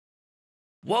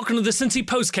Welcome to the Cincy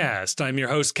Postcast. I'm your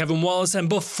host, Kevin Wallace, and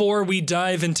before we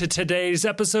dive into today's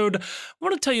episode, I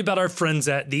want to tell you about our friends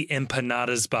at the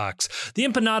Empanadas Box. The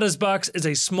Empanadas Box is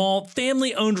a small,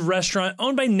 family-owned restaurant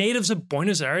owned by natives of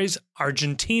Buenos Aires,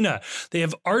 Argentina. They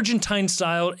have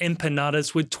Argentine-style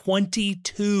empanadas with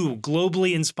 22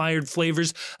 globally inspired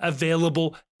flavors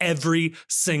available every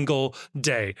single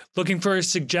day. Looking for a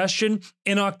suggestion?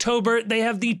 In October, they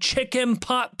have the chicken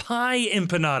pot pie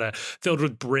empanada filled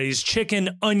with braised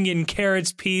chicken, onion,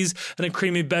 carrots, peas, and a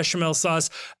creamy bechamel sauce.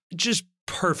 Just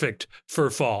perfect for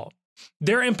fall.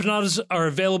 Their empanadas are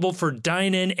available for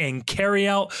dine-in and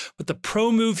carry-out, but the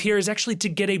pro move here is actually to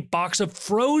get a box of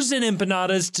frozen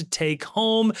empanadas to take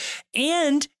home,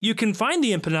 and you can find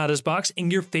the Empanadas Box in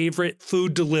your favorite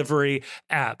food delivery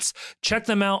apps. Check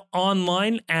them out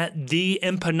online at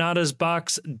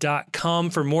theempanadasbox.com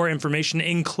for more information,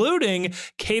 including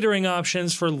catering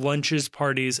options for lunches,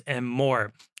 parties, and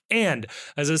more. And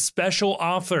as a special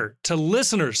offer to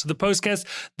listeners to the podcast,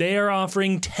 they are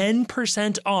offering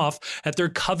 10% off at their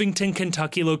Covington,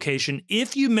 Kentucky location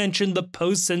if you mention the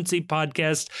Post Cincy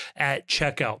podcast at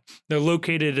checkout. They're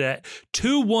located at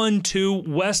 212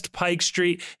 West Pike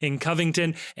Street in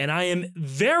Covington, and I am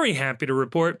very happy to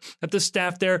report that the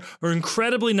staff there are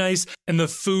incredibly nice and the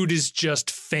food is just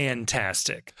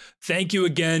fantastic. Thank you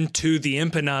again to the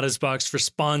Empanadas Box for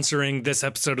sponsoring this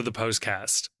episode of the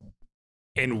Postcast.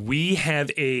 And we have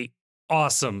a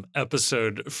awesome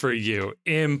episode for you.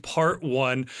 In part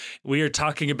one, we are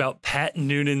talking about Pat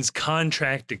Noonan's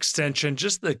contract extension.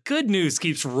 Just the good news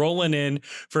keeps rolling in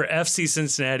for FC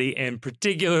Cincinnati and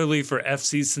particularly for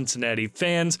FC Cincinnati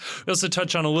fans. We also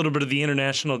touch on a little bit of the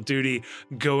international duty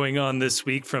going on this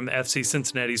week from FC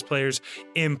Cincinnati's players.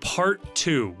 In part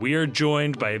two, we are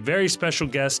joined by a very special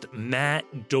guest,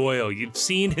 Matt Doyle. You've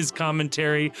seen his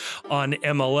commentary on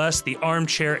MLS, the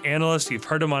armchair analyst. You've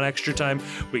heard him on Extra Time.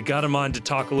 We got him on to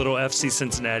talk a little FC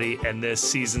Cincinnati and this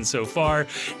season so far.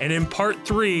 And in part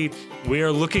three, we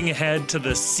are looking ahead to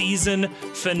the season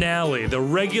finale, the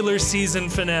regular season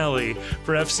finale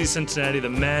for FC Cincinnati, the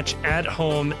match at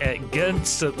home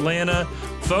against Atlanta.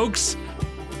 Folks,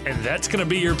 and that's going to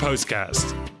be your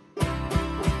postcast.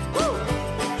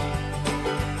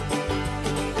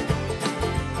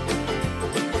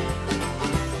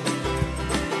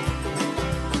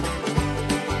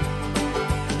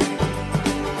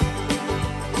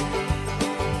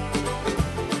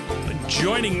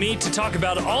 Joining me to talk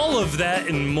about all of that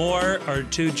and more are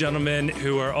two gentlemen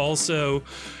who are also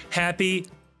happy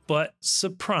but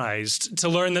surprised to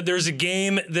learn that there's a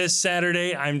game this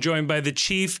Saturday. I'm joined by the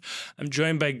Chief. I'm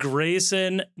joined by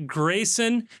Grayson.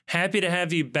 Grayson, happy to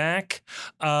have you back.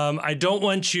 I don't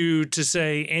want you to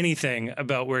say anything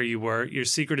about where you were. Your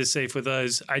secret is safe with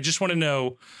us. I just want to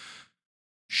know,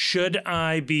 should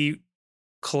I be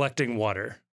collecting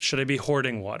water? Should I be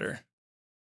hoarding water?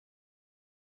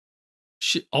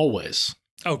 Always.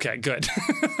 Okay, good.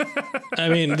 I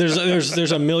mean,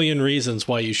 there's a million reasons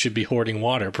why you should be hoarding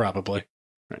water, probably.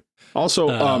 Right. Also,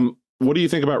 what do you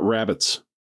think about rabbits?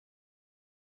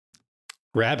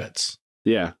 Rabbits?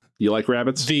 Yeah. You like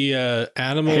rabbits? The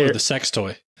animal or the sex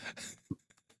toy?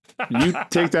 You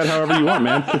take that however you want,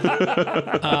 man.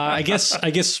 I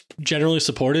guess generally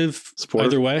supportive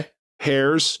either way.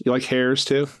 Hares? You like hares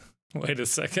too? Wait a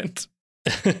second.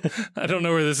 I don't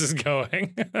know where this is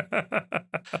going.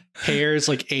 Hares,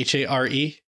 like Hare?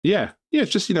 Yeah. Yeah. It's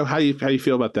just, how you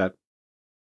feel about that.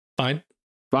 Fine.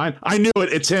 I knew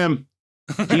it. It's him.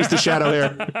 He's the shadow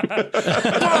hair.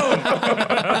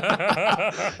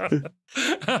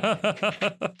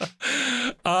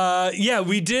 Yeah,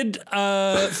 we did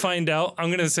find out. I'm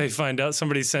going to say find out.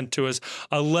 Somebody sent to us.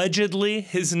 Allegedly,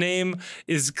 his name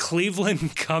is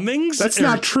Cleveland Cummings. That's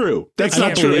not true. That's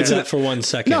not true. I don't believe it for 1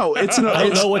 second. No, I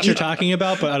don't know what you're talking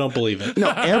about, but I don't believe it.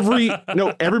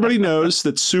 Everybody knows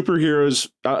that superheroes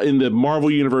in the Marvel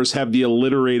universe have the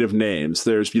alliterative names.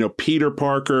 There's, Peter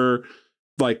Parker.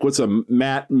 Like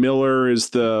Matt Miller is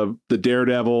the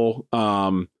Daredevil.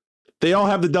 They all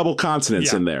have the double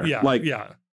consonants in there. No,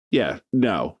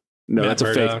 that's Murdock,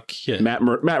 a fake. Yeah. Matt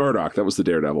Murdock. That was the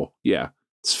Daredevil. Yeah,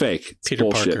 it's fake. It's Peter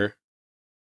bullshit. Parker.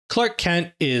 Clark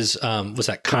Kent is was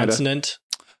that consonant?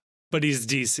 But he's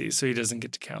DC, so he doesn't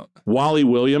get to count. Wally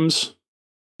Williams.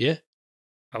 Yeah,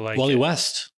 I like Wally it.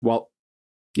 West. Well,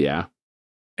 yeah.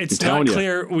 It's not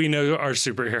clear we know our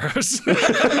superheroes.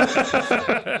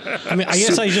 I mean, I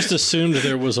guess I just assumed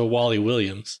there was a Wally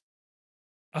Williams.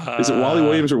 Is it Wally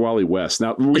Williams or Wally West?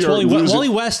 Now it's Wally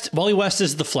West. Wally West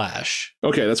is the Flash.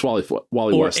 Okay, that's Wally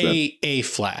West. Or a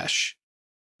Flash.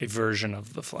 A version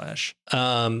of the Flash.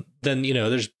 Then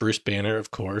there's Bruce Banner, of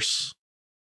course.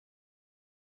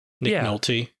 Nick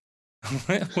Nolte.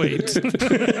 Wait.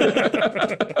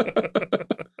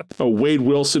 Oh, Wade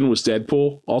Wilson was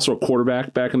Deadpool, also a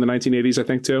quarterback back in the 1980s, I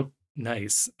think, too.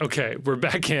 Nice. Okay, we're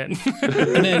back in.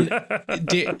 And then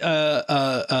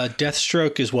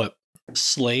Deathstroke is what?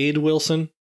 Slade Wilson?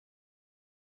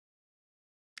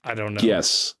 I don't know.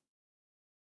 Yes.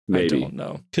 Maybe. I don't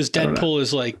know. Because Deadpool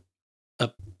is like a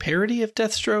parody of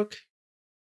Deathstroke?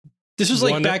 This was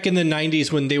like back in the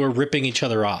 90s when they were ripping each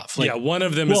other off. Like, yeah, one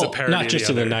of them is a parody. Not just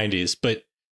in the 90s, but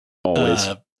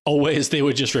always they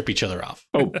would just rip each other off.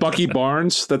 Oh, Bucky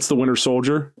Barnes. That's the Winter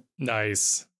Soldier.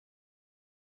 Nice.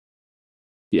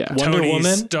 Yeah. Wonder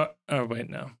Woman? Oh, wait,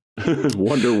 no.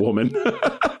 Wonder Woman.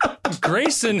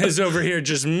 Grayson is over here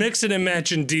just mixing and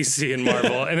matching DC and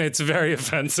Marvel, and it's very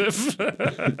offensive.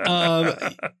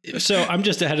 So I'm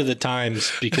just ahead of the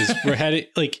times because we're heading,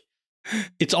 like,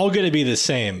 it's all going to be the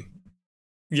same.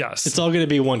 Yes. It's all going to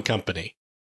be one company.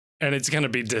 And it's going to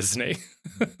be Disney.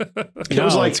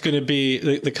 It's going to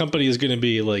be, the company is going to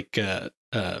be like, I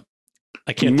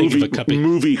can't think of a company.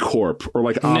 Movie Corp or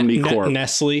like Omnicorp.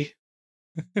 Nestle.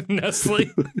 Nestle.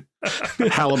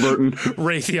 Halliburton.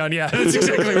 Raytheon. Yeah, that's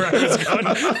exactly where I was going.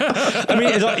 I mean,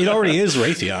 it already is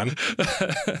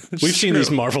Raytheon. We've seen these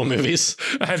Marvel movies.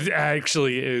 It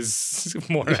actually is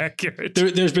more accurate.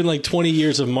 There's been like 20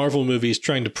 years of Marvel movies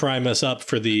trying to prime us up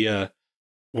for the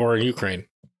war in Ukraine.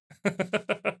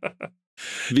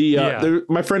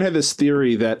 My friend had this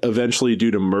theory that eventually,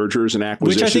 due to mergers and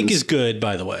acquisitions, which I think is good,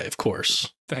 by the way, of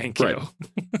course. Thank you. Right.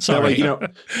 Sorry,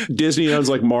 Disney owns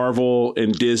like Marvel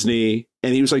and Disney,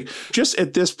 and he was like, just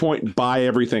at this point, buy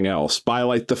everything else. Buy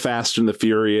like the Fast and the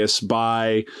Furious.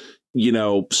 Buy,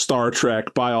 Star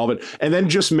Trek. Buy all of it, and then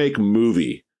just make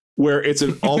movie where it's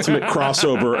an ultimate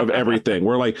crossover of everything.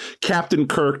 Where like Captain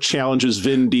Kirk challenges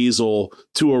Vin Diesel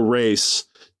to a race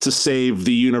to save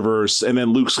the universe, and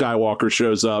then Luke Skywalker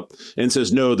shows up and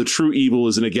says, "No, the true evil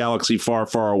is in a galaxy far,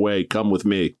 far away. Come with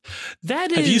me."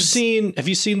 That is. Have you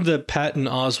seen the Patton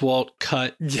Oswalt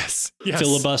cut? Yes.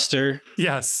 Filibuster.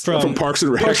 Yes. From Parks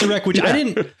and Rec. Which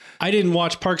I didn't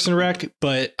watch Parks and Rec,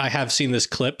 but I have seen this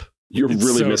clip. You're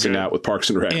really missing out with Parks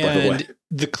and Rec, by the way.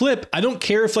 The clip, I don't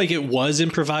care if like it was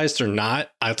improvised or not.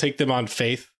 I'll take them on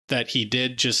faith that he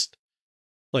did just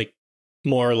like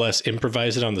more or less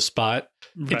improvise it on the spot.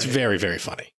 Right. It's very, very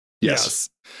funny. Yes.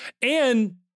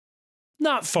 And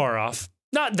not far off.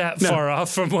 Not that far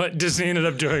off from what Disney ended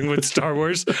up doing with Star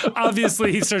Wars.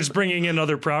 Obviously, he starts bringing in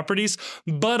other properties,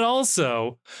 but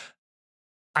also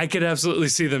I could absolutely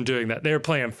see them doing that. They're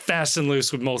playing fast and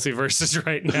loose with multiverses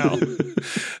right now.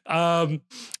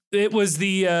 It was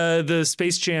the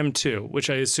Space Jam 2, which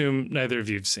I assume neither of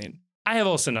you have seen. I have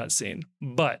also not seen,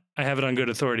 but I have it on good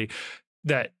authority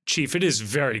that, Chief, it is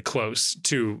very close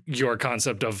to your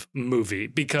concept of movie,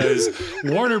 because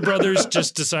Warner Brothers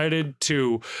just decided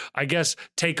to, I guess,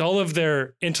 take all of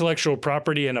their intellectual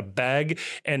property in a bag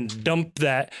and dump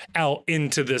that out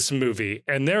into this movie.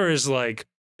 And there is like...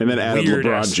 And then added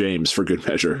LeBron James for good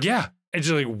measure. Yeah. It's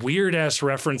just like weird ass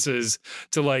references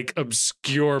to like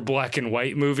obscure black and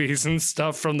white movies and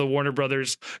stuff from the Warner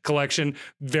Brothers collection.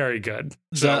 Very good.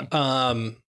 So,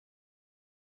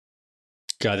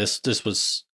 God, this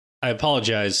was, I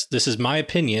apologize. This is my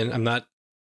opinion. I'm not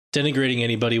denigrating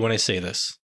anybody when I say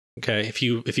this. Okay. If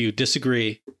you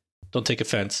disagree, don't take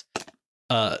offense.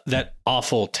 That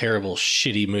awful, terrible,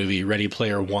 shitty movie, Ready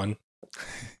Player One,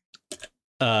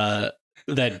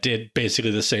 that did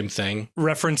basically the same thing.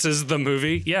 References the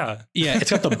movie. Yeah. Yeah.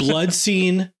 It's got the blood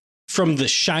scene from The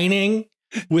Shining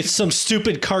with some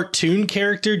stupid cartoon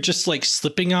character just like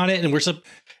slipping on it. And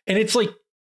it's like,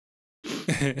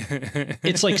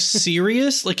 it's like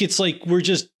serious. Like, it's like, we're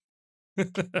just,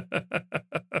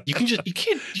 you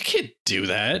can't do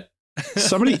that.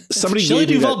 Somebody Shelley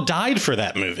Duvall died for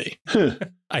that movie.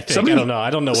 I think. I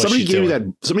don't know what somebody gave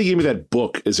doing. Somebody gave me that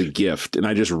book as a gift, and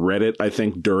I just read it, I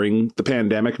think, during the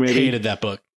pandemic, maybe. Hated that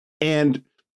book. And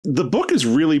the book is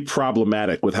really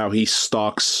problematic with how he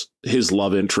stalks his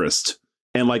love interest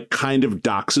and like kind of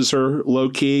doxes her low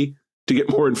key to get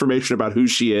more information about who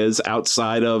she is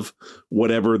outside of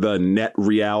whatever the net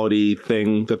reality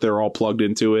thing that they're all plugged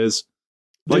into is.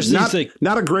 Like,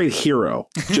 not a great hero,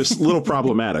 just a little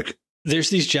problematic.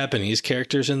 There's these Japanese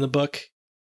characters in the book,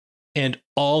 and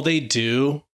all they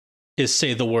do is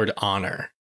say the word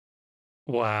honor.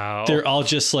 Wow. They're all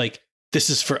just like, this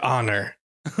is for honor.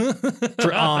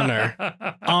 For honor.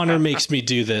 Honor makes me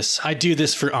do this. I do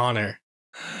this for honor.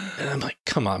 And I'm like,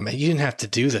 come on, man, you didn't have to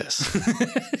do this.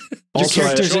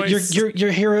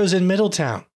 Your heroes in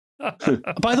Middletown.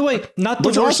 By the way, not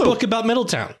the worst book about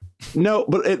Middletown. No,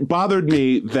 but it bothered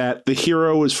me that the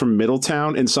hero was from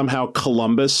Middletown and somehow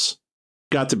Columbus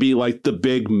got to be like the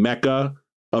big mecca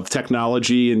of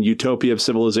technology and utopia of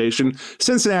civilization,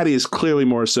 Cincinnati is clearly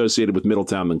more associated with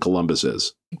Middletown than Columbus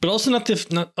is. But also not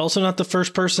the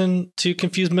first person to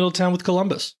confuse Middletown with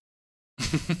Columbus.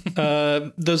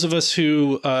 Those of us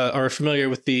who are familiar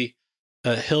with the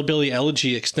Hillbilly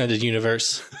Elegy extended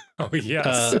universe,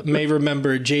 may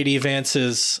remember J.D.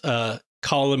 Vance's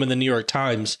column in the New York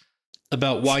Times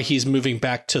about why he's moving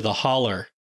back to the holler.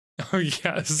 Oh,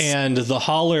 yes. And the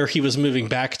holler he was moving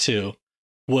back to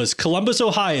was Columbus,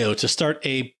 Ohio, to start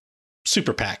a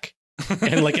super PAC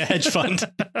and like a hedge fund.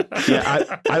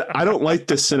 Yeah, I don't like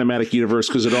this cinematic universe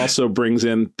because it also brings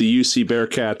in the UC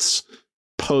Bearcats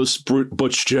post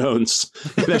Butch Jones.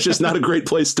 That's just not a great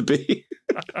place to be.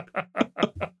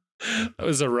 That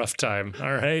was a rough time.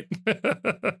 All right.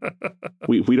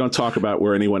 we don't talk about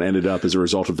where anyone ended up as a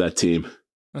result of that team.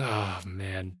 Oh,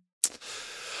 man.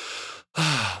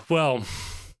 Well,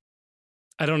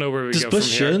 I don't know where we go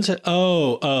Butch from here. Jones?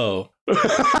 Oh.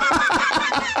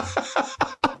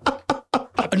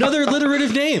 Another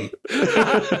alliterative name.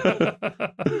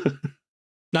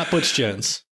 Not Butch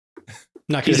Jones.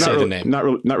 Not going to say the name. Not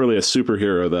really a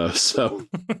superhero, though. So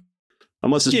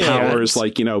unless his power is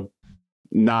like,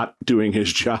 not doing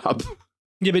his job.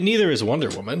 Yeah, but neither is Wonder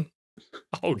Woman.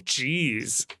 Oh,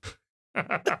 geez.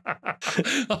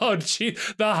 Oh, gee.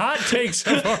 The hot takes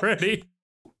have already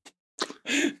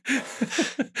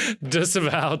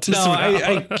disavowed. No,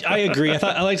 I agree.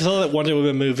 I like to tell that Wonder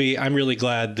Woman movie. I'm really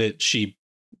glad that she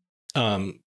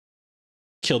killed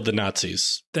the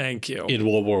Nazis. Thank you. In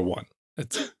World War One.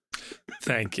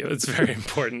 Thank you. It's very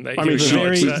important that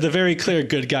the very clear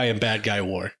good guy and bad guy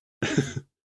war.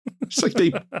 It's like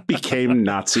they became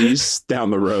Nazis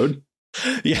down the road.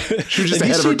 Yeah, she was just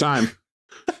ahead of her time.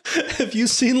 Have you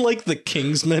seen like the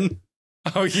Kingsman?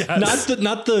 Oh yes.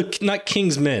 Not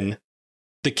Kingsman,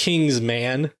 the King's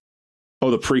Man.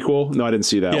 Oh, the prequel? No, I didn't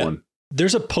see that one.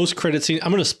 There's a post-credit scene.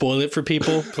 I'm going to spoil it for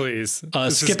people. Please.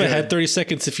 Skip ahead 30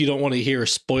 seconds if you don't want to hear a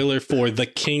spoiler for the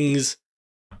King's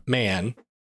Man.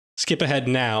 Skip ahead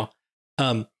now.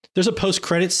 There's a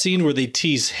post-credit scene where they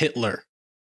tease Hitler.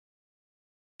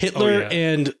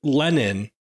 And Lenin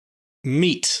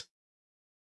meet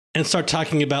and start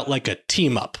talking about like a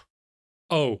team up.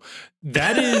 Oh,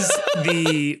 that is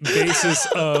the basis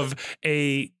of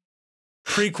a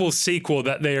prequel sequel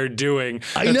that they are doing.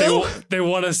 I know. They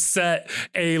want to set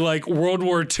a like World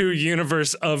War II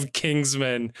universe of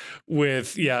Kingsmen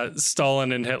with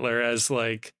Stalin and Hitler as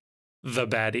like the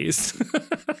baddies.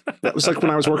 That was like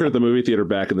when I was working at the movie theater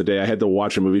back in the day. I had to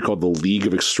watch a movie called The League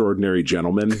of Extraordinary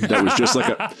Gentlemen. That was just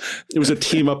like it was a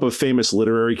team up of famous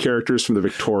literary characters from the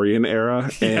Victorian era.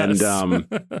 Yes. And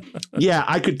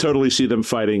I could totally see them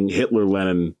fighting Hitler,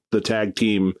 Lenin, the tag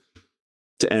team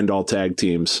to end all tag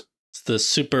teams. It's the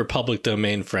super public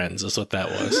domain friends is what that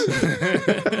was.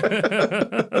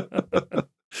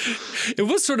 It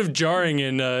was sort of jarring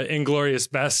in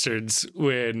Inglourious Bastards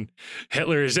when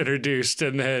Hitler is introduced,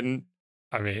 and then,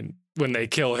 I mean, when they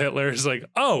kill Hitler, it's like,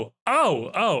 oh,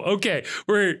 okay,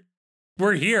 we're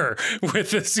here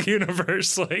with this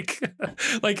universe, like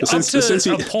the up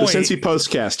to a point. The Cincy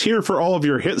Postcast here for all of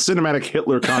your cinematic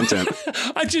Hitler content.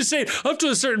 I just say, up to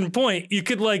a certain point, you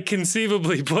could like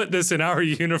conceivably put this in our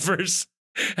universe,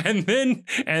 and then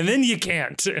you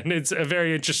can't, and it's a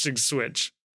very interesting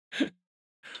switch.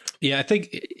 Yeah, I think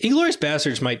Inglourious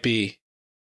Bastards might be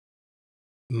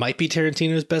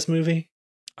Tarantino's best movie.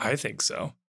 I think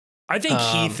so. I think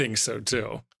he thinks so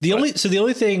too. The only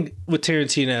thing with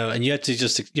Tarantino, and you have to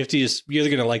just you're either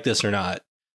going to like this or not.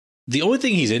 The only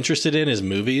thing he's interested in is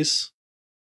movies.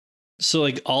 So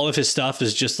like all of his stuff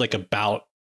is just like about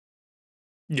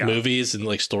movies and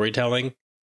like storytelling.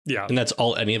 Yeah. And that's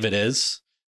all any of it is.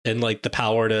 And like the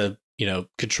power to,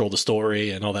 control the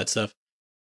story and all that stuff.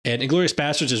 And Inglourious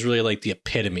Bastards is really like the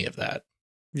epitome of that.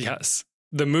 Yes.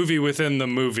 The movie within the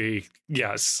movie.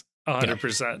 Yes.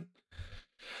 100%.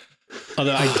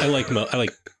 Although I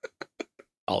like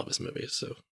all of his movies.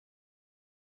 So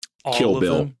Kill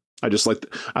Bill. I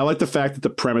like the fact that the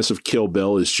premise of Kill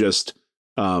Bill is just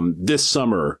this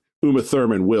summer Uma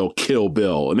Thurman will kill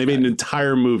Bill. And they made an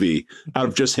entire movie out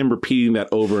of just him repeating that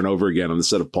over and over again on the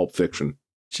set of Pulp Fiction.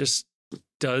 Just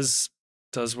does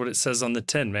what it says on the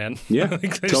tin, man. Yeah.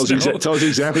 Tells you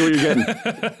exactly what you're getting.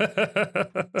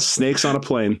 Snakes on a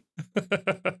plane.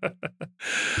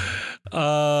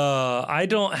 I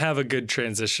don't have a good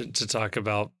transition to talk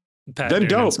about Pat Then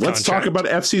Noonan's don't. Let's contract. talk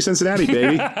about FC Cincinnati,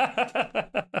 baby.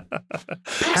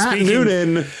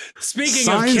 Noonan speaking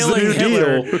of killing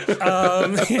Hitler,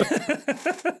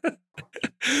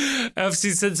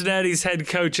 FC Cincinnati's head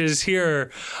coach is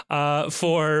here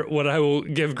for what I will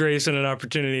give Grayson an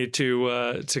opportunity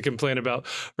to complain about.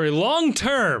 For long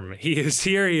term, he is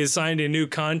here. He has signed a new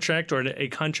contract, or a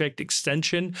contract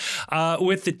extension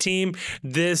with the team.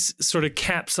 This sort of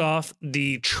caps off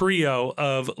the trio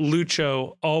of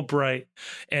Lucho, Albright,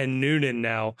 and Noonan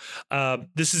now.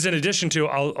 This is in addition to,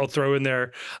 I'll throw in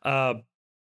there,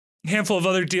 handful of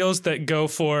other deals that go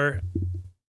for,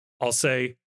 I'll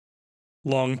say,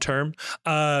 long term.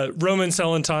 Roman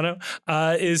Celentano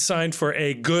is signed for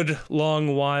a good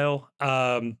long while.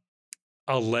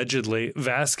 Allegedly,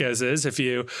 Vazquez is. If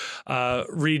you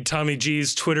read Tommy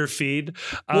G's Twitter feed,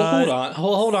 well,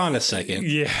 hold on a second.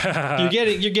 Yeah,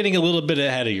 you're getting a little bit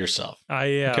ahead of yourself. I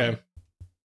am. Okay,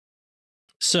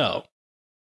 so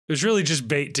it was really just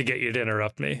bait to get you to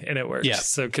interrupt me, and it worked. Yeah.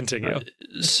 So continue.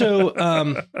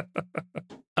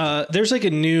 There's like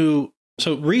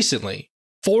so recently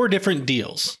 4 different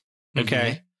deals,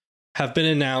 okay, have been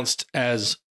announced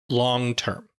as long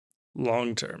term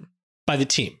by the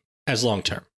team as long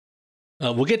term.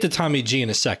 We'll get to Tommy G in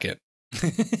a second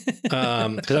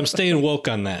because I'm staying woke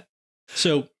on that.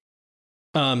 So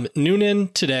Noonan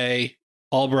today,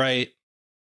 Albright,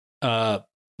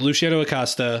 Luciano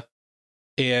Acosta,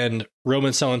 and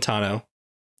Roman Celentano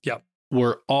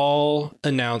were all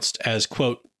announced as,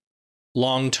 quote,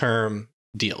 long-term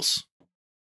deals.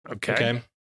 Okay.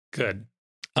 Good.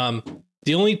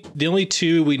 The only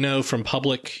two we know from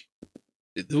publicly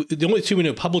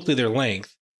their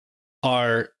length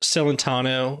are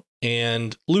Celentano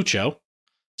and Lucho.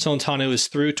 Celentano is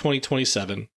through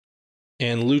 2027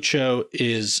 and Lucho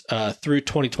is through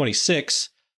 2026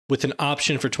 with an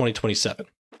option for 2027.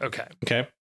 Okay.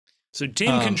 So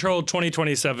team controlled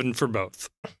 2027 for both.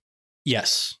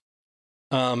 Yes.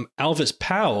 Alvis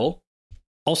Powell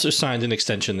also signed an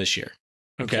extension this year.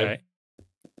 Okay.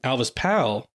 Alvis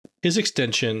Powell, his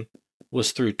extension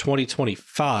was through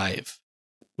 2025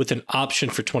 with an option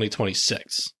for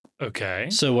 2026. Okay.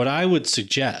 So what I would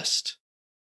suggest,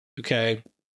 okay,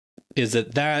 is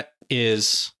that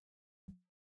is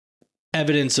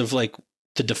evidence of like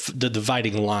the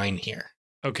dividing line here.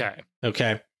 Okay.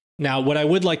 Now, what I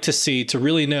would like to see to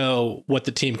really know what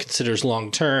the team considers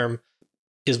long term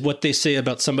is what they say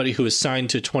about somebody who is signed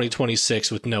to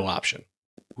 2026 with no option.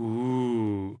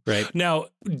 Ooh. Right. Now,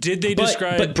 did they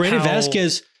describe? But Brandon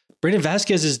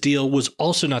Vazquez's deal was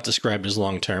also not described as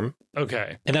long term.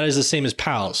 Okay. And that is the same as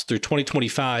Powell's through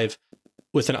 2025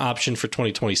 with an option for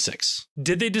 2026.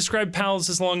 Did they describe Powell's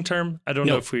as long term? I don't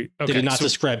know if we. Okay, they did not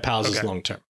describe Powell's as long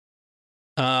term.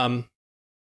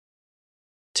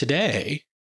 Today.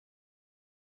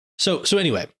 So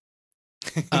anyway,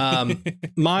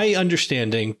 my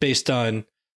understanding based on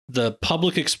the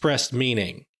public expressed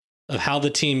meaning of how the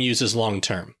team uses long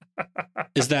term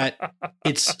is that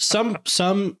it's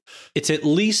it's at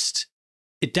least,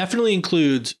 it definitely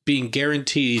includes being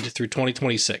guaranteed through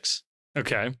 2026.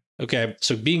 Okay.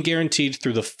 So being guaranteed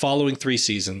through the following 3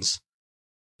 seasons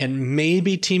and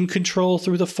maybe team control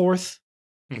through the 4th.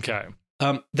 Okay.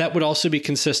 That would also be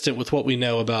consistent with what we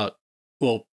know about,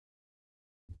 what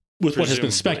has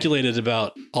been speculated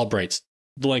about the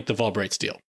length of Albright's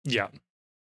deal. Yeah.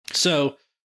 So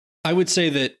I would say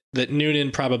that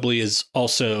Noonan probably is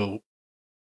also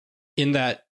in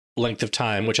that length of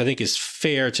time, which I think is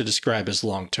fair to describe as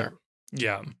long term.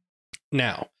 Yeah.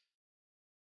 Now,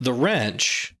 the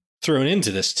wrench thrown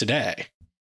into this today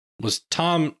was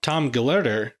Tom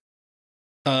Gillerter,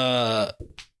 our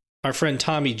friend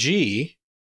Tommy G,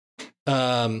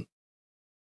 put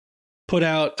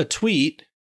out a tweet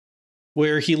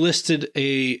where he listed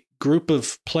a group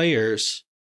of players,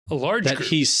 a large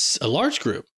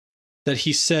group that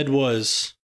he said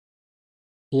was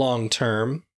long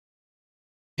term.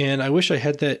 And I wish I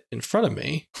had that in front of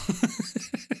me.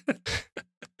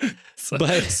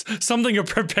 But something a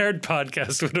prepared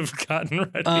podcast would have gotten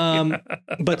ready.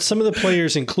 But some of the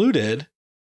players included,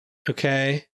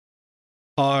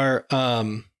 are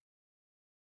Brandon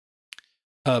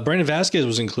Vazquez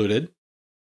was included.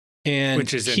 And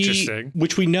which is interesting.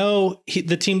 Which we know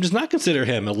the team does not consider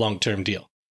him a long-term deal.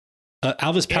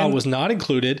 Alvis Powell was not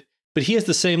included, but he has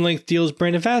the same length deal as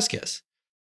Brandon Vazquez.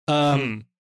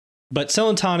 But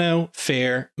Celentano,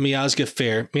 fair. Miazga,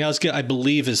 fair. Miazga, I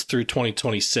believe, is through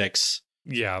 2026.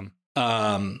 Yeah.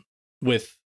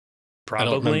 With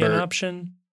probably an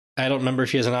option. I don't remember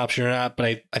if he has an option or not,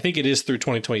 but I think it is through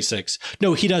 2026.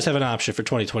 No, he does have an option for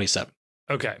 2027.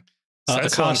 Okay. So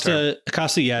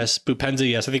Acosta, yes. Bupenza,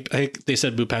 yes. I think they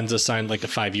said Bupenza signed like a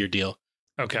 5-year deal.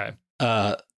 Okay.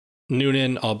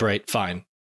 Noonan, Albright, fine.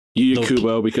 Yuya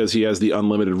Kubo, because he has the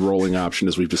unlimited rolling option,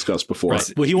 as we've discussed before.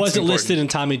 Right. Well, he wasn't listed in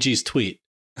Tommy G's tweet.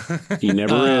 He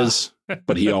never is,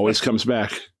 but he always comes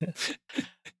back.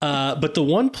 But the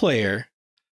one player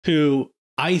who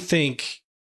I think,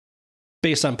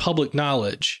 based on public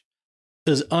knowledge,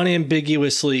 is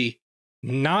unambiguously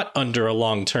not under a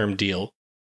long-term deal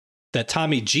that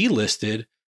Tommy G listed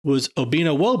was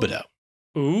Obina Wobodo.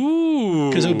 Ooh.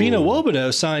 Because Obina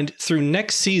Wobodo signed through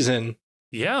next season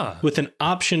with an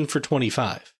option for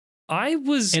 25.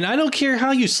 And I don't care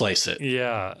how you slice it.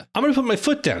 Yeah. I'm going to put my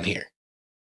foot down here.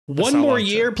 One more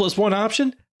year plus one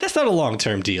option, that's not a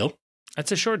long-term deal.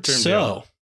 That's a short-term deal. So,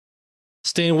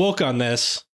 staying woke on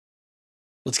this,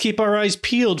 let's keep our eyes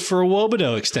peeled for a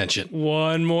Wobodo extension.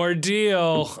 One more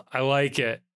deal. I like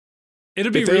it.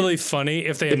 It'd be really funny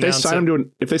if they sign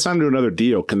him to another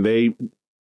deal. Can they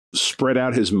spread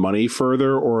out his money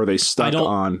further, or are they stuck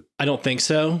on? I don't think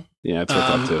so. Yeah, that's what I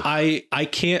thought too. I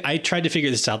can't. I tried to figure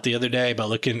this out the other day by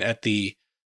looking at the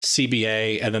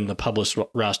CBA and then the published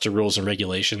roster rules and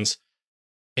regulations,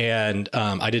 and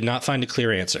I did not find a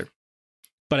clear answer.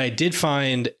 But I did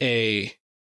find a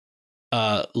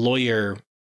lawyer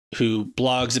who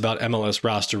blogs about MLS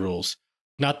roster rules.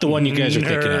 Not the one you guys are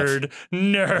thinking of.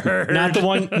 Nerd.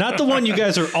 Not the one you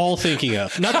guys are all thinking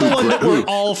of. Not the one that we're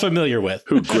all familiar with.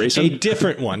 Who, Grayson? A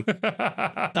different one.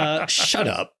 Shut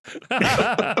up.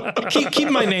 keep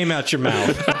my name out your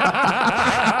mouth.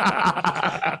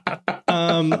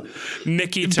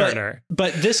 Mickey Turner.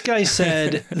 But this guy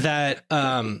said that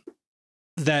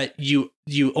that you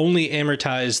only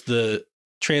amortize the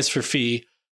transfer fee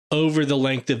over the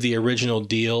length of the original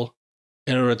deal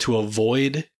in order to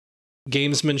avoid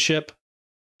gamesmanship.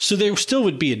 So there still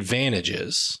would be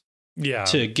advantages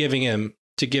to giving him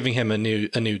a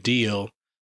new deal,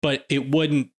 but it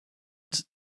wouldn't,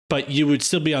 but you would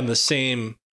still be on the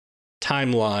same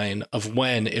timeline of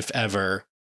when, if ever,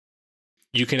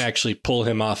 you can actually pull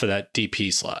him off of that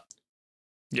DP slot.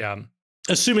 Yeah.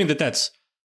 Assuming that's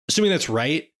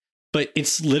right, but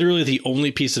it's literally the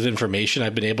only piece of information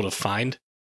I've been able to find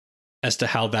as to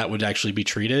how that would actually be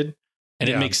treated. And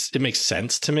it makes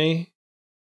sense to me.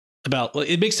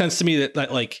 It makes sense to me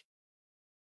that like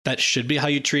that should be how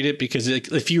you treat it, because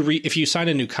if you sign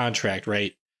a new contract,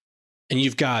 right, and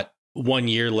you've got 1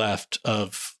 year left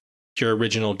of your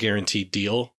original guaranteed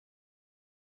deal,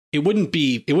 it wouldn't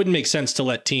make sense to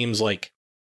let teams like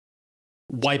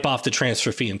wipe off the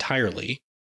transfer fee entirely,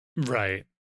 right?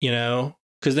 You know,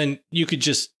 because then you could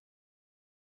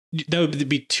that would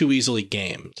be too easily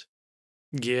gamed.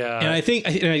 Yeah, and I think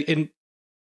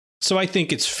so I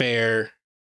think it's fair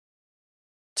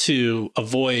to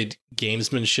avoid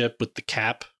gamesmanship with the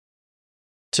cap,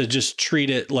 to just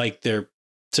treat it like to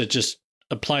just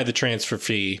apply the transfer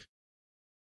fee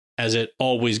as it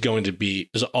always was going to be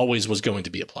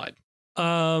applied.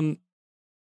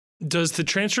 Does the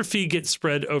transfer fee get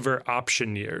spread over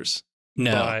option years?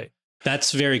 No,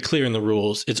 that's very clear in the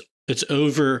rules. It's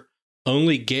over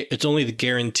it's only the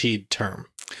guaranteed term.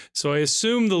 So I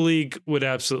assume the league would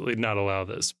absolutely not allow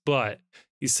this, but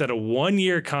you said a 1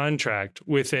 year contract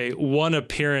with a one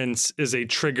appearance is a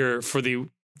trigger for the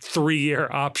 3 year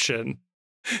option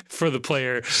for the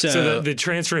player. So that the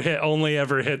transfer hit only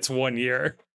ever hits 1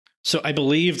 year. So I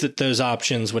believe that those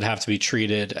options would have to be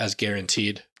treated as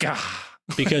guaranteed.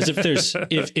 Because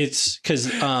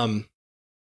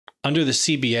under the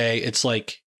CBA, it's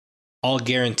like all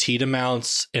guaranteed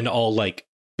amounts and all like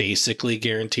basically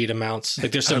guaranteed amounts.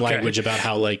 Like there's some language about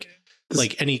how like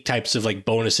any types of like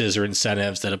bonuses or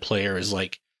incentives that a player is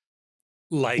like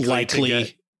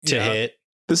likely to hit.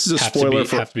 This is a spoiler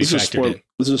this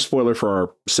is a spoiler for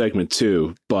our segment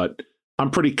too, but I'm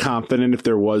pretty confident if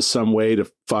there was some way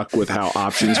to fuck with how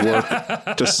options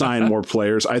work to sign more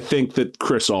players, I think that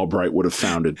Chris Albright would have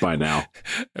found it by now.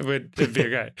 It would be a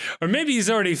guy. Or maybe he's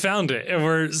already found it and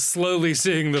we're slowly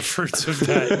seeing the fruits of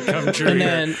that come true. And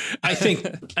then I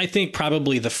think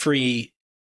probably the free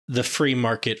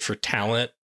market for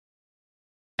talent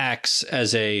acts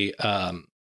as a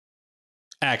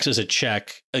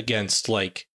check against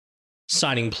like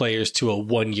signing players to a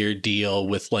 1 year deal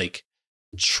with like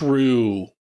true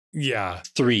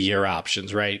 3 year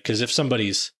options, right? Because if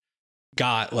somebody's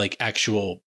got like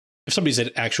if somebody's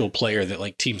an actual player that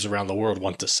like teams around the world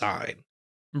want to sign,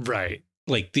 right,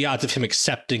 like the odds of him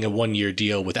accepting a 1 year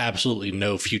deal with absolutely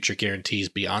no future guarantees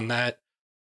beyond that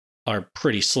are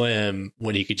pretty slim,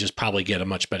 when he could just probably get a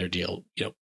much better deal,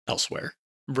 elsewhere.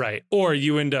 Right. Or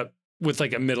you end up with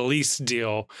like a Middle East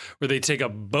deal where they take a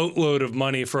boatload of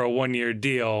money for a 1 year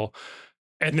deal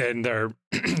And then they're,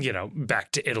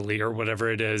 back to Italy or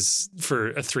whatever it is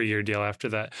for a 3-year deal after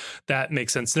that. That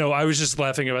makes sense. No, I was just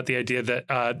laughing about the idea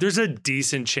that there's a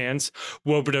decent chance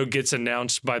Wobodo gets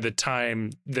announced by the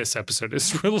time this episode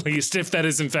is released, if that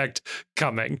is in fact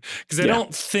coming. Because I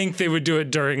don't think they would do it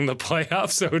during the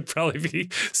playoffs. So it would probably be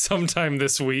sometime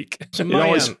this week.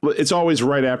 It's always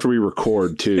right after we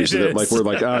record too. So that, like, we're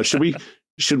like,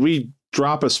 should we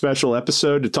drop a special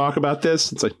episode to talk about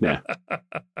this? It's like, nah.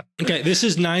 Okay, this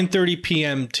is 9:30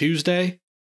 p.m. Tuesday.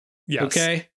 Yes.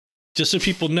 Okay, just so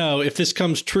people know, if this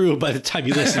comes true by the time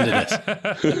you listen to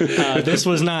this, this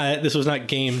was not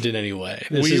gamed in any way.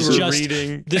 This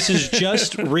is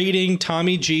just reading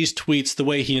Tommy G's tweets the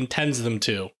way he intends them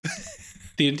to.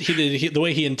 The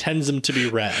way he intends them to be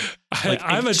read. Like,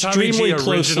 I'm a Tommy G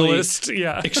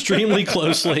originalist. Extremely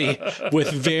closely,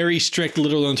 with very strict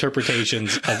literal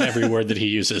interpretations of every word that he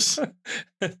uses.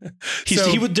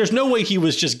 There's no way he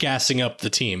was just gassing up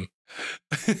the team.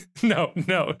 No,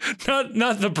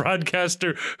 not the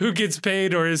broadcaster who gets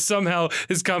paid or is somehow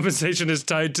his compensation is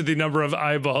tied to the number of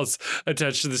eyeballs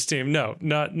attached to this team. No,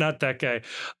 not that guy.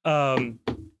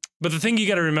 But the thing you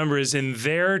got to remember is in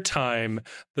their time,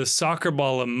 the soccer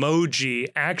ball emoji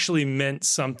actually meant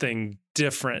something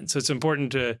different. So it's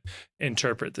important to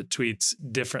interpret the tweets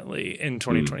differently in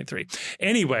 2023.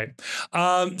 Anyway,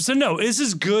 so no, this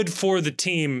is good for the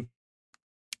team.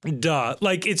 Duh.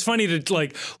 Like, it's funny to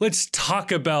let's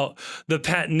talk about the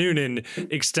Pat Noonan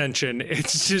extension.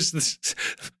 It's just,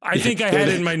 I think I had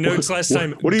in my notes last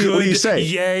time. What do you say?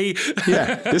 Yay.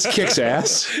 Yeah, this kicks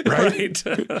ass. Right.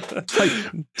 Like,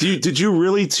 did you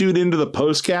really tune into the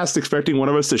postcast expecting one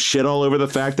of us to shit all over the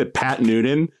fact that Pat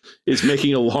Noonan is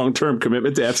making a long-term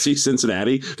commitment to FC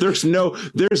Cincinnati? There's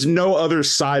no other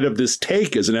side of this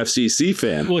take as an FCC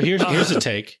fan. Well, here's a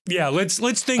take. Yeah, let's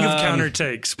think of counter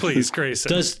takes, please,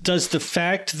 Grayson. Does the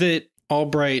fact that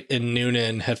Albright and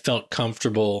Noonan have felt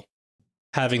comfortable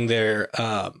having their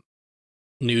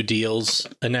new deals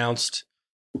announced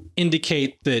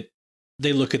indicate that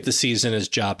they look at the season as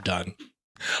job done?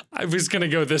 I was going to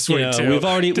go this way too. We've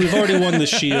already won the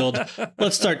Shield.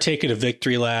 Let's start taking a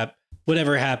victory lap.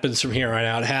 Whatever happens from here on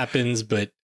out happens,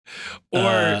 but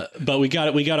we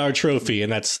got our trophy,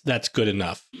 and that's good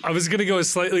enough. I was going to go a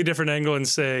slightly different angle and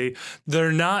say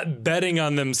they're not betting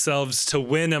on themselves to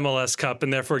win MLS Cup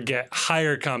and therefore get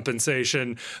higher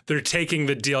compensation. They're taking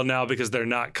the deal now because they're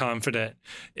not confident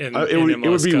in MLS It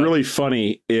would be Cup. really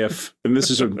funny if, and this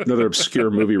is another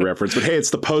obscure movie reference, but hey, it's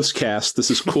the postcast.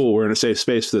 This is cool. We're in a safe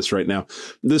space for this right now.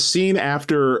 The scene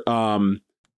after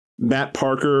Matt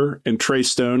Parker and Trey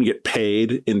Stone get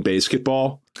paid in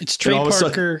basketball. It's Trey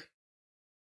Parker.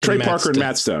 And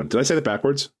Matt Stone. Did I say that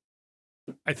backwards?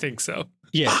 I think so.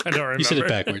 Yeah, I don't remember. You said it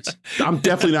backwards. I'm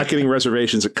definitely not getting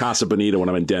reservations at Casa Bonita when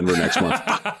I'm in Denver next month.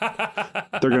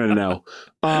 They're going to know.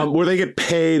 Where they get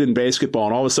paid in basketball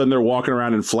and all of a sudden they're walking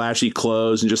around in flashy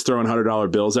clothes and just throwing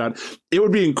 $100 bills out. It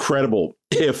would be incredible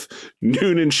if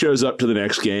Noonan shows up to the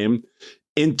next game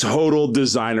in total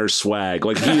designer swag.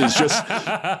 Like he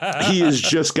has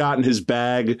just gotten his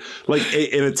bag, like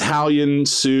an Italian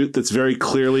suit that's very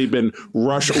clearly been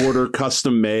rush order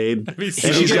custom made. He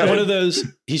should get one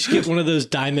of those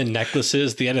diamond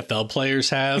necklaces the NFL players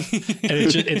have, and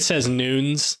it says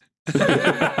Noons or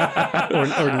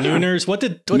Nooners. What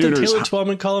did Taylor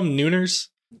Twellman call them? Nooners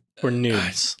or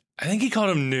Noons? I think he called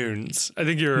them Noons. I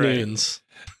think you're right. Noons.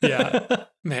 Yeah,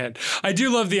 man. I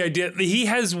do love the idea. He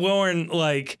has worn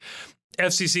like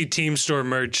FCC team store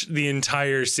merch the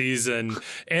entire season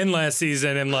and last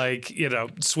season and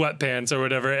sweatpants or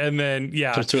whatever. And then,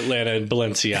 comes to Atlanta in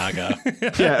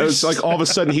Balenciaga. Yeah, it was like all of a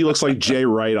sudden he looks like Jay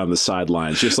Wright on the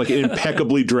sidelines, just like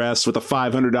impeccably dressed with a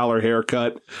 $500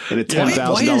 haircut and a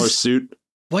 $10,000 suit.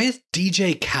 Why is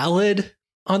DJ Khaled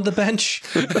on the bench?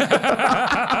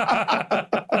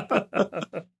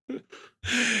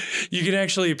 You can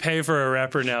actually pay for a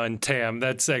rapper now in TAM.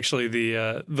 That's actually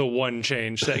the one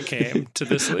change that came to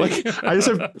this league. I just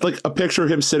have a picture of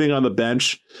him sitting on the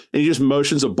bench, and he just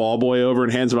motions a ball boy over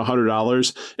and hands him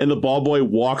 $100, and the ball boy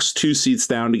walks 2 seats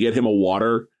down to get him a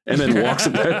water, and then walks.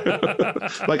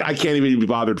 I can't even be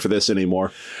bothered for this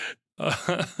anymore.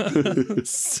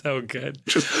 So good.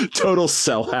 Just total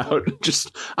sellout.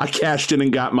 Just I cashed in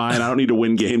and got mine. I don't need to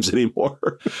win games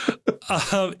anymore.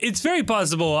 It's very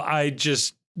possible I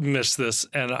just missed this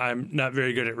and I'm not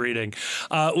very good at reading.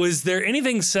 Was there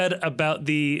anything said about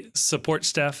the support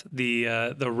staff,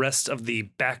 the rest of the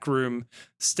backroom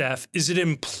staff? Is it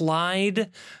implied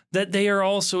that they are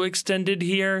also extended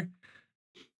here?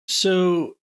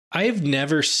 So I have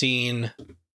never seen.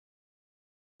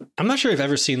 I'm not sure I've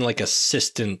ever seen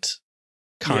assistant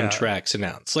contracts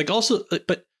announced.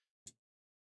 But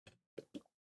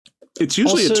It's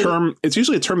usually Also- a term. It's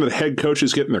usually a term that head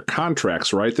coaches get in their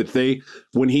contracts, right? That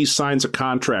when he signs a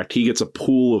contract, he gets a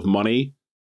pool of money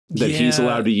that he's Yeah.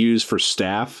 allowed to use for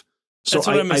staff. So That's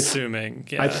what I'm assuming.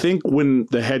 Yeah. I think when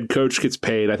the head coach gets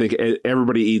paid, I think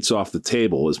everybody eats off the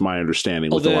table, is my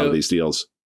understanding with a lot of these deals.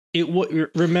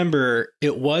 Remember,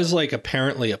 it was like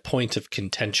apparently a point of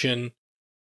contention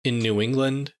in New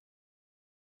England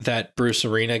that Bruce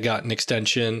Arena got an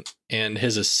extension and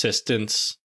his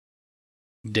assistants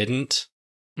didn't.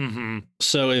 Mm-hmm.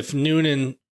 So if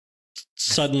Noonan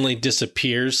suddenly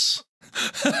disappears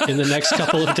in the next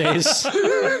couple of days,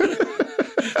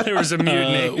 There was a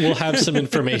mutiny. we'll have some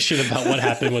information about what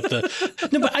happened with the.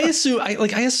 No, but I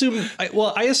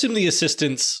assume the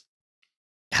assistants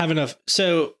have enough.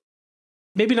 So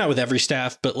maybe not with every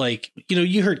staff, but like,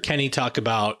 you heard Kenny talk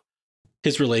about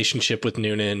his relationship with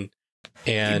Noonan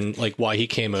and like why he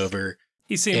came over.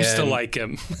 He seems to like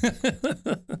him.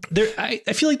 I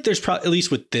feel like there's probably, at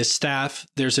least with this staff,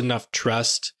 there's enough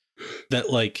trust that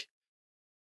like,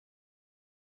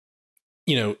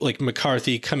 like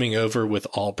McCarthy coming over with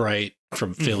Albright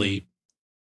from Philly,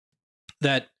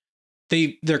 that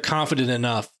they're confident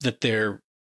enough that they're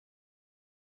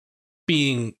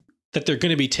going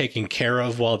to be taken care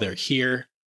of while they're here.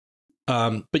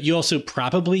 But you also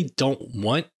probably don't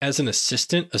want, as an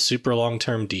assistant, a super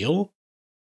long-term deal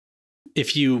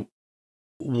if you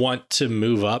want to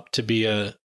move up to be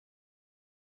a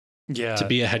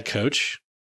head coach.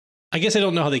 I guess I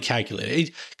don't know how they calculate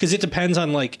it, because it depends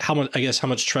on like how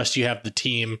much trust you have the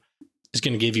team is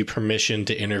going to give you permission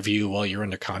to interview while you're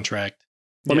under contract.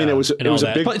 I mean, it was a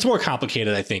big. It's more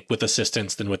complicated, I think, with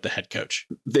assistants than with the head coach.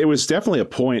 It was definitely a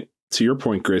point, to your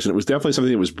point, Grayson. It was definitely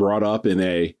something that was brought up in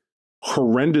a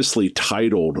horrendously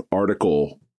titled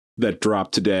article that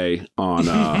dropped today on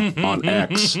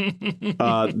X.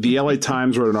 The LA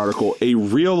Times wrote an article, "A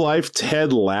Real Life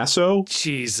Ted Lasso."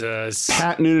 Jesus.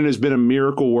 Pat Noonan has been a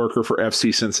miracle worker for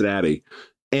FC Cincinnati.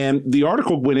 And the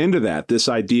article went into this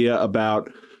idea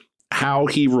about how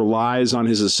he relies on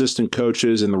his assistant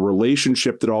coaches and the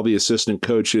relationship that all the assistant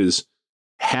coaches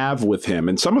have with him.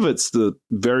 And some of it's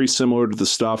very similar to the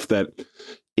stuff that,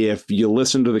 if you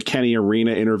listen to the Kenny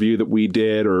Arena interview that we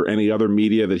did, or any other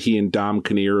media that he and Dom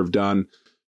Kinnear have done,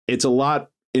 it's a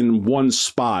lot in one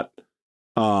spot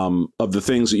of the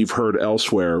things that you've heard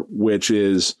elsewhere, which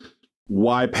is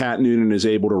why Pat Noonan is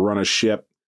able to run a ship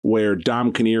where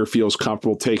Dom Kinnear feels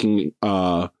comfortable taking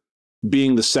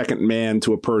being the second man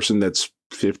to a person that's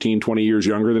 15, 20 years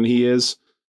younger than he is.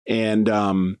 And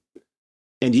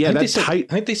yeah, that's tight.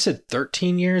 I think they said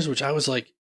 13 years, which I was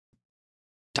like,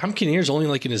 Dom Kinnear's only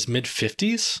like in his mid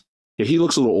 50s. Yeah, he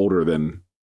looks a little older than.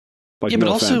 Like, yeah, no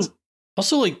but offense.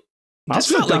 also like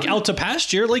that's not like out to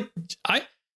pasture. Like I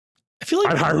feel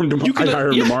like I'd hire him. I'd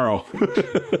hire him tomorrow.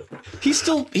 he's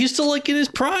still like in his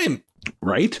prime,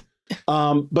 right?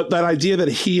 But that idea that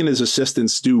he and his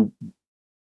assistants do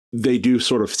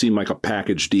sort of seem like a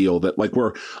package deal, that like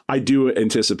I do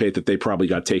anticipate that they probably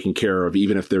got taken care of,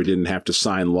 even if they didn't have to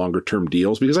sign longer term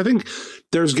deals, because I think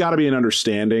there's got to be an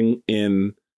understanding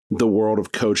in the world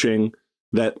of coaching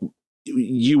that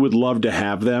you would love to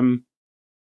have them,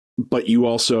 but you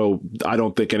also, I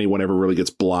don't think anyone ever really gets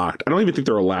blocked. I don't even think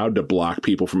they're allowed to block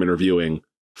people from interviewing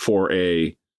for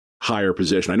a higher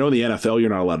position. I know in the NFL, you're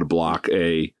not allowed to block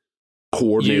a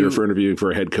coordinator for interviewing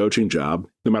for a head coaching job,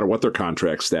 no matter what their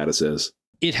contract status is.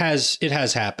 It has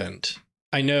happened.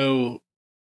 I know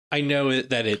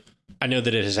that it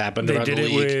has happened. They around did the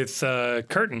it league. with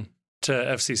Curtin to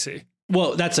FCC.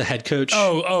 Well, that's a head coach.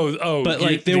 Oh! But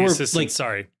like there were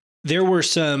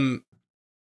some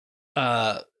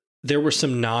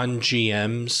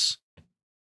non-GMs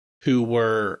who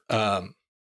were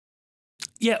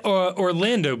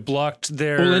Orlando blocked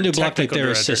their their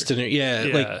assistant.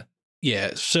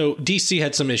 Yeah. So DC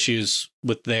had some issues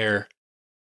with their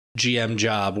GM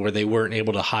job where they weren't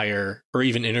able to hire or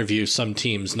even interview some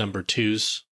teams' number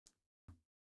twos.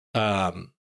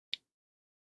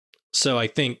 So I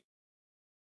think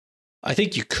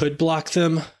you could block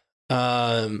them.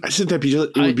 I just think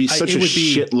it would be such a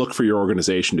shit look for your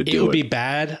organization to do it. It would be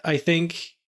bad, I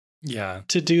think. Yeah.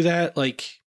 To do that,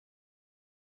 like,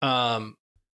 now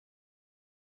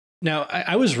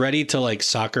I was ready to like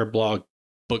Soccer Blog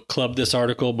book club this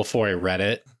article before I read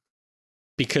it,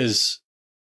 because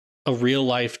A Real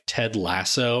Life Ted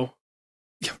Lasso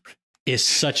is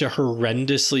such a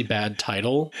horrendously bad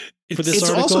title for this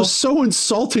article. It's also so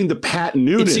insulting to Pat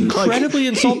Noonan. It's incredibly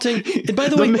insulting. And by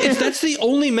the way, that's the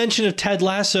only mention of Ted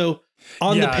Lasso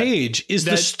on the page is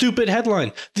the stupid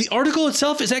headline. The article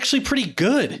itself is actually pretty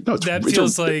good. No, that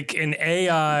feels like an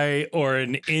AI or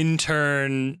an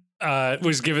intern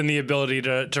was given the ability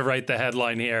to write the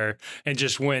headline here and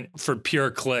just went for pure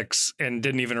clicks and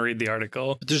didn't even read the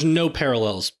article. There's no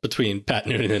parallels between Pat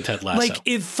Noonan and Ted Lasso. Like,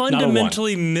 it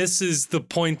fundamentally misses the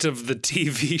point of the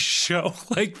TV show.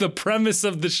 Like, the premise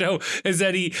of the show is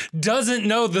that he doesn't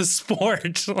know the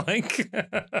sport. Like,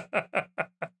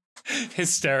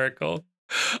 hysterical.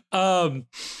 No,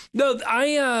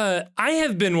 I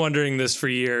have been wondering this for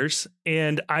years,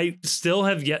 and I still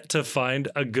have yet to find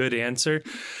a good answer.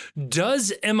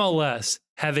 Does MLS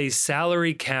have a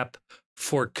salary cap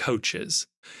for coaches?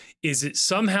 Is it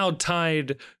somehow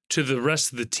tied to the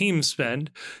rest of the team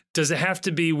spend? Does it have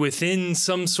to be within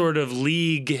some sort of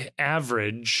league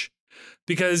average?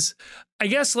 Because I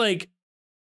guess, like,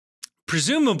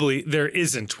 presumably there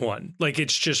isn't one. Like,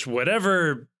 it's just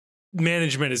whatever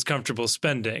management is comfortable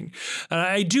spending. And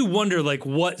I do wonder, like,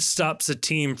 what stops a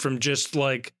team from just,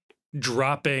 like,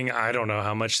 dropping, I don't know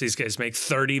how much these guys make,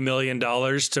 $30 million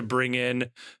to bring in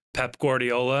Pep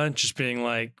Guardiola, just being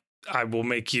like, I will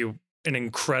make you an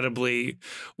incredibly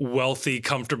wealthy,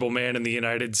 comfortable man in the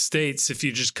United States if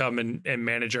you just come and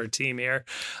manage our team here.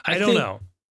 I don't know.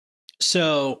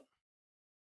 So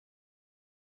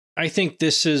I think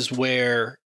this is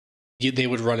where they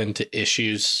would run into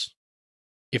issues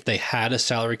if they had a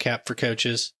salary cap for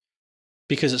coaches,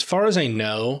 because as far as I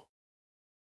know,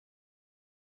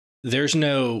 there's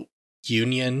no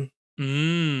union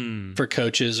for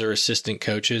coaches or assistant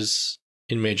coaches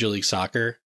in Major League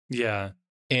Soccer. Yeah.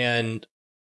 And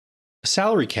a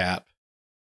salary cap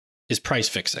is price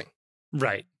fixing.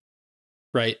 Right.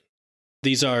 Right.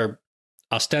 These are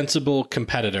ostensible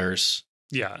competitors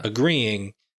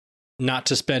agreeing not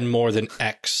to spend more than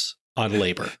X on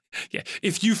labor. Yeah.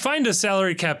 If you find a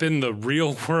salary cap in the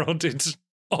real world, it's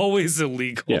always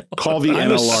illegal. Yeah. Call the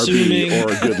NLRB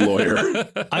or a good lawyer.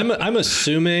 I'm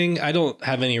assuming, I don't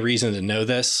have any reason to know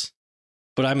this,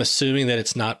 but I'm assuming that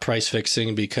it's not price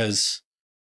fixing because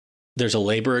there's a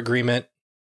labor agreement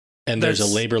and there's a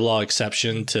labor law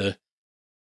exception to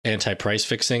anti-price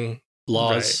fixing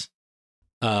laws.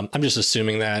 Right. I'm just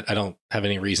assuming that. I don't have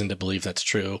any reason to believe that's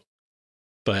true,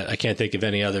 but I can't think of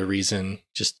any other reason,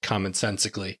 just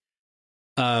commonsensically.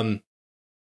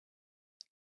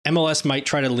 MLS might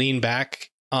try to lean back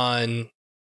on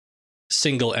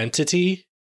single entity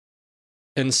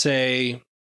and say,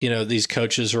 you know, these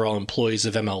coaches are all employees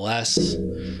of MLS.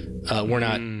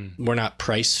 We're not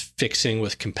price fixing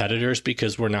with competitors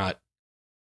because we're not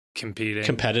competing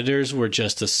competitors. We're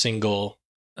just a single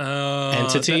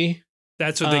entity.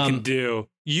 That's what they can do.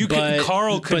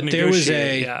 Carl could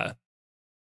negotiate.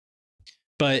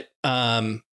 But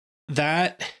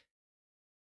that,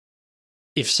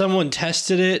 if someone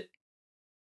tested it,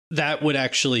 that would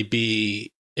actually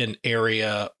be an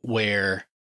area where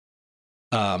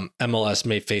MLS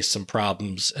may face some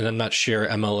problems. And I'm not sure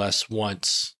MLS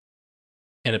wants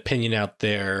an opinion out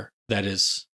there that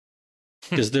is,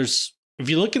 because if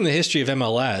you look in the history of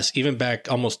MLS, even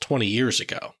back almost 20 years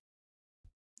ago,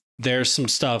 there's some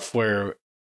stuff where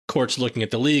courts looking at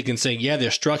the league and saying, yeah,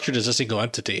 they're structured as a single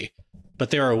entity,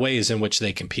 but there are ways in which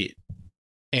they compete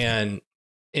and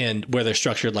where they're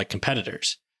structured like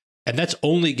competitors. And that's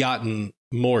only gotten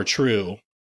more true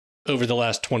over the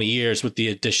last 20 years with the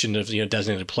addition of,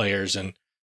 designated players and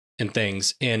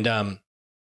things. And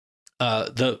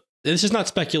this is not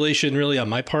speculation really on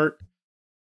my part.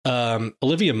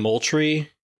 Olivia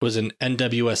Moultrie was an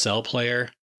NWSL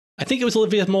player. I think it was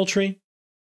Olivia Moultrie.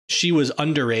 She was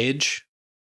underage.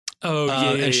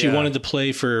 And she wanted to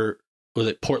play for, was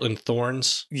it Portland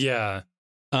Thorns? Yeah.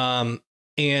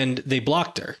 And they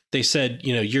blocked her. They said,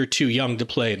 you're too young to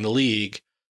play in the league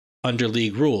under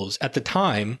league rules. At the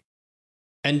time,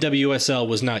 NWSL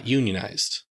was not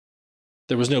unionized.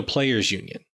 There was no players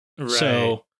union. Right.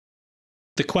 So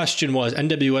the question was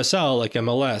NWSL, like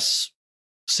MLS,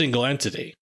 single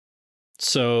entity.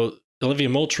 So Olivia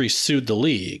Moultrie sued the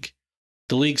league.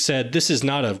 The league said, this is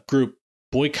not a group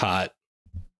boycott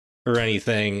or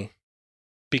anything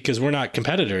because we're not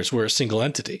competitors. We're a single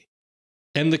entity.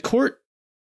 And the court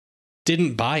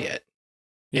didn't buy it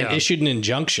and issued an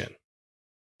injunction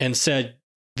and said,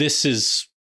 this is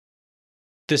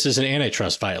an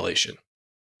antitrust violation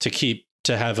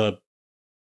to have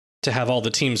all the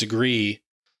teams agree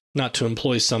not to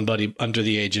employ somebody under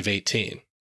the age of 18.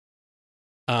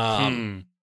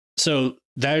 So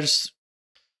there's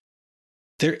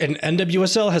there, and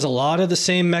NWSL has a lot of the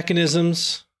same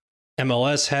mechanisms.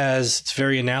 MLS has, it's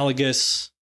very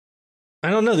analogous. I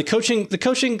don't know. The coaching,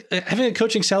 having a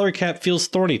coaching salary cap feels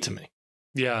thorny to me.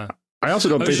 Yeah. I also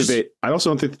don't think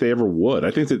that they ever would.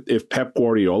 I think that if Pep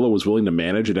Guardiola was willing to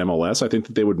manage at MLS, I think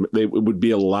that it would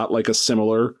be a lot like a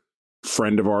similar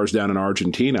friend of ours down in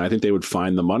Argentina, I think they would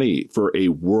find the money for a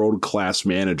world-class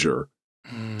manager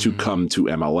to come to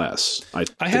MLS.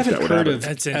 I haven't heard of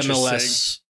That's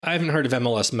MLS. I haven't heard of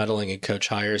MLS meddling in coach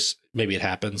hires. Maybe it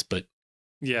happens, but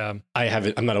yeah,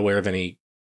 I'm not aware of any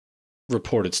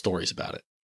reported stories about it.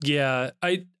 Yeah,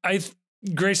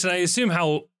 Grayson, I assume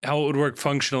how it would work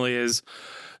functionally is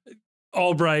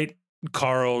Albright,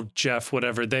 Carl, Jeff,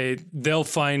 whatever, they'll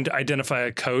identify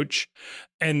a coach,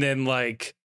 and then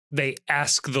like they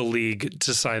ask the league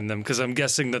to sign them, because I'm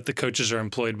guessing that the coaches are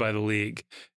employed by the league,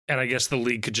 and I guess the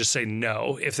league could just say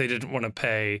no if they didn't want to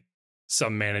pay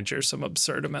some manager some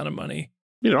absurd amount of money.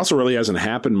 It also really hasn't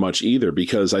happened much either,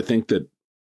 because I think that,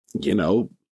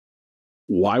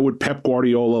 why would Pep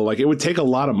Guardiola, it would take a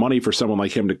lot of money for someone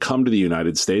like him to come to the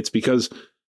United States, because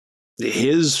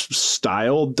his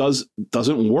style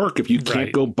doesn't work if you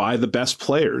can't go buy the best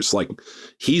players.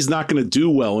 He's not going to do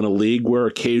well in a league where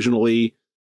occasionally,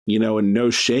 and no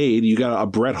shade, you got a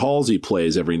Brett Halsey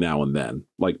plays every now and then.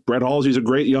 Brett Halsey's a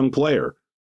great young player,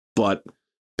 but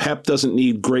Pep doesn't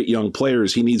need great young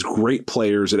players. He needs great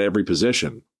players at every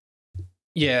position.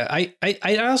 Yeah,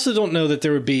 I also don't know that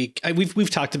there would be. We've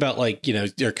talked about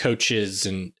their coaches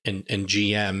and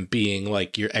GM being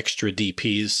your extra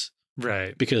DPs,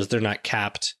 right? Because they're not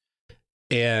capped,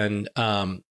 and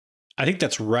I think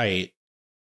that's right.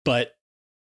 But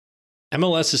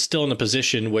MLS is still in a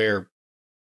position where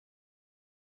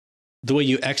the way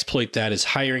you exploit that is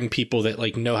hiring people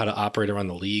that know how to operate around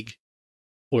the league,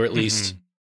 or at least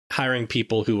hiring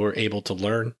people who are able to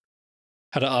learn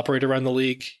how to operate around the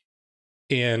league.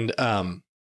 And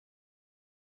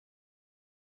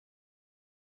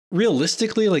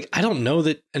realistically, I don't know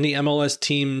that any MLS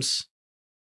teams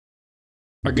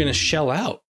are going to shell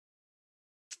out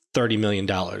 $30 million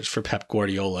for Pep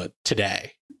Guardiola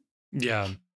today.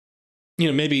 Yeah.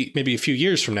 Maybe a few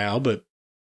years from now, but.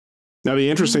 Now, the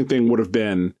interesting thing would have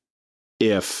been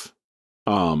if,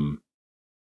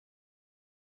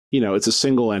 it's a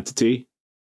single entity.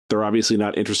 They're obviously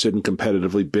not interested in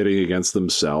competitively bidding against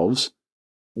themselves.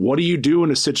 What do you do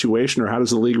in a situation, or how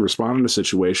does the league respond in a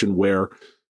situation where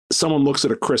someone looks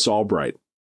at a Chris Albright?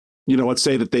 Let's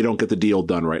say that they don't get the deal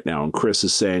done right now, and Chris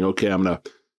is saying, okay, I'm going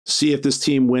to see if this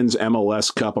team wins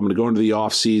MLS Cup. I'm going to go into the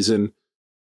offseason.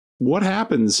 What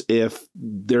happens if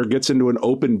there gets into an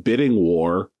open bidding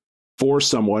war for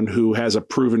someone who has a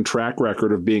proven track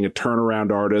record of being a turnaround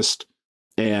artist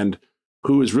and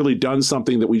who has really done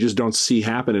something that we just don't see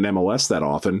happen in MLS that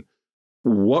often?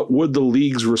 What would the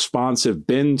league's response have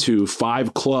been to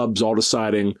 5 clubs all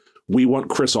deciding we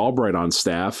want Chris Albright on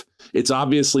staff? It's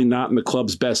obviously not in the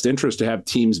club's best interest to have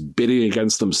teams bidding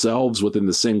against themselves within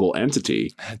the single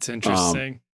entity. That's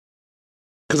interesting.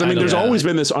 Because, there's always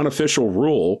been this unofficial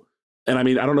rule. And I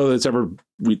don't know that it's ever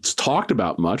talked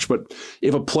about much, but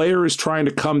if a player is trying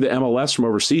to come to MLS from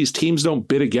overseas, teams don't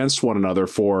bid against one another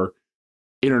for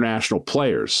international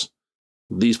players.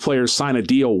 These players sign a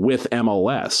deal with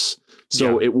MLS.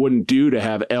 So it wouldn't do to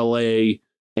have LA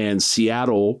and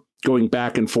Seattle going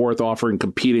back and forth offering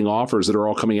competing offers that are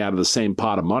all coming out of the same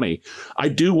pot of money. I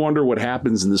do wonder what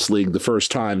happens in this league the first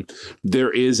time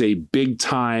there is a big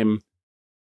time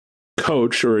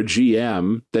coach or a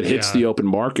GM that hits the open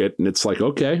market, and it's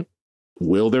okay,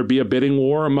 will there be a bidding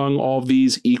war among all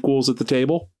these equals at the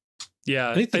table?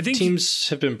 Yeah, I think teams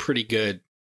have been pretty good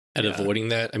at avoiding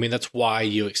that. That's why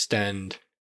you extend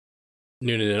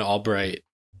Noonan and Albright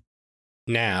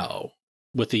now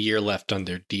with a year left on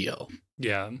their deal.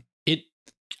 Yeah.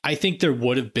 I think there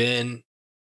would have been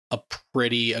a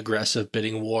pretty aggressive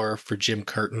bidding war for Jim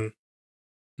Curtin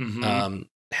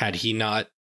had he not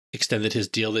extended his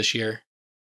deal this year.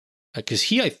 Because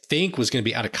he, I think, was going to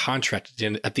be out of contract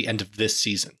at the end of this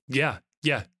season. Yeah.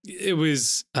 Yeah. It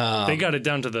was, they got it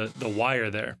down to the wire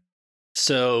there.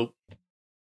 So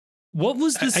what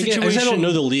was the situation? I guess I don't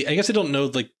know the league. I guess I don't know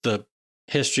the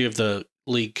history of the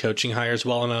league coaching hires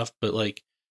well enough, but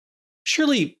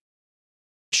surely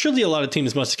a lot of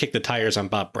teams must have kicked the tires on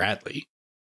Bob Bradley.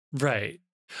 Right.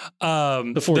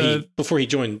 Before he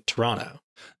joined Toronto.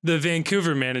 The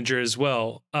Vancouver manager as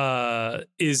well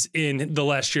is in the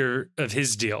last year of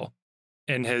his deal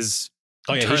and has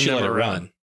he should let it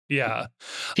run. Yeah.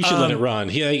 He should let it run.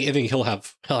 I think he'll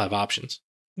have options.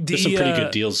 There's some pretty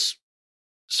good deals,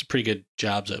 some pretty good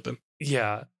jobs open.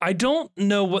 Yeah. I don't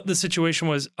know what the situation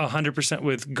was 100%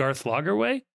 with Garth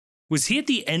Lagerwey. Was he at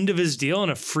the end of his deal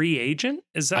and a free agent?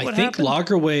 Is that what happened? I think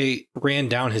Lagerwey ran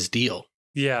down his deal.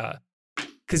 Yeah.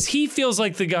 Because he feels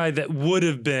like the guy that would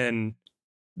have been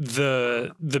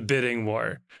the bidding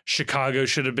war. Chicago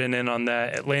should have been in on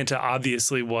that. Atlanta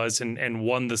obviously was and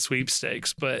won the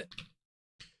sweepstakes, but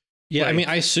Yeah, I mean,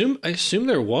 I assume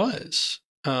there was.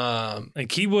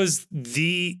 Like he was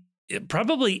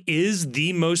probably is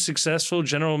the most successful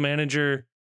general manager,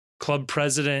 club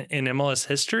president in MLS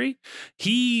history.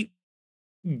 He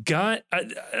got, I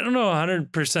don't know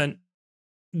 100%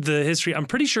 the history. I'm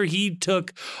pretty sure he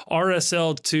took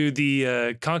RSL to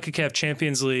the CONCACAF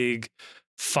Champions League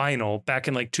final back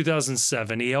in like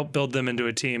 2007. He helped build them into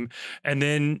a team and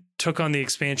then took on the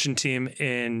expansion team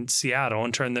in Seattle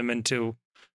and turned them into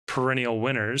perennial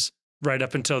winners right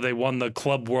up until they won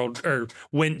the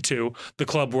went to the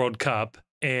Club World Cup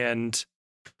and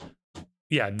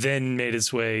then made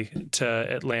his way to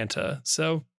Atlanta.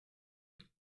 So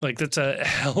like that's a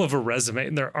hell of a resume.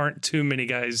 And there aren't too many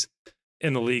guys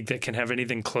in the league that can have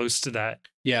anything close to that.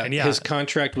 Yeah. And his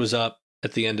contract was up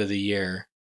at the end of the year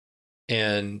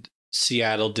and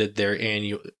Seattle did their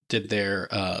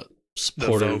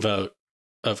supporter vote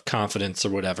of confidence or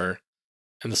whatever.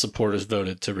 And the supporters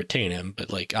voted to retain him.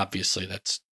 But like, obviously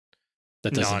that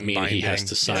doesn't mean he has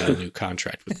to sign a new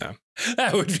contract with them.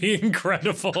 That would be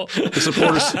incredible. The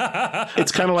supporters,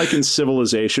 it's kind of like in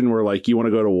Civilization where like you want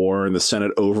to go to war and the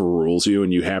Senate overrules you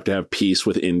and you have to have peace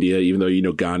with India, even though you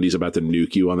know Gandhi's about to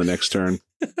nuke you on the next turn.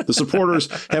 The supporters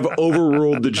have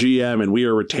overruled the GM and we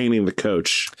are retaining the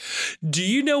coach. Do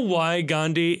you know why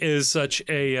Gandhi is such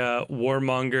a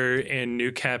warmonger and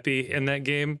nuke happy in that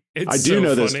game? I do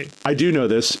know this.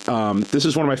 This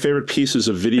is one of my favorite pieces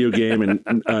of video game and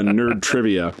nerd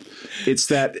trivia. It's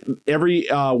that every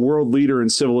world leader in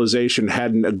Civilization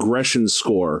had an aggression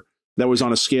score that was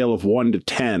on a scale of 1 to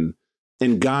 10.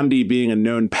 And Gandhi, being a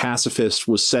known pacifist,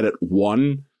 was set at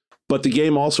 1. But the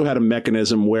game also had a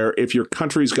mechanism where if your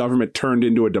country's government turned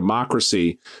into a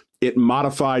democracy, it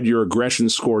modified your aggression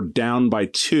score down by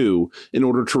 2 in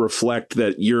order to reflect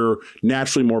that you're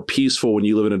naturally more peaceful when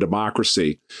you live in a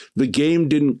democracy. The game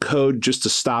didn't code just to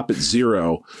stop at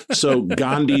 0. So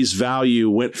Gandhi's value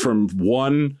went from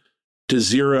 1 to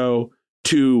 0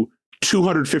 to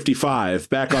 255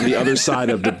 back on the other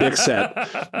side of the big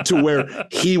set to where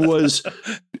he was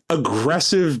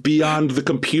aggressive beyond the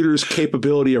computer's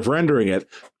capability of rendering it.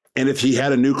 And if he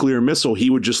had a nuclear missile, he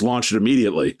would just launch it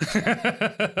immediately.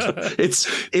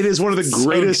 It is one of the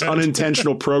greatest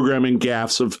unintentional programming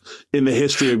gaffes in the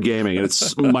history of gaming. And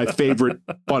it's my favorite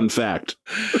fun fact.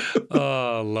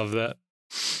 Oh, I love that.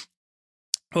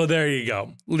 Well, there you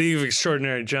go. League of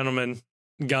Extraordinary Gentlemen,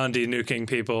 Gandhi nuking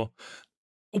people.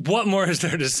 What more is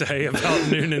there to say about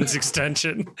Noonan's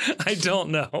extension? I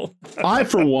don't know. I,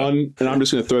 for one, and I'm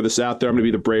just going to throw this out there, I'm going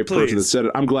to be the brave person that said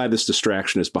it. I'm glad this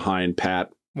distraction is behind Pat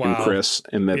and Chris,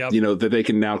 and that that they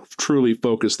can now truly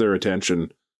focus their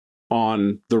attention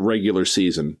on the regular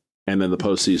season and then the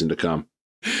postseason to come.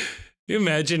 You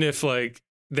imagine if like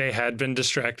they had been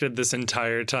distracted this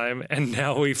entire time, and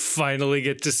now we finally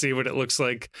get to see what it looks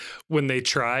like when they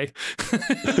try.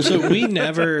 So we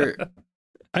never.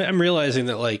 I'm realizing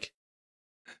that, like,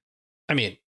 I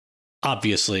mean,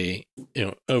 obviously,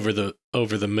 over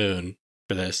the moon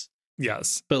for this.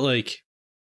 Yes. But like,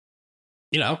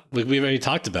 we've already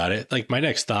talked about it. Like, my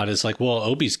next thought is like, well,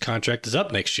 Obi's contract is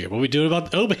up next year. What are we doing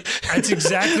about Obi? That's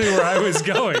exactly where I was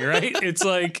going, right? It's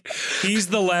like, he's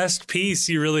the last piece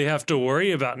you really have to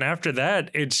worry about. And after that,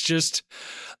 it's just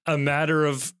a matter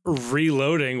of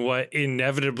reloading what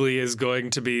inevitably is going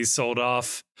to be sold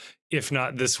off, if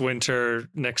not this winter,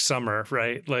 next summer,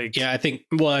 right? Like, yeah, I think,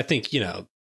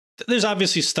 there's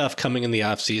obviously stuff coming in the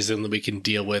off season that we can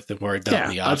deal with and we're done in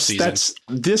the off season.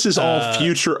 This is all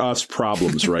future us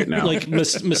problems right now. Like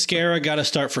Mascara got to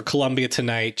start for Colombia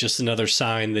tonight. Just another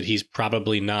sign that he's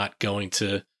probably not going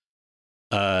to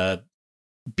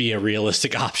be a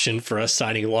realistic option for us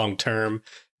signing long term.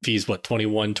 If he's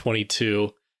 21,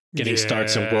 22, getting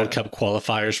starts in World Cup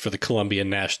qualifiers for the Colombian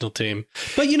national team.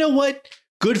 But you know what?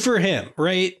 Good for him,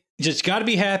 right? Just got to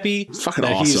be happy. It's fucking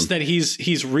awesome.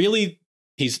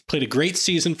 He's played a great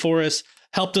season for us,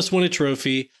 helped us win a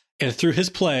trophy, and through his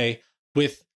play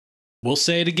with, we'll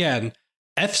say it again,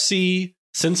 FC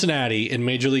Cincinnati in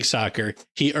Major League Soccer,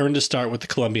 he earned a start with the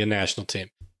Colombian national team.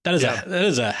 That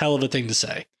is a hell of a thing to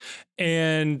say.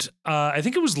 And I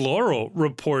think it was Laurel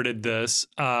reported this.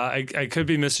 I could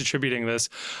be misattributing this,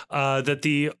 that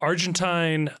the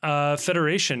Argentine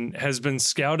Federation has been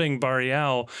scouting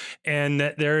Barreal, and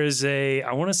that there is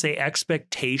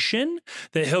expectation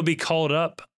that he'll be called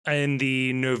up in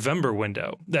the November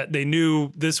window. That they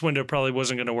knew this window probably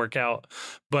wasn't going to work out,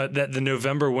 but that the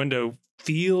November window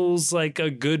feels like a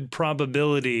good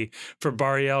probability for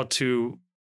Barreal to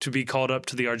be called up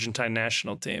to the Argentine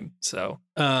national team. So,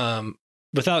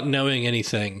 without knowing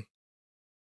anything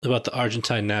about the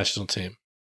Argentine national team,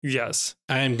 yes,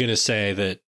 I am going to say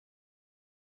that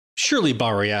surely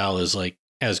Barreal is like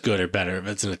as good or better if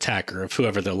it's an attacker of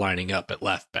whoever they're lining up at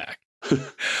left back.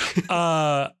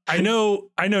 I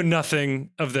know nothing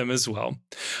of them as well.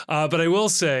 But I will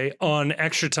say on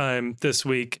Extra Time this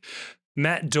week,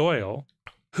 Matt Doyle,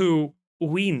 who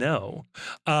we know,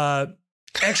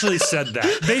 actually said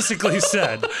that, basically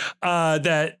said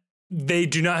that they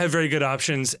do not have very good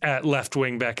options at left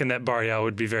wing back and that Barreal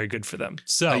would be very good for them.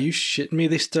 So are you shitting me?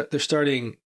 They're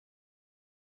starting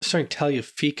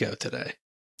Tagliafico today.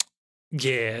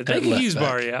 Yeah, they can use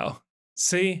Barreal.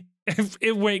 See?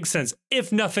 It makes sense,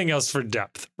 if nothing else for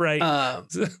depth, right?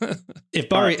 If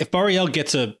Barreal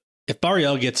gets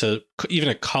even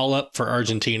a call up for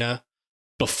Argentina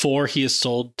before he is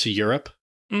sold to Europe,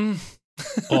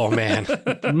 oh man,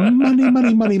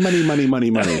 money.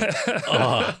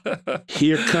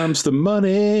 Here comes the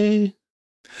money.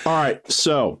 All right,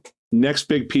 so next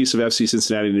big piece of FC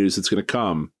Cincinnati news that's going to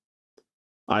come.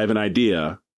 I have an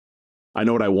idea. I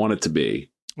know what I want it to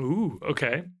be. Ooh,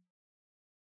 okay.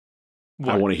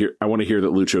 What? I want to hear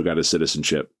that Lucho got his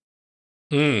citizenship.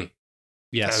 Yes,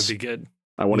 that would be good.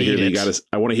 I want to hear that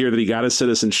he got his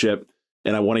citizenship,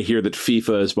 and I want to hear that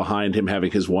FIFA is behind him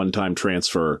having his one-time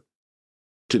transfer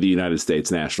to the United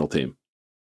States national team.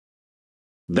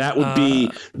 That would be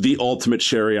the ultimate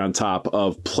cherry on top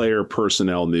of player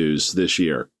personnel news this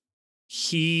year.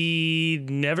 He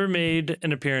never made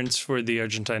an appearance for the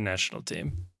Argentine national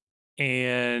team,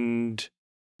 and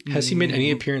has he made any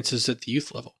appearances at the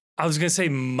youth level? I was going to say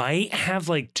might have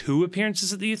like 2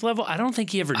 appearances at the youth level. I don't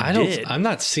think he ever did. I'm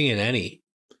not seeing any.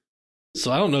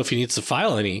 So I don't know if he needs to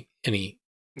file any.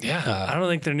 Yeah, I don't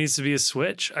think there needs to be a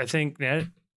switch. I think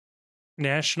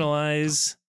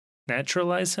naturalize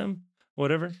him,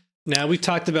 whatever. Now, we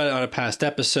talked about it on a past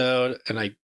episode, and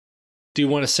I do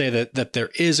want to say that there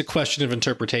is a question of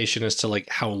interpretation as to like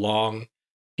how long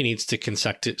he needs to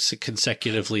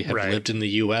consecutively have lived in the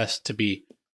U.S. to be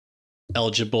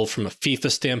eligible from a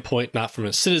FIFA standpoint, not from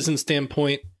a citizen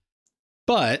standpoint.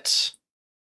 But,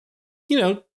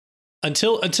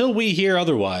 until we hear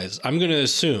otherwise, I'm going to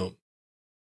assume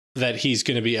that he's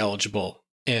going to be eligible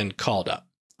and called up.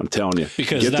 I'm telling you.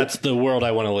 Because that's the world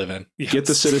I want to live in. Yes. Get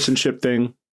the citizenship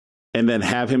thing and then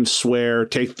have him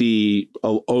take the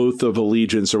oath of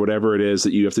allegiance or whatever it is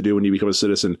that you have to do when you become a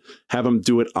citizen. Have him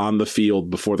do it on the field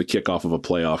before the kickoff of a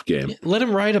playoff game. Let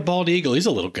him ride a bald eagle. He's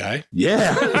a little guy.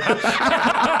 Yeah.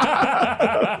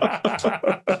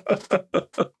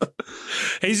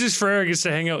 Jesus Ferreira gets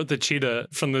to hang out with the cheetah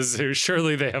from the zoo.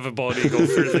 Surely they have a bald eagle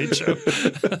for Lucho.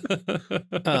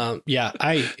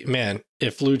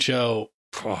 If Lucho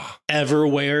ever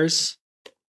wears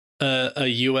a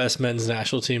U.S. men's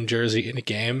national team jersey in a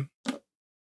game,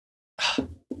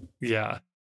 yeah,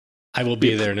 I will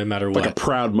be there no matter what. Like a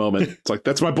proud moment. It's like,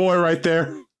 that's my boy right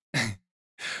there.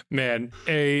 Man,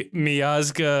 a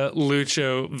Miazga,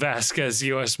 Lucho, Vazquez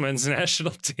U.S. men's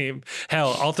national team.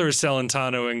 Hell, I'll throw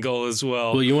Celentano in goal as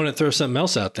well. Well, you want to throw something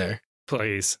else out there?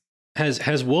 Please. Has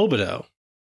Wobodo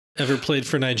ever played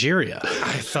for Nigeria?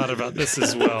 I thought about this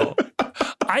as well.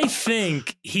 I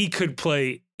think he could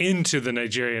play into the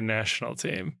Nigerian national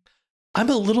team. I'm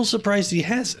a little surprised he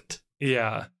hasn't.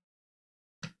 Yeah.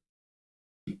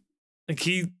 Like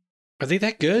are they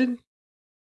that good?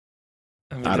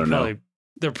 I don't know.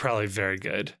 They're probably very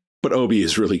good. But Obi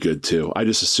is really good too. I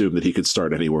just assume that he could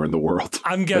start anywhere in the world.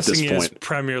 I'm guessing he has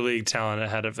Premier League talent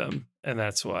ahead of him, and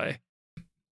that's why.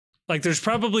 Like, there's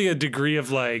probably a degree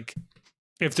of like,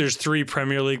 if there's 3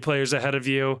 Premier League players ahead of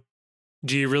you,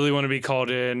 do you really want to be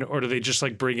called in, or do they just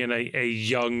like bring in a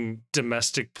young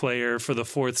domestic player for the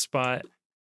 4th spot?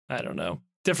 I don't know.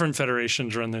 Different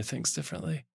federations run their things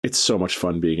differently. It's so much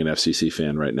fun being an FCC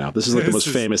fan right now. This is like the most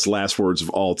famous last words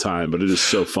of all time, but it is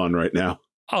so fun right now.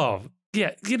 Oh,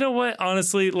 yeah. You know what?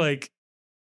 Honestly, like,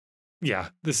 yeah,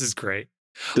 this is great.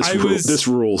 This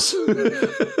rules.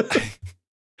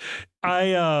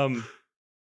 I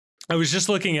was just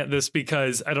looking at this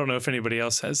because I don't know if anybody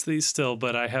else has these still,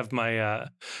 but I have my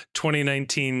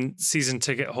 2019 season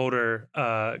ticket holder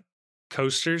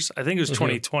coasters. I think it was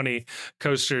 2020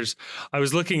 coasters. I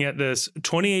was looking at this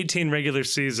 2018 regular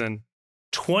season,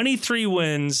 23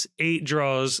 wins, 8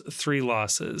 draws, 3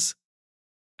 losses.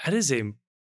 That is a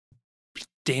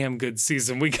damn good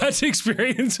season we got to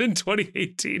experience in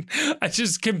 2018. I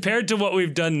just, compared to what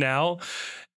we've done now,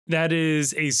 that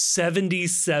is a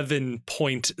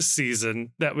 77-point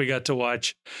season that we got to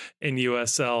watch in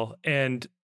USL. And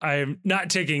I'm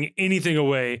not taking anything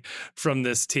away from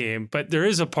this team, but there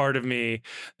is a part of me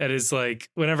that is like,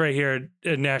 whenever I hear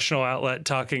a national outlet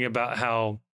talking about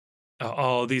how,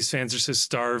 oh, these fans are so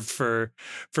starved for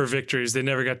victories, they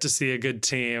never got to see a good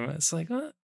team. It's like,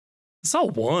 It's all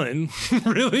one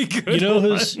really good. You know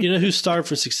who's starved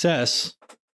for success?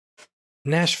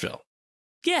 Nashville.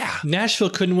 Yeah. Nashville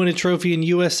couldn't win a trophy in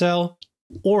USL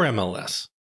or MLS.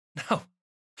 No.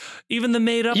 Even the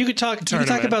made up. You could talk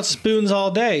about spoons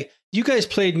all day. You guys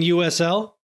played in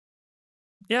USL.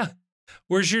 Yeah.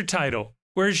 Where's your title?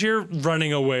 Where's your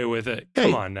running away with it?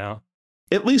 Come on now.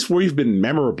 At least we've been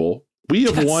memorable. We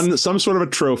have won some sort of a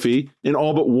trophy in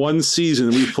all but one season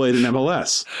we've played in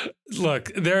MLS.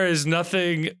 Look, there is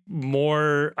nothing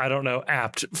more,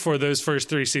 apt for those first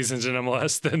 3 seasons in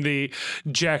MLS than the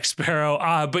Jack Sparrow,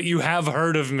 but you have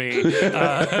heard of me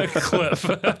clip.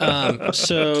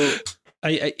 So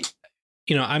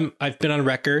I've been on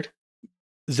record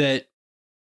that,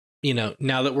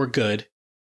 now that we're good,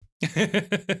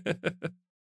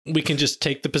 we can just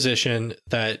take the position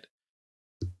that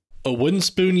a wooden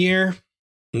spoon year,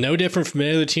 no different from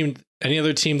any other team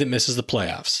that misses the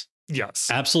playoffs. Yes.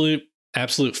 Absolute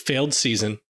failed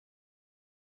season.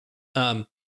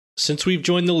 Since we've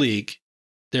joined the league,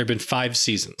 there have been 5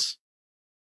 seasons.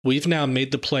 We've now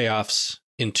made the playoffs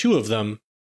in 2 of them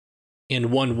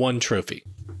and won 1 trophy.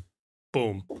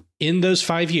 Boom. In those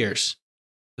 5 years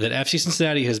that FC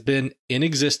Cincinnati has been in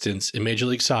existence in Major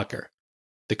League Soccer,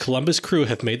 the Columbus Crew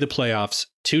have made the playoffs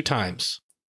 2 times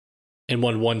and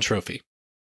won 1 trophy.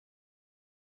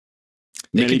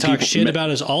 They can talk shit about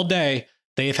us all day.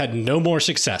 They have had no more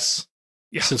success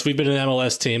since we've been an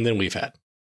MLS team than we've had.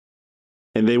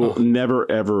 And they will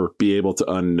never, ever be able to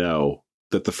unknow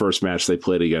that the first match they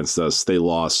played against us, they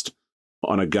lost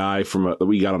on a guy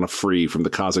we got on a free from the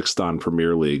Kazakhstan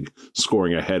Premier League,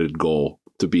 scoring a headed goal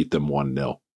to beat them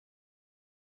 1-0.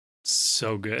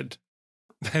 So good.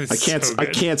 I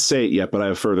can't say it yet, but I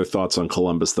have further thoughts on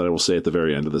Columbus that I will say at the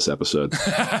very end of this episode.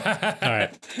 All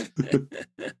right.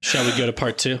 Shall we go to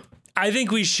part 2? I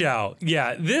think we shall.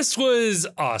 Yeah, this was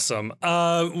awesome.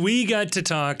 We got to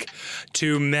talk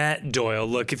to Matt Doyle.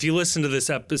 Look, if you listen to this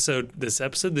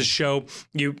show,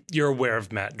 you're aware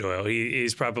of Matt Doyle.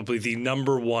 He's probably the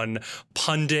 #1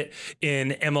 pundit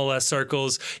in MLS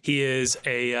circles. He is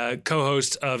a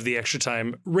co-host of the Extra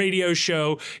Time radio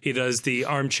show. He does the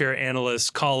Armchair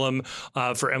Analyst column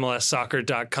for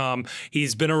MLSsoccer.com.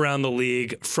 He's been around the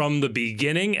league from the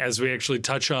beginning, as we actually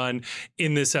touch on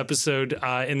in this episode,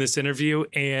 in this interview,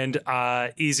 and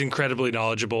he's incredibly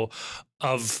knowledgeable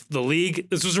of the league.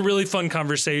 This was a really fun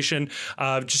conversation,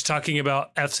 just talking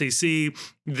about FCC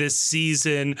this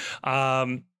season.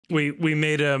 We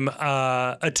made him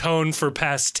atone for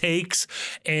past takes,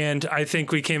 and I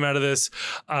think we came out of this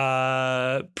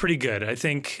pretty good. I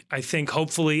think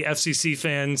hopefully FCC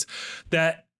fans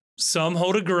that some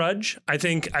hold a grudge. I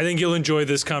think you'll enjoy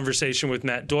this conversation with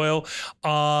Matt Doyle.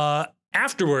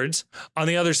 Afterwards, on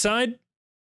the other side,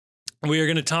 we are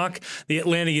going to talk the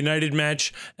Atlanta United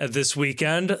match this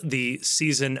weekend, the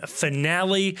season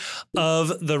finale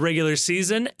of the regular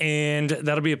season, and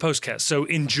that'll be a postcast. So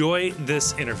enjoy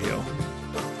this interview.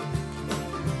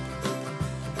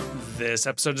 This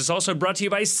episode is also brought to you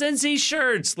by Cincy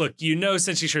Shirts. Look, you know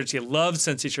Cincy Shirts. You love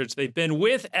Cincy Shirts. They've been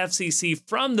with FCC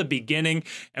from the beginning,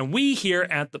 and we here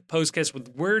at the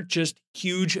Postcast, we're just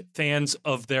huge fans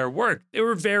of their work. They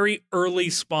were very early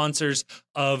sponsors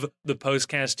of the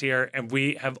Postcast here, and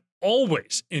we have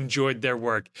always enjoyed their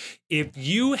work. If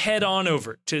you head on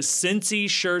over to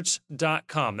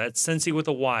CinciShirts.com, that's Cincy with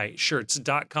a Y,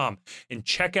 shirts.com, and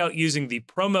check out using the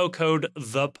promo code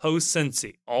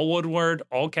ThePostCincy, all one word,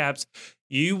 all caps,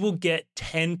 you will get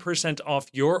 10% off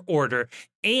your order,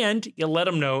 and you let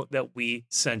them know that we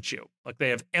sent you. Like, they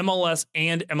have MLS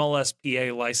and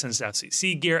MLSPA licensed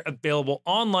FCC gear available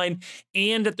online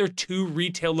and at their 2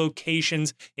 retail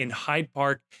locations in Hyde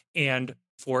Park and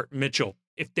Fort Mitchell.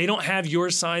 If they don't have your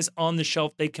size on the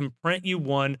shelf, they can print you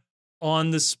one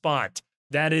on the spot.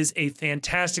 That is a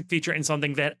fantastic feature and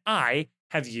something that I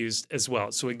have used as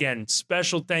well. So again,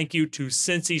 special thank you to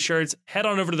Cincy Shirts. Head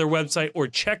on over to their website or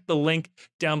check the link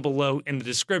down below in the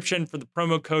description for the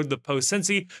promo code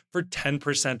ThePostCincy for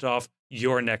 10% off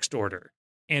your next order.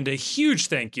 And a huge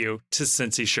thank you to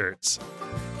Cincy Shirts.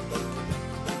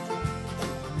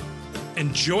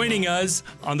 And joining us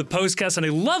on the Postcast on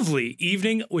a lovely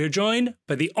evening, we are joined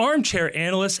by the Armchair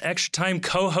Analyst, Extra Time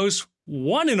co-host,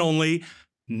 one and only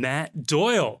Matt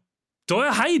Doyle.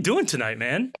 Doyle, how you doing tonight,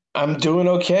 man? I'm doing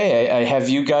okay. I have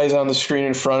you guys on the screen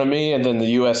in front of me, and then the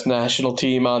U.S. national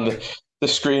team on the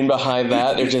screen behind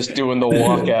that. They're just doing the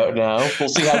walkout now. We'll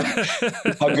see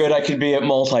how good I can be at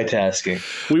multitasking.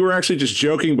 We were actually just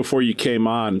joking before you came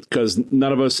on because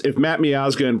none of us, if Matt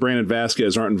Miazga and Brandon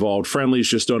Vazquez aren't involved, friendlies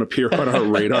just don't appear on our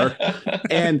radar.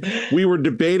 And we were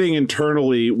debating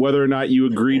internally whether or not you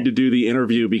agreed to do the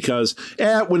interview because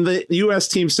when the U.S.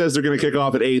 team says they're going to kick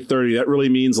off at 8:30, that really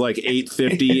means like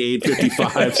 8:50,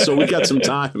 8:55. So we got some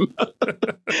time.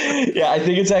 Yeah, I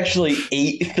think it's actually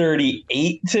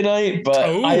 8:38 tonight, but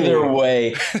either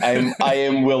way, I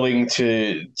am willing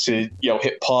to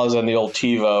hit pause on the old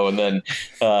TiVo and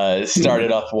then start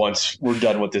it up once we're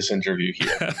done with this interview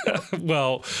here.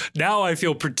 Well, now I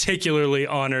feel particularly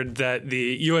honored that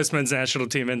the U.S. men's national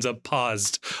team ends up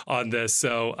paused on this.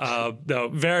 So, no,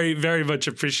 very, very much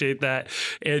appreciate that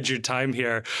and your time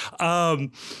here.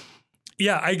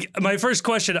 Yeah, my first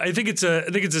question, I think it's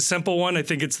a simple one. I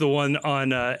think it's the one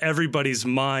on everybody's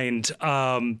mind.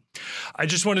 I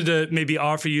just wanted to maybe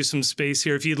offer you some space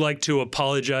here. If you'd like to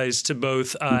apologize to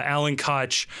both Alan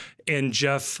Koch and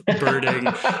Jeff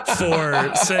Birding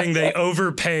for saying they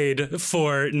overpaid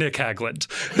for Nick Hagglund.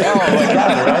 Oh my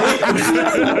God,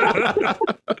 right?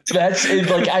 That's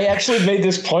like, I actually made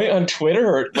this point on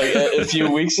Twitter like a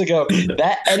few weeks ago.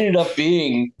 That ended up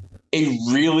being a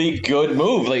really good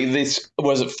move. Like this,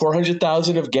 was it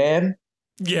 400,000 of GAM?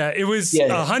 Yeah, it was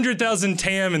 100,000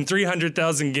 TAM and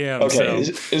 300,000 GAM. Okay,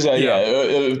 so. is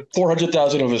that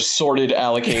 400,000 of assorted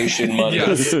allocation money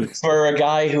for a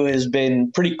guy who has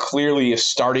been pretty clearly a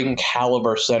starting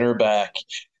caliber center back,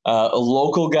 a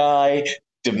local guy.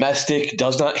 Domestic,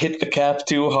 does not hit the cap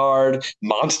too hard,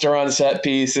 monster on set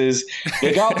pieces.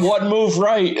 They got one move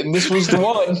right, and this was the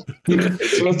one.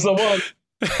 This was the one.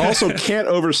 Also, can't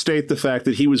overstate the fact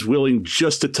that he was willing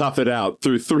just to tough it out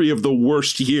through 3 of the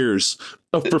worst years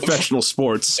of professional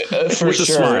sports. For with sure. A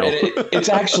smile. And it's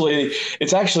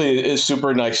actually a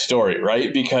super nice story,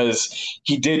 right? Because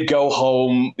he did go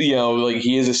home, like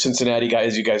he is a Cincinnati guy,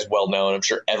 as you guys well know, and I'm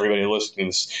sure everybody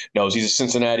listening to this knows he's a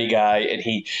Cincinnati guy, and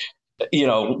he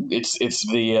it's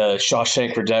the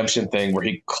Shawshank Redemption thing where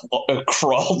he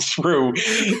crawled through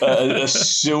a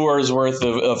sewer's worth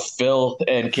of filth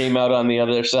and came out on the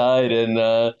other side and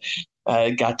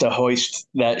got to hoist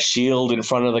that shield in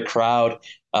front of the crowd.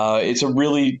 It's a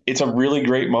really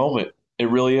great moment. It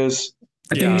really is.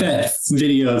 I think that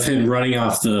video of him running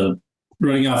off the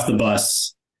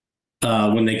bus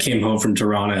when they came home from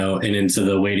Toronto and into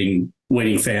the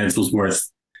waiting fans was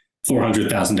worth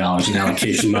 $400,000 in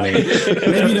allocation money.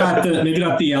 maybe not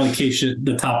the allocation,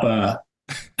 the top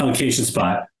allocation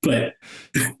spot, but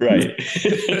right.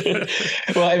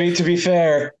 Well, I mean, to be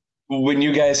fair, when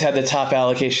you guys had the top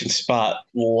allocation spot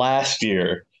last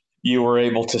year, you were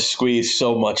able to squeeze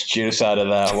so much juice out of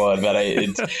that one that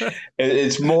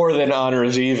it's more than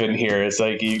honors even here. It's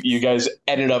like you guys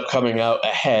ended up coming out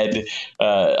ahead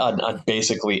on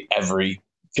basically every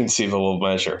conceivable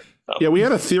measure. Yeah, we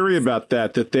had a theory about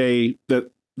that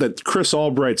Chris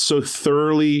Albright so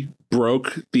thoroughly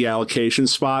broke the allocation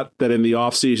spot that in the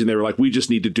offseason they were like, we just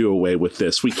need to do away with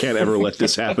this. We can't ever let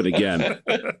this happen again.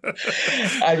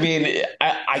 I mean,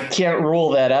 I can't rule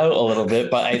that out a little bit,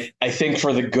 but I think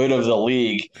for the good of the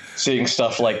league, seeing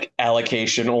stuff like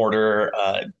allocation order,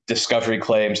 discovery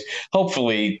claims,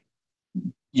 hopefully,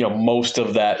 most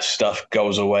of that stuff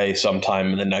goes away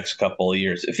sometime in the next couple of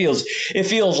years. It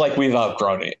feels like we've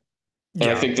outgrown it. And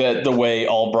I think that the way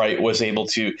Albright was able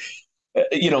to,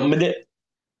 the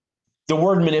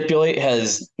word manipulate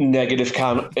has negative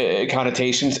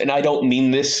connotations, and I don't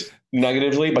mean this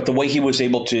negatively, but the way he was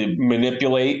able to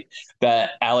manipulate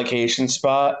that allocation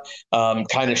spot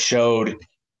kind of showed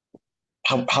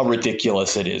how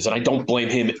ridiculous it is. And I don't blame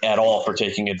him at all for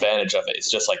taking advantage of it.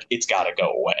 It's just like, it's got to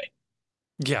go away.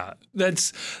 Yeah,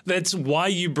 that's why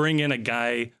you bring in a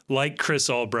guy like Chris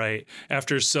Albright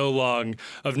after so long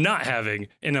of not having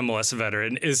an MLS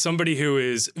veteran, is somebody who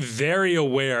is very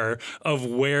aware of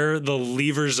where the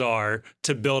levers are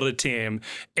to build a team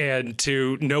and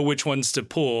to know which ones to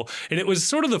pull. And it was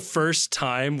sort of the first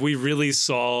time we really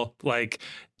saw like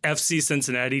FC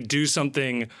Cincinnati do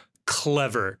something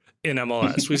clever in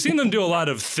MLS. We've seen them do a lot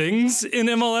of things in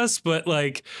MLS, but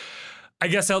like, I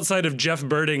guess outside of Jeff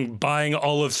Birding buying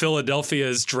all of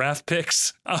Philadelphia's draft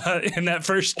picks in that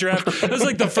first draft, it was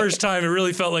like the first time it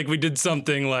really felt like we did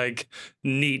something like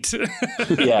neat.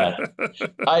 Yeah.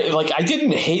 I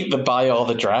didn't hate the buy all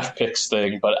the draft picks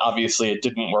thing, but obviously it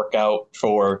didn't work out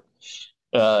for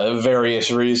various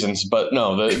reasons. But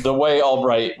no, the way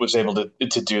Albright was able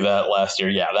to do that last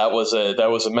year, that was a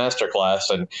masterclass,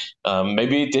 and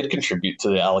maybe it did contribute to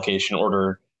the allocation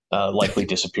order likely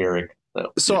disappearing.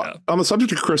 So on the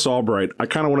subject of Chris Albright, I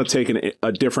kind of want to take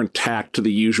a different tack to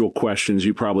the usual questions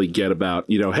you probably get about,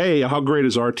 hey, how great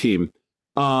is our team?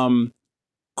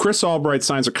 Chris Albright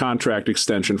signs a contract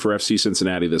extension for FC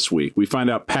Cincinnati this week. We find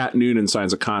out Pat Noonan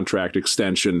signs a contract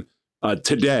extension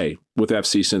today with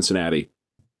FC Cincinnati.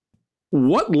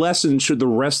 What lessons should the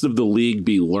rest of the league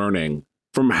be learning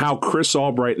from how Chris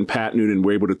Albright and Pat Noonan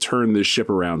were able to turn this ship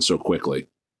around so quickly?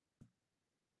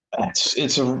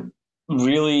 It's a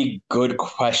really good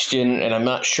question, and I'm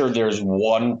not sure there's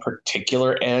one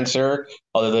particular answer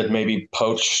other than maybe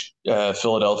poach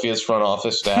Philadelphia's front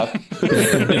office staff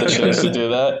the chance to do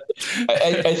that.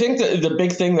 I think that the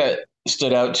big thing that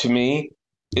stood out to me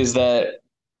is that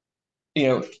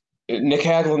Nick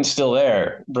Hagglund's still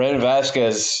there. Brandon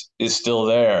Vazquez is still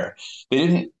there. They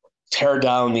didn't tear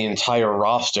down the entire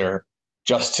roster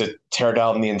just to tear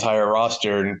down the entire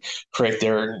roster and create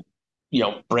their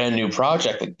brand new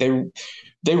project. Like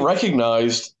they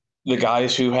recognized the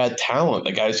guys who had talent,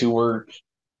 the guys who were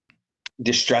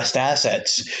distressed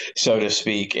assets, so to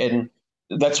speak. And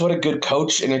that's what a good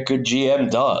coach and a good GM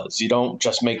does. You don't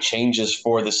just make changes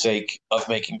for the sake of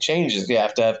making changes. You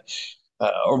have to have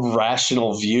a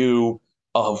rational view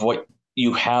of what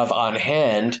you have on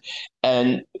hand,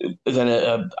 and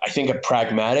then I think a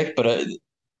pragmatic but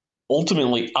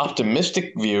ultimately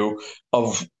optimistic view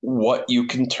of what you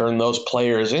can turn those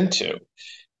players into.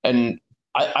 And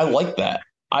I like that.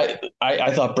 I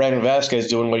thought Brandon Vazquez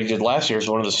doing what he did last year is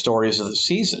one of the stories of the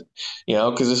season,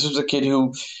 because this was a kid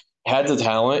who had the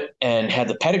talent and had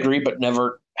the pedigree, but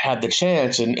never had the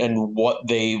chance, and what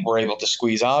they were able to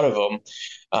squeeze out of him.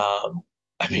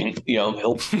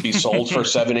 He'll be sold for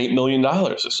 $7-8 million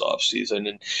this offseason,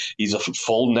 and he's a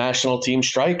full national team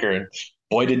striker. And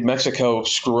boy, did Mexico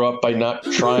screw up by not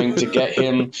trying to get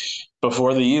him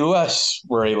before the U.S.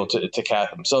 were able to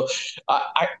cap him. So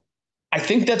I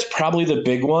think that's probably the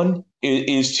big one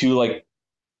is to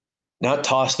not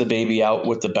toss the baby out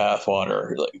with the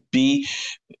bathwater. Be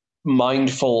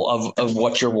mindful of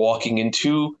what you're walking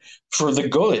into for the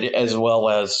good as well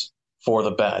as for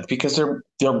the bad, because they're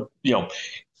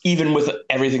even with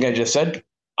everything I just said,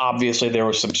 obviously there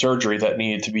was some surgery that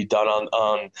needed to be done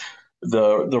on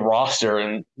the roster,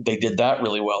 and they did that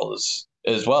really well as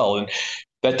well. And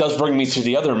that does bring me to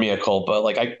the other mea culpa.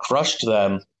 I crushed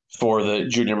them for the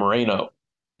Junior Moreno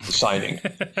signing.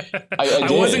 I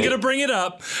wasn't going to bring it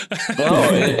up. No,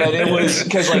 and it was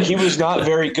because he was not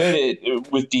very good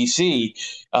with DC,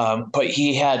 but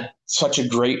he had such a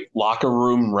great locker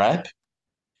room rep.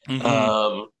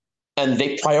 Mm-hmm. And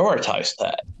they prioritized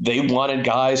that. They wanted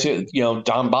guys who,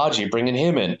 Don Badji, bringing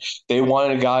him in. They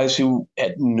wanted guys who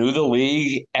knew the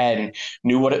league and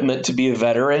knew what it meant to be a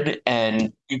veteran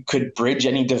and could bridge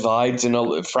any divides in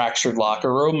a fractured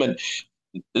locker room. And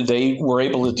they were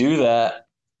able to do that,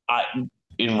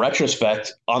 in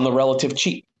retrospect, on the relative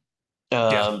cheap.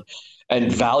 And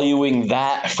valuing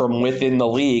that from within the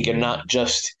league and not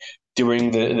just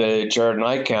doing the Jared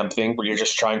Nijkamp thing where you're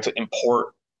just trying to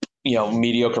import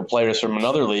mediocre players from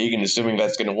another league and assuming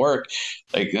that's going to work.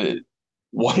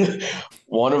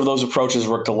 One of those approaches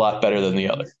worked a lot better than the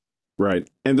other. Right.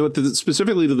 And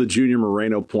specifically to the Junior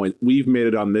Moreno point, we've made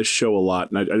it on this show a lot.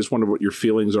 And I just wonder what your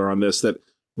feelings are on this, that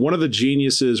one of the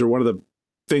geniuses or one of the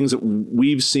things that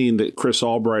we've seen that Chris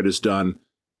Albright has done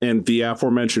and the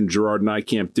aforementioned Gerard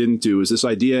Nijkamp didn't do is this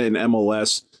idea in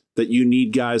MLS that you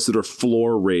need guys that are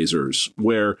floor raisers,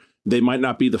 where they might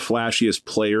not be the flashiest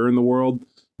player in the world,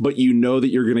 but that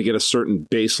you're going to get a certain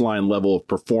baseline level of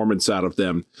performance out of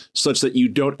them, such that you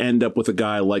don't end up with a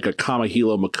guy like a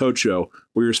Kamahilo Makocho,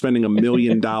 where you're spending $1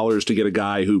 million to get a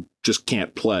guy who just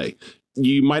can't play.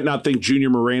 You might not think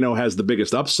Junior Moreno has the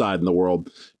biggest upside in the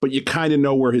world, but you kind of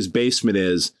know where his basement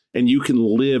is, and you can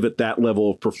live at that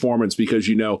level of performance because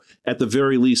at the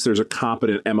very least there's a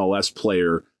competent MLS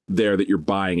player there that you're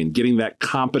buying, and getting that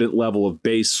competent level of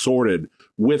base sorted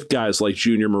with guys like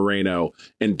Junior Moreno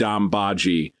and Dom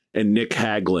Badji and Nick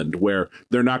Hagglund, where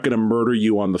they're not going to murder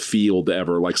you on the field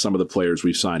ever like some of the players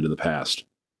we've signed in the past.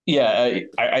 Yeah,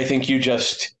 I think you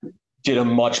just did a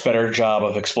much better job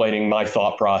of explaining my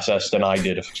thought process than I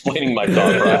did of explaining my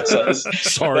thought process.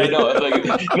 Sorry. No,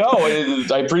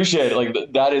 I appreciate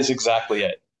it. That is exactly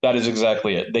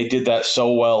it. They did that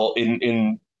so well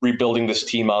in rebuilding this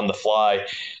team on the fly.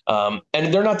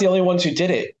 And they're not the only ones who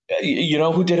did it. You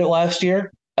know who did it last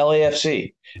year?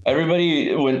 LAFC.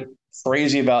 Everybody went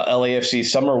crazy about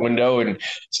LAFC's summer window, and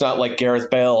it's not like Gareth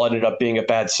Bale ended up being a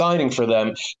bad signing for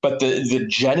them, but the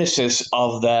genesis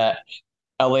of that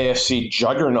LAFC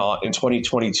juggernaut in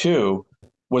 2022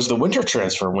 was the winter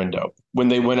transfer window, when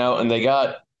they went out and they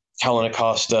got Helen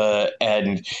Acosta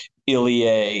and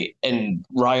Ilya and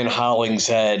Ryan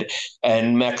Hollingshead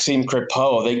and Maxime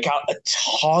Crepeau. They got a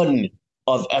ton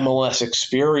of MLS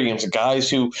experience, guys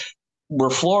who were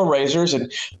floor raisers,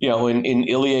 and in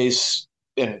Ilya's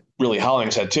and really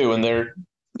Hollingshead too, and they're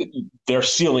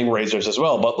ceiling raisers as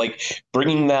well. But like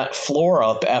bringing that floor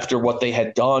up after what they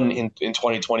had done in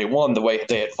 2021, the way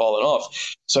they had fallen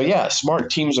off. So yeah, smart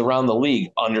teams around the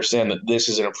league understand that this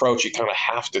is an approach you kind of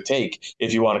have to take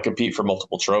if you want to compete for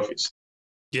multiple trophies.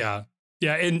 Yeah.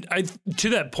 Yeah, and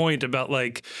to that point about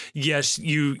like, yes,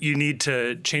 you need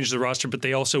to change the roster, but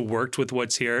they also worked with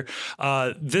what's here.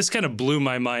 This kind of blew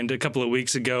my mind a couple of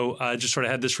weeks ago. Just sort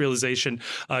of had this realization.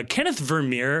 Kenneth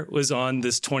Vermeer was on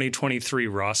this 2023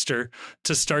 roster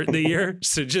to start the year.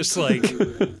 So just like,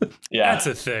 yeah, that's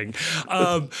a thing.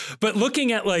 But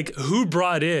looking at like who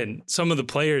brought in some of the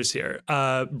players here,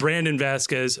 Brandon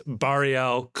Vazquez,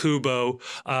 Barreal, Kubo,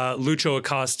 Lucho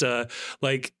Acosta,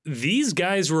 like these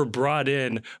guys were brought in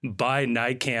by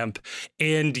Nijkamp,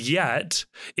 and yet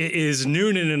it is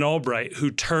Noonan and Albright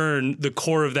who turn the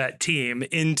core of that team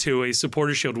into a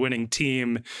Supporter Shield winning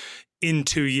team in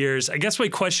 2 years. I guess my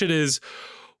question is,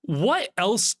 what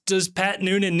else does Pat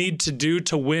Noonan need to do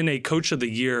to win a Coach of the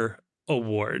Year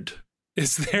award?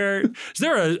 Is there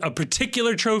a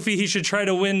particular trophy he should try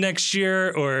to win next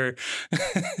year? Or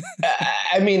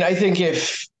I mean, I think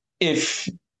if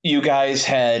you guys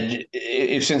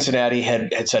if Cincinnati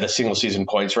had set a single season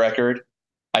points record,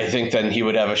 I think then he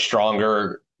would have a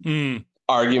stronger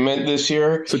argument this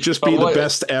year. So just be the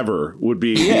best ever would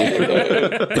be.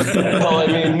 Yeah. Well, I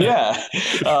mean, yeah.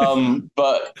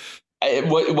 But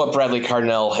what Bradley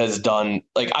Cardinal has done,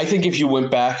 like, I think if you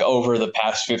went back over the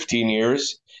past 15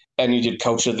 years and you did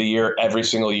Coach of the Year every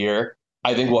single year,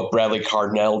 I think what Bradley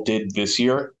Cardinal did this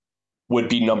year would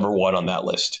be number one on that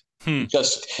list.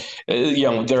 Just,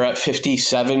 they're at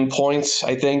 57 points,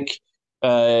 I think,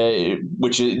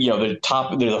 which is,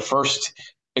 they're the first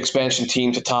expansion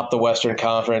team to top the Western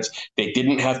Conference. They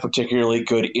didn't have particularly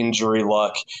good injury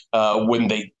luck. When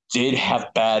they did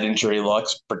have bad injury luck,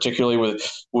 particularly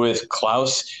with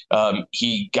Klaus,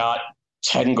 he got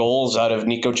 10 goals out of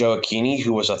Nico Gioacchini,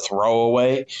 who was a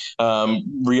throwaway,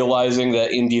 realizing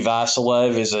that Indy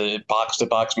Vasilev is a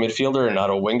box-to-box midfielder and not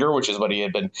a winger, which is what he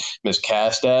had been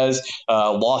miscast as.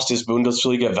 Lost his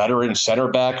Bundesliga veteran center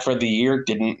back for the year,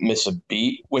 didn't miss a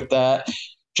beat with that.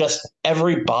 Just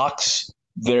every box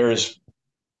there's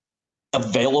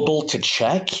available to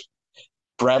check,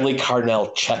 Bradley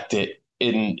Cardinal checked it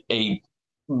in a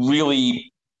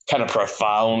really kind of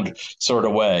profound sort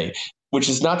of way, which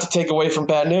is not to take away from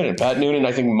Pat Noonan. Pat Noonan,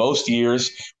 I think most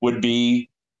years would be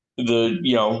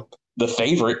the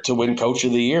favorite to win Coach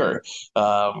of the Year.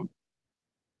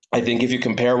 I think if you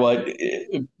compare what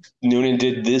Noonan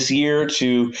did this year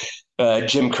to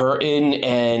Jim Curtin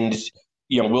and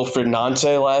Wilfred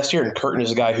Nancy last year, and Curtin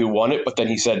is a guy who won it, but then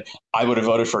he said, I would have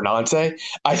voted for Nancy.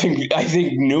 I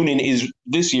think Noonan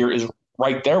this year is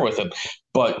right there with him.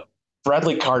 But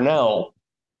Bradley Cardinal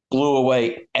blew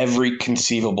away every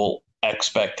conceivable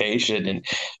expectation, and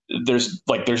there's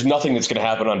nothing that's going to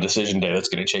happen on decision day that's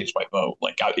going to change my vote.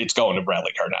 Like, it's going to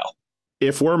Bradley Cardinal.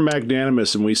 If we're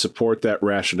magnanimous and we support that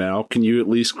rationale, can we at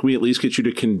least get you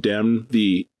to condemn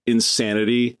the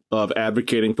insanity of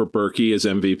advocating for Berkey as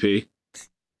MVP?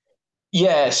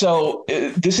 Yeah, so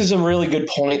this is a really good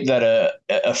point that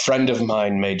a friend of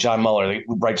mine made, John Muller,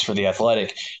 who writes for The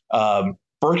Athletic.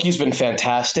 Berkey's been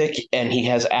fantastic, and he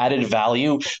has added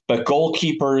value, but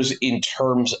goalkeepers in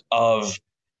terms of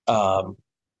the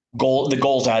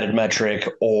goals added metric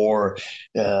or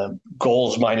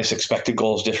goals minus expected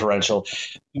goals differential,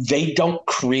 they don't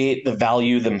create the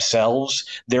value themselves.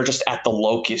 They're just at the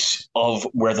locus of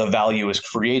where the value is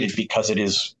created because it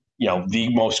is, the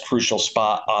most crucial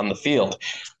spot on the field.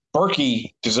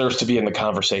 Berkey deserves to be in the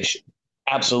conversation.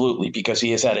 Absolutely, because he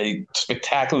has had a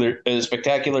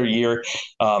spectacular year,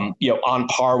 on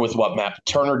par with what Matt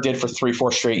Turner did for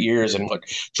 3-4 straight years and what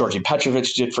Georgi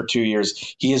Petrovic did for 2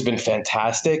 years. He has been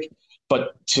fantastic.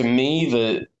 But to me,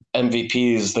 the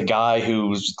MVP is the guy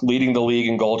who's leading the league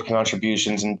in goal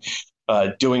contributions and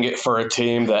doing it for a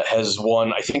team that has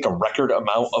won, I think, a record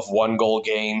amount of 1-goal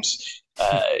games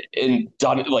and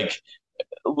done it like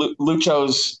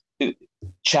Lucho's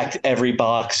checked every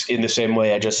box in the same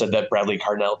way I just said that Bradley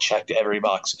Cardinal checked every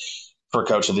box for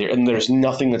Coach of the Year. And there's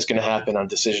nothing that's going to happen on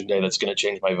decision day that's going to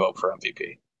change my vote for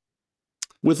MVP.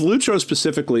 With Lucho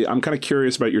specifically, I'm kind of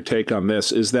curious about your take on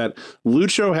this, is that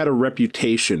Lucho had a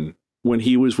reputation when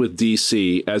he was with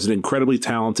DC as an incredibly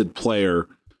talented player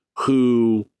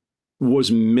who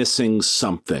was missing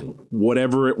something,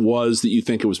 whatever it was that you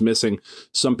think it was missing.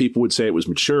 Some people would say it was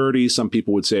maturity. Some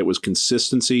people would say it was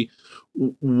consistency.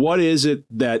 what is it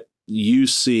that you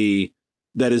see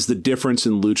that is the difference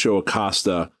in Lucho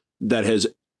Acosta that has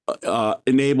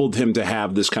enabled him to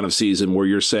have this kind of season where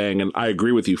you're saying, and I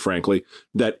agree with you, frankly,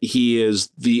 that he is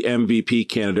the MVP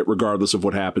candidate regardless of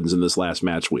what happens in this last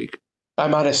match week?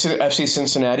 I'm on a FC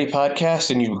Cincinnati podcast,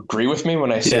 and you agree with me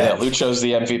when I say that Lucho's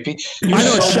the MVP. You're I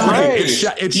know, so it's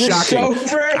shocking. It's shocking.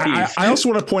 So brave. I also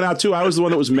want to point out, too, I was the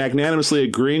one that was magnanimously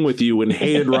agreeing with you when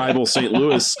hated rival St.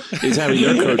 Louis is having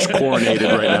their coach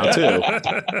coronated right now, too.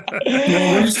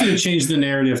 Well, we're just going to change the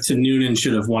narrative to Noonan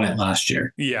should have won it last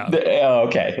year. Yeah.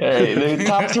 Okay. All right. The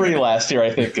top 3 last year,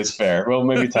 I think, is fair. Well,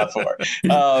 maybe top 4.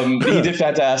 He did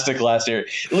fantastic last year.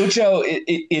 Lucho,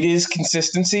 it is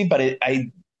consistency, but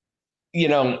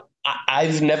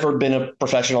I've never been a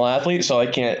professional athlete, so I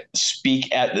can't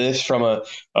speak at this from a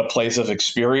place of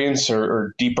experience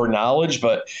or deeper knowledge.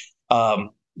 But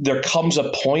there comes a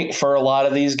point for a lot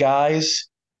of these guys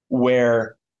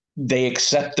where they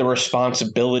accept the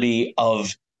responsibility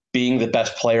of being the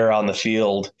best player on the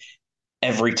field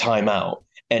every time out.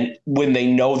 And when they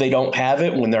know they don't have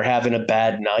it, when they're having a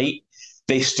bad night,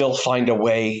 they still find a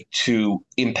way to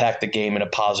impact the game in a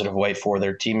positive way for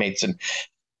their teammates. And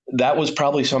that was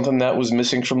probably something that was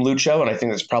missing from Lucho, and I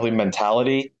think that's probably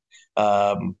mentality.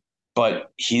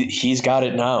 But he's got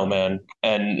it now, man.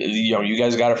 And you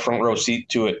guys got a front row seat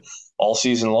to it all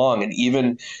season long. And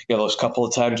even those couple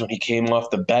of times when he came off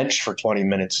the bench for 20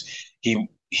 minutes,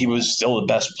 he was still the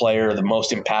best player, the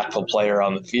most impactful player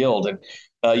on the field. And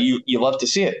you love to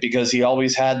see it because he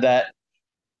always had that.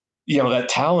 That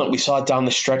talent. We saw it down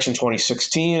the stretch in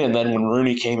 2016, and then when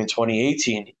Rooney came in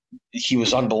 2018, he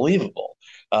was unbelievable.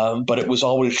 But it was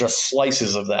always just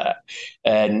slices of that.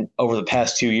 And over the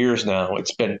past 2 years now,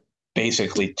 it's been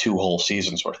basically 2 whole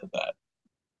seasons worth of that.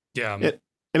 Yeah. And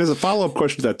as a follow-up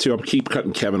question to that, too, I'm keep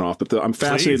cutting Kevin off, but I'm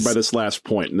fascinated by this last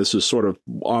point, and this is sort of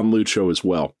on Lucho as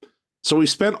well. So we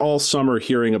spent all summer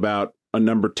hearing about a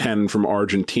number 10 from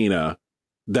Argentina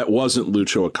that wasn't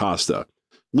Lucho Acosta.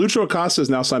 Lucho Acosta has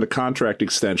now signed a contract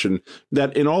extension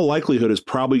that in all likelihood is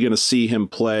probably going to see him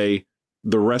play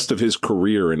the rest of his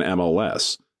career in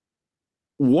MLS.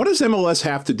 What does MLS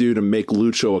have to do to make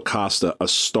Lucho Acosta a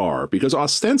star? Because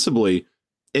ostensibly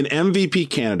an MVP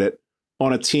candidate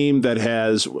on a team that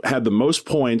has had the most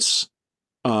points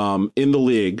in the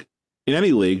league, in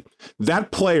any league,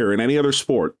 that player in any other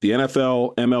sport, the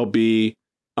NFL, MLB,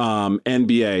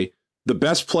 NBA, the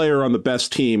best player on the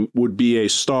best team would be a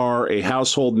star, a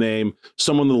household name,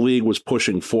 someone the league was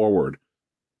pushing forward.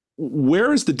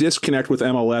 Where is the disconnect with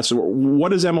MLS? What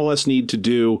does MLS need to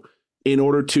do in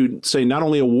order to, say, not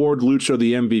only award Lucho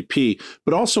the MVP,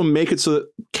 but also make it so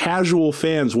that casual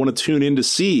fans want to tune in to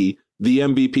see the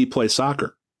MVP play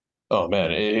soccer? Oh,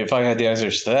 man, if I had the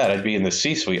answers to that, I'd be in the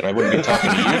C-suite and I wouldn't be talking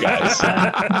to you guys.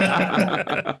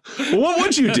 Well, what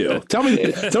would you do? Tell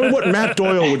me what Matt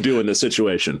Doyle would do in this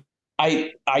situation.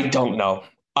 I don't know.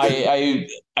 I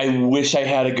wish I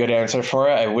had a good answer for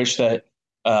it. I wish that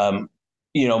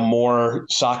more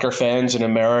soccer fans in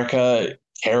America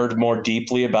cared more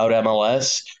deeply about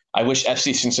MLS. I wish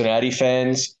FC Cincinnati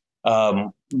fans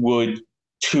would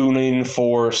tune in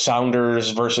for Sounders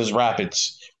versus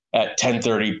Rapids at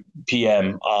 10:30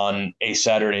 p.m. on a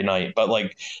Saturday night. But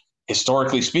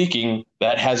historically speaking,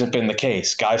 that hasn't been the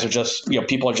case. Guys are just,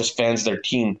 people are just fans of their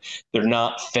team. They're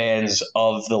not fans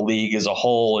of the league as a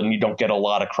whole, and you don't get a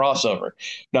lot of crossover.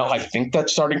 Now, I think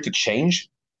that's starting to change.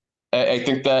 I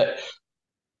think that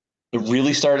it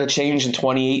really started to change in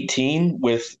 2018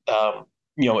 with,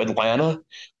 Atlanta,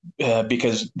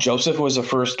 because Joseph was the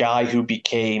first guy who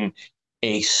became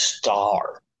a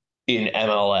star in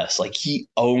MLS. He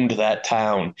owned that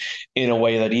town in a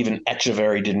way that even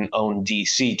Echeverry didn't own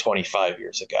DC 25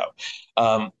 years ago.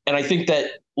 And I think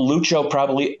that Lucho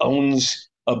probably owns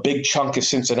a big chunk of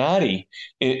Cincinnati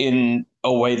in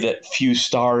a way that few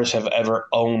stars have ever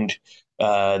owned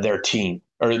their team.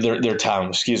 Or their town,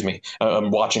 excuse me.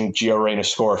 I'm watching Gio Reyna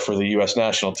score for the U.S.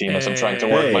 national team as I'm trying to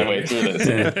work my way through this.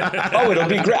 It'll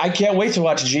be great. I can't wait to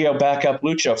watch Gio back up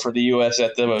Lucho for the U.S.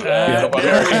 at the Copa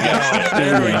America.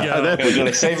 There we go. Did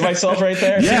I save myself right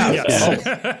there? Yeah.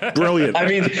 Yes. Oh, brilliant. I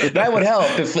mean, that would help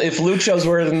if Lucho's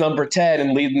wearing number 10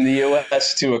 and leading the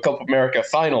U.S. to a Copa America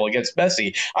final against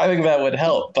Messi. I think that would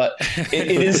help. But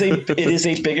it is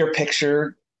a bigger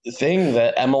picture thing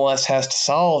that MLS has to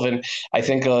solve, and I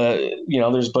think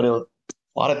there's been a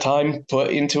lot of time put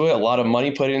into it, a lot of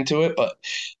money put into it, but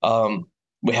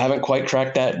we haven't quite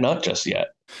cracked that nut just yet.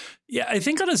 Yeah, I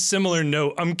think on a similar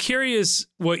note, I'm curious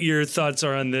what your thoughts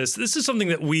are on this. This is something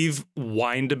that we've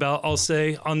whined about, I'll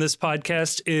say, on this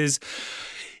podcast, is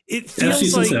it FC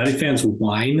feels like Cincinnati fans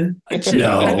whine. No, we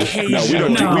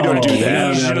don't do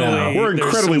that. Occasionally, We're incredibly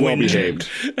there's some well whinging.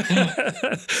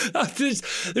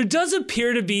 behaved. There does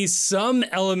appear to be some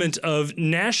element of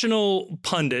national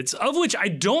pundits, of which I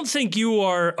don't think you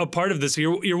are a part of this.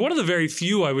 You're one of the very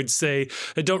few, I would say,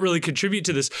 that don't really contribute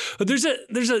to this. But there's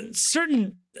a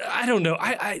certain, I don't know,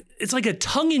 it's like a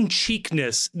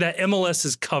tongue-in-cheekness that MLS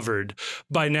is covered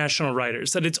by national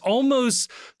writers, that it's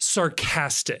almost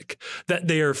sarcastic that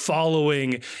they are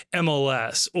following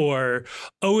MLS or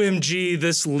OMG,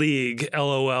 this league,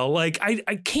 LOL. Like,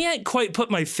 I can't quite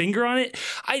put my finger on it.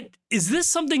 Is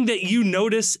this something that you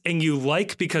notice and you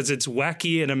like because it's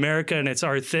wacky in America and it's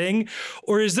our thing?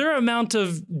 Or is there an amount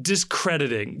of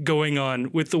discrediting going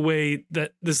on with the way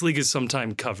that this league is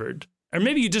sometimes covered? Or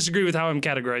maybe you disagree with how I'm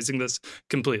categorizing this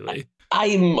completely.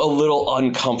 I'm a little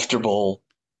uncomfortable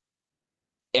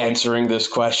answering this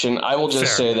question. I will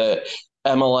just say that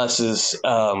MLS's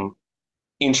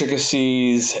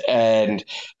intricacies and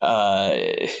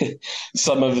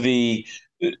some of the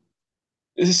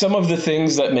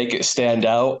things that make it stand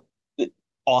out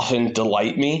often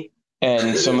delight me,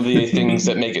 and some of the things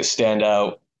that make it stand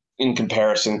out in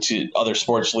comparison to other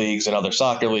sports leagues and other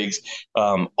soccer leagues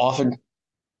often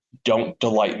don't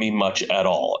delight me much at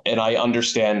all. And I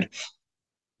understand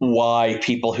why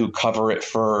people who cover it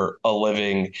for a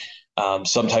living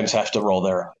sometimes have to roll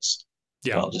their eyes.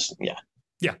 Yeah.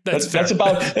 Yeah, that's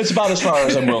about as far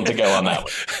as I'm willing to go on that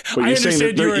one. But you're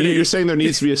saying there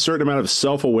needs to be a certain amount of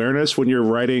self-awareness when you're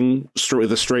writing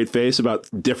with a straight face about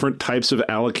different types of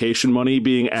allocation money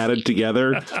being added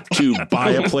together to buy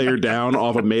a player down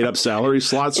off a made-up salary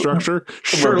slot structure.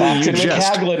 We're back to Nick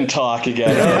Hagglund talk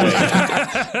again.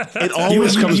 It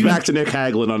always comes back to Nick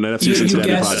Hagglund on the NFC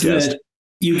Cincinnati podcast.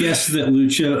 You guessed that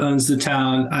Lucha owns the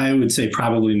town. I would say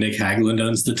probably Nick Hagglund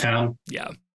owns the town. Yeah.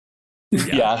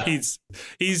 Yeah. He's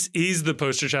the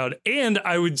poster child. And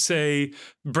I would say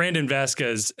Brandon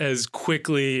Vazquez has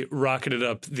quickly rocketed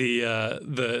up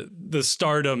the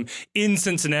stardom in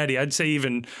Cincinnati. I'd say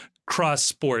even cross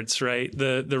sports, right?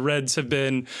 The Reds have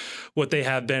been what they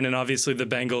have been, and obviously the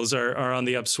Bengals are on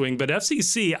the upswing. But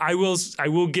FCC, I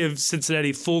will give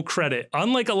Cincinnati full credit.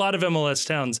 Unlike a lot of MLS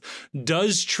towns,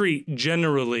 does treat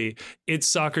generally its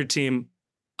soccer team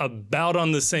about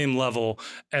on the same level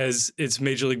as its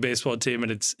Major League Baseball team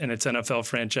and its NFL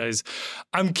franchise.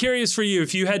 I'm curious for you,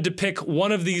 if you had to pick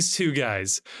one of these two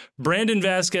guys, Brandon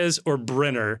Vazquez or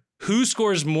Brenner, who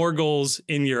scores more goals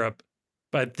in Europe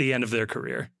at the end of their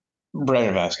career?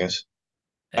 Brenner Vazquez.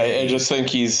 I just think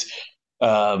he's,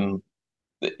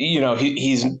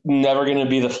 he's never going to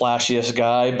be the flashiest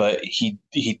guy, but he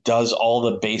does all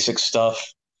the basic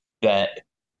stuff that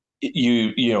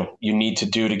you need to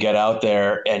do to get out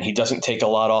there, and he doesn't take a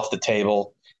lot off the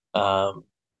table,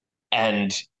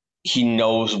 and he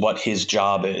knows what his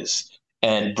job is,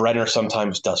 and Brenner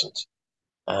sometimes doesn't.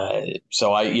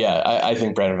 So I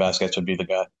think Brandon Vazquez would be the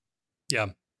guy. Yeah.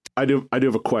 I do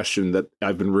have a question that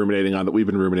we've been ruminating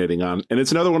on, and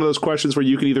it's another one of those questions where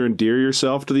you can either endear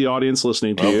yourself to the audience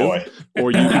listening to you,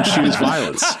 or you can choose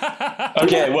violence.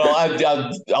 Okay, well,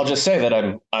 I'll just say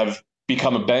that I've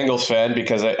become a Bengals fan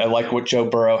because I like what Joe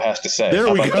Burrow has to say.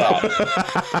 There we go.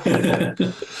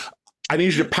 I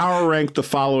need you to power rank the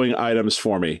following items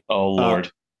for me. Oh,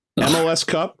 Lord. MLS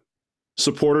Cup,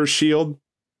 Supporters Shield,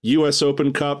 US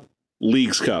Open Cup,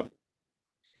 Leagues Cup.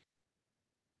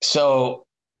 So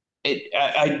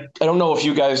I don't know if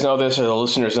you guys know this or the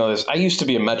listeners know this. I used to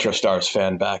be a Metro Stars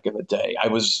fan back in the day. I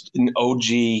was an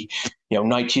OG,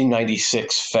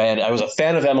 1996 fan. I was a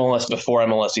fan of MLS before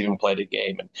MLS even played a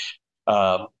game. And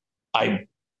I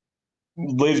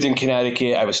lived in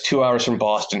Connecticut. I was 2 hours from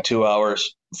Boston, 2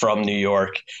 hours from New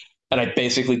York. And I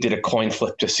basically did a coin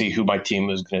flip to see who my team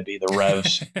was going to be, the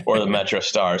Revs or the Metro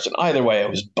Stars. And either way, I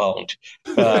was boned.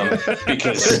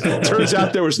 Because turns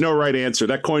out there was no right answer.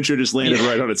 That coin should have just landed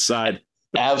right on its side.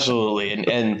 Absolutely.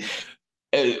 And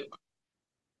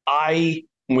I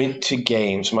went to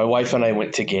games. My wife and I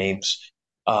went to games.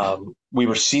 We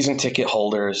were season ticket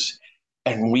holders,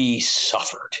 and we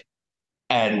suffered.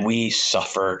 And we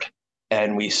suffered.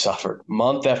 And we suffered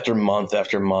month after month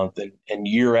after month and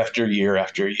year after year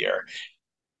after year.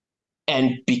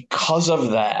 And because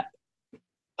of that,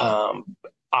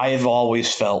 I've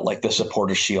always felt like the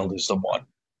Supporter Shield is the one.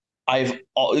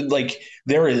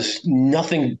 There is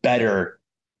nothing better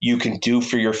you can do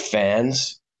for your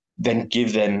fans than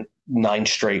give them 9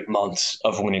 straight months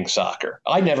of winning soccer.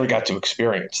 I never got to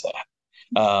experience that.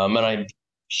 And I'm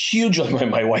hugely.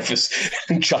 My wife is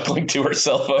chuckling to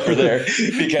herself over there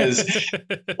because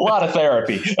a lot of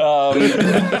therapy.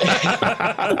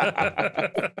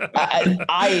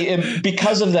 I am,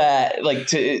 because of that, like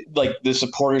the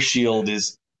supporter shield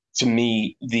is to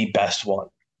me the best one.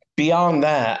 Beyond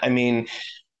that, I mean,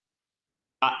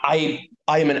 I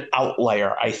am an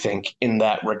outlier, I think, in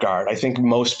that regard. I think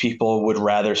most people would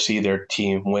rather see their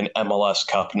team win MLS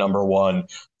Cup #1,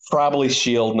 probably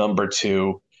Shield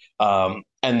 #2.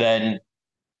 And then,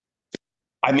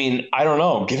 I mean, I don't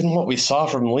know, given what we saw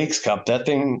from Leagues Cup, that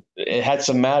thing, it had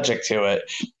some magic to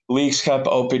it. Leagues Cup,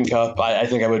 Open Cup, I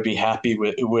think I would be happy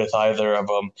with either of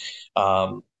them.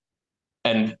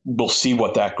 And we'll see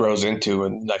what that grows into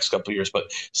in the next couple of years.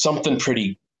 But something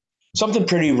pretty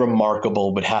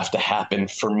remarkable would have to happen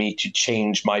for me to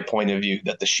change my point of view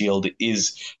that the Shield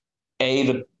is A,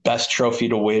 the best trophy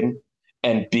to win,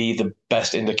 and B, the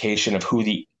best indication of who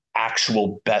the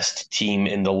actual best team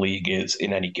in the league is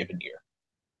in any given year.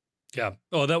 Yeah.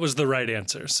 Oh, that was the right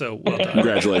answer. So well done.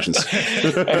 Congratulations.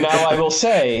 And now I will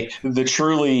say the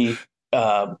truly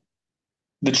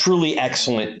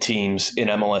excellent teams in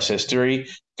MLS history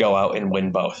go out and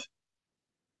win both.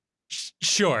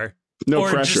 Sure. No or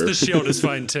pressure. Just the Shield is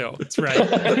fine too. That's right.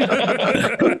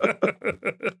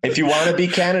 If you want to be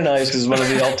canonized as one of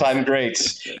the all-time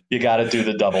greats, you got to do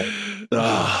the double.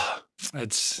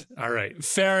 That's all right.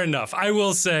 Fair enough. I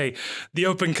will say the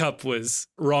Open Cup was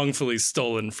wrongfully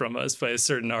stolen from us by a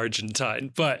certain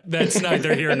Argentine, but that's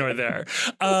neither here nor there.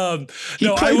 He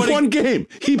played one game.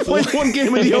 He played one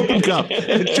game in the Open Cup,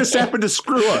 and it just happened to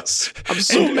screw us. I'm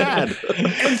so mad.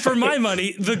 And for my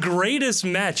money, the greatest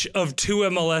match of two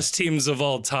MLS teams of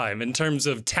all time in terms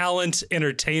of talent,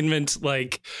 entertainment,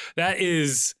 like that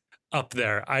is up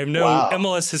there. I'm no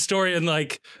MLS historian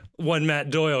like one Matt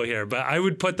Doyle here, but I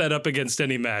would put that up against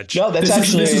any match. No, this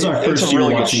is our first year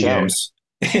watching games.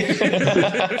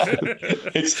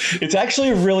 It's actually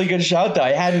a really good shout, though.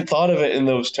 I hadn't thought of it in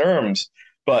those terms,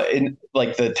 but in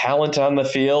like the talent on the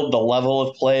field, the level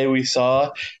of play we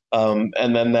saw,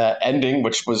 and then that ending,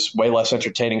 which was way less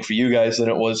entertaining for you guys than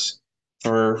it was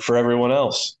for everyone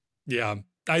else. Yeah.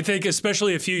 I think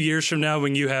especially a few years from now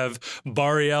when you have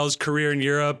Barrial's career in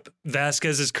Europe,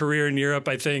 Vazquez's career in Europe,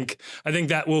 I think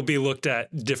that will be looked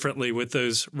at differently with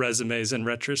those resumes in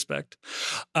retrospect.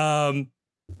 Well,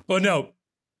 no,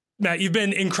 Matt, you've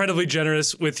been incredibly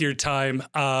generous with your time.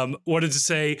 Wanted to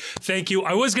say thank you.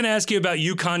 I was going to ask you about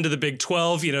UConn to the Big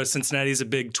 12. You know, Cincinnati's a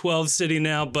Big 12 city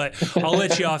now, but I'll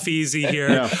let you off easy here.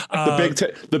 Yeah.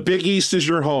 The Big East is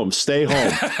your home. Stay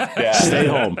home. Yeah. Stay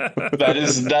home. That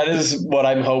is what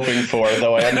I'm hoping for,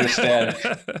 though I understand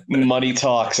money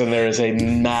talks, and there is a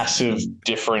massive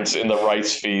difference in the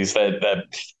rights fees that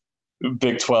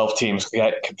Big 12 teams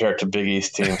get compared to Big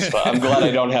East teams. But I'm glad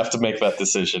I don't have to make that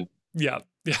decision. Yeah.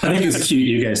 I think it's cute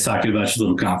you guys talking about your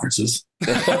little conferences.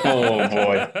 Oh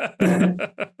boy,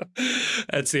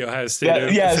 that's the Ohio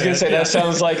State. Yeah, I was gonna say that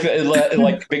sounds like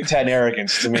Big Ten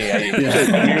arrogance to me. I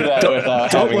knew that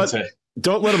without having to.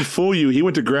 Don't let him fool you. He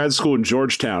went to grad school in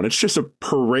Georgetown. It's just a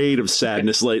parade of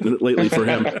sadness lately for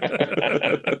him.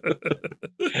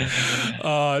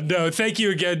 No, thank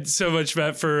you again so much,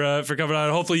 Matt, for coming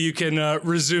on. Hopefully you can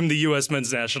resume the U.S.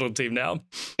 men's national team now.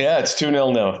 Yeah, it's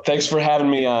 2-0 now. Thanks for having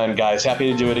me on, guys.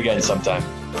 Happy to do it again sometime.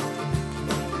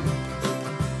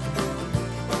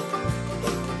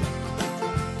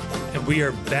 We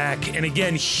are back. And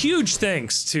again, huge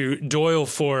thanks to Doyle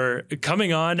for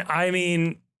coming on. I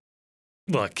mean,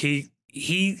 look,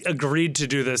 he agreed to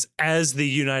do this as the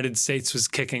United States was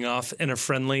kicking off in a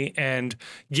friendly. And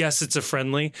yes, it's a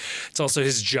friendly. It's also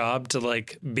his job to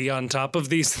like be on top of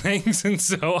these things. And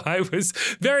so I was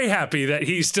very happy that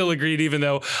he still agreed, even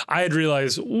though I had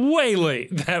realized way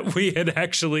late that we had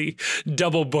actually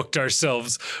double booked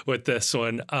ourselves with this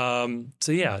one.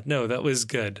 So yeah, no, that was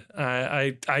good.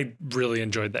 I really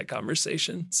enjoyed that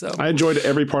conversation. So I enjoyed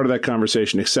every part of that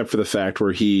conversation except for the fact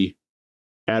where he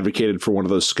advocated for one of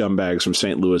those scumbags from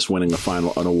St. Louis winning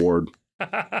an award.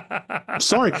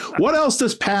 Sorry, what else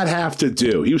does Pat have to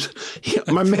do?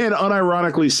 My man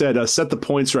unironically said, set the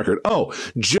points record. Oh,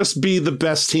 just be the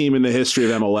best team in the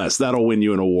history of MLS. That'll win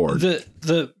you an award.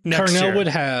 The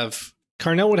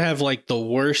Carnell would have like the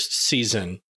worst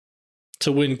season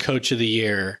to win Coach of the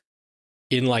Year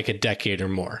in like a decade or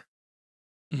more.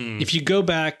 If you go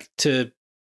back to,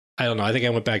 I don't know, I think I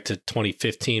went back to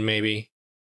 2015 maybe.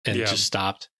 And just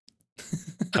stopped.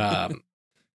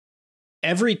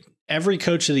 Every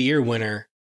Coach of the Year winner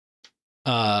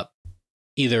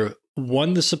either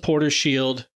won the Supporter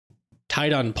Shield,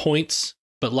 tied on points,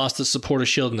 but lost the Supporter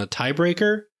Shield in a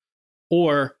tiebreaker,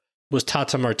 or was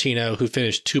Tata Martino, who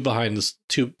finished two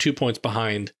points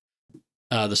behind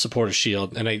the Supporters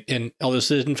Shield, and although this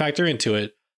didn't factor into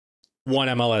it, won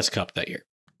MLS Cup that year.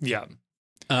 Yeah.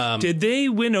 Did they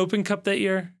win Open Cup that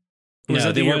year? Or was No,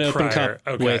 that the they won year Open prior?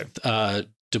 Cup with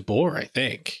De Boer, I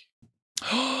think.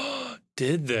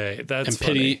 Did they? That's and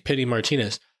funny. Pity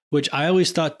Martinez, which I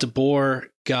always thought De Boer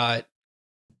got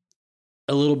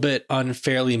a little bit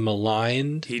unfairly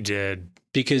maligned. He did.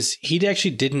 Because he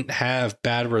actually didn't have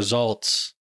bad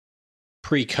results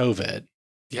pre-COVID.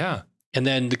 Yeah. And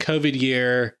then the COVID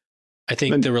year, I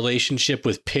think the relationship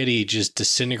with Pity just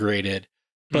disintegrated.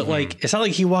 But like, it's not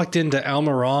like he walked into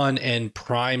Almiron and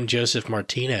prime Joseph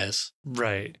Martinez.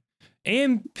 Right.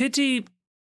 And Pity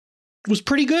was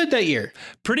pretty good that year.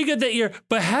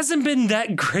 But hasn't been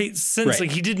that great since. Right.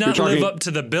 Like, he did not live up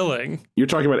to the billing. You're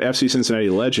talking about FC Cincinnati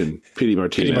legend, Pity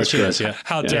Martinez. Yeah.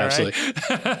 How dare I?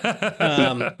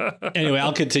 Anyway,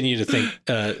 I'll continue to think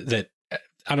that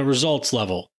on a results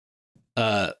level,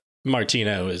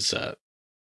 Martino is a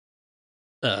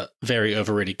very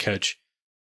overrated coach.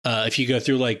 If you go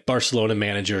through like Barcelona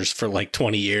managers for like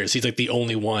 20 years, he's like the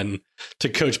only one to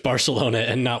coach Barcelona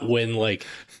and not win like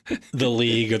the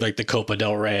league or like the Copa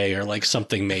del Rey or like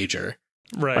something major.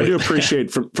 Right. I do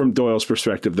appreciate from Doyle's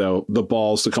perspective, though, the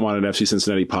balls to come on an FC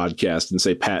Cincinnati podcast and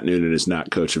say Pat Noonan is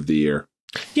not coach of the year.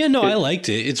 Yeah, no, I liked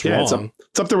it. It's wrong.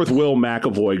 It's up there with Will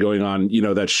McAvoy going on,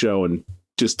 that show and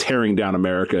just tearing down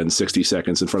America in 60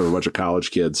 seconds in front of a bunch of college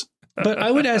kids. But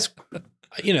I would ask,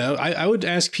 I would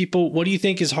ask people, what do you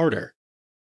think is harder?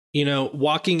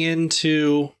 Walking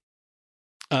into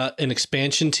an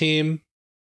expansion team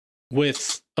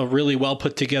with a really well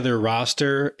put together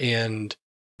roster and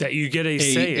that you get a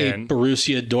say in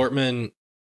Borussia Dortmund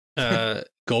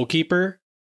goalkeeper,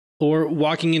 or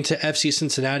walking into FC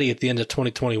Cincinnati at the end of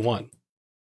 2021.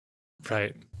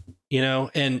 Right.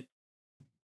 And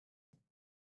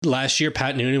last year,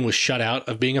 Pat Noonan was shut out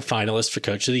of being a finalist for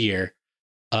Coach of the Year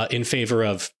in favor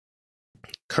of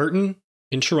Curtin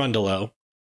and Cherundolo,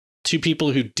 two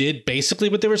people who did basically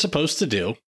what they were supposed to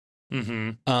do.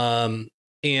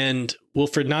 And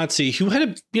Wilfred Nazi, who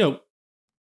had an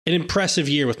impressive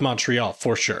year with Montreal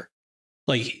for sure.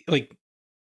 Like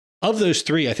of those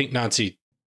three, I think Nazi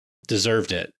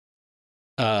deserved it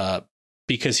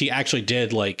because he actually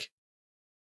did like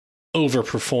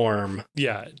overperform.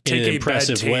 Yeah, take in an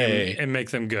impressive way and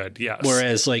make them good. Yes.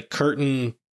 Whereas like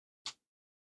Curtin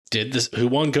did this, who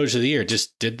won Coach of the Year,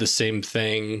 just did the same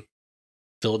thing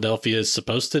Philadelphia is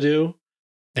supposed to do,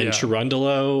 and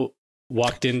Cherundolo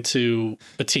walked into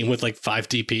a team with like 5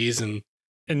 DPs and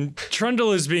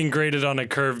Trundle is being graded on a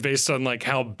curve based on like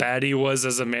how bad he was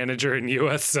as a manager in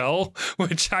USL,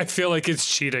 which I feel like is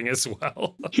cheating as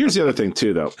well. Here's the other thing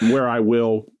too, though, where I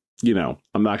will,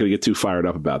 I'm not going to get too fired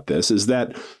up about this, is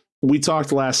that we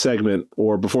talked last segment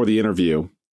or before the interview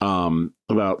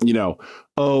about,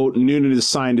 Noonan has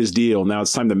signed his deal. Now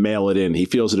it's time to mail it in. He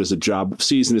feels it as a job,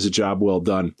 season as a job well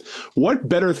done. What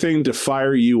better thing to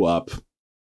fire you up,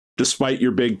 despite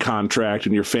your big contract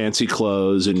and your fancy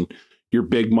clothes and your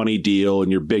big money deal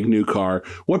and your big new car?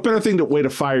 What better way to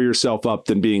fire yourself up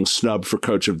than being snubbed for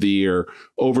Coach of the Year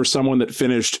over someone that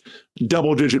finished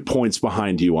double-digit points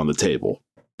behind you on the table?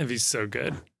 It'd be so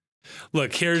good.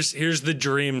 Look, here's the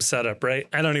dream setup, right?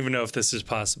 I don't even know if this is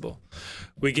possible.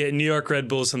 We get New York Red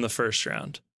Bulls in the first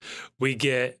round. We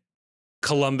get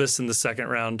Columbus in the second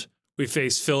round. We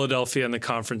face Philadelphia in the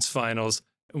conference finals,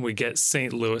 and we get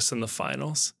St. Louis in the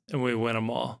finals, and we win them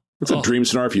all. It's a dream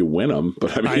scenario if you win them,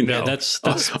 but I mean, yeah, that's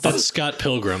Scott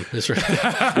Pilgrim. That's right.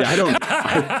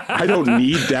 Yeah, I don't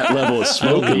need that level of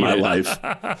smoke in my life.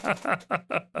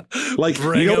 Like,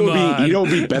 you know what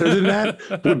would be better than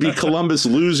that? Would be Columbus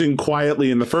losing quietly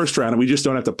in the first round, and we just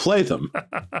don't have to play them.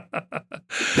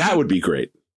 That would be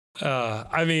great.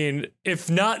 I mean, if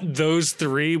not those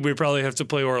three, we probably have to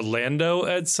play Orlando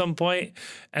at some point,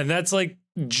 and that's like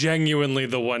genuinely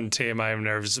the one team I am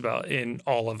nervous about in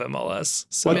all of MLS.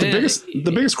 So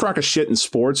the biggest crock of shit in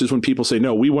sports is when people say,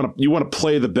 no, you want to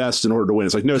play the best in order to win.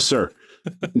 It's like, no, sir.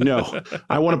 No,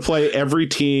 I want to play every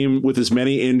team with as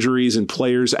many injuries and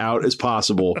players out as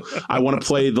possible. I want to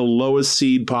play the lowest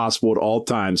seed possible at all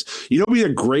times. What would be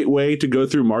a great way to go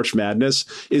through March Madness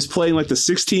is playing like the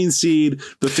 16 seed,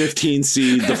 the 15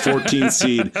 seed, the 14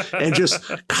 seed, and just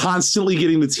constantly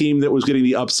getting the team that was getting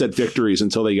the upset victories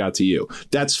until they got to you.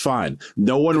 That's fine.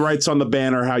 No one writes on the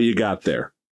banner how you got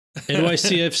there.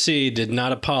 NYCFC did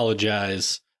not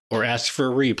apologize or ask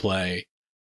for a replay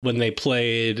when they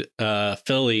played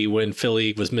Philly, when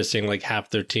Philly was missing like half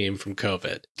their team from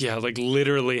COVID. Yeah, like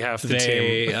literally half the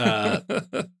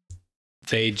team.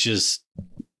 They just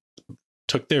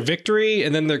took their victory,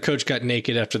 and then their coach got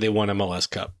naked after they won MLS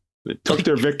Cup. They took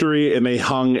their victory, and they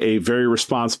hung a very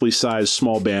responsibly sized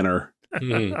small banner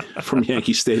from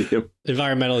Yankee Stadium.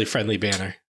 Environmentally friendly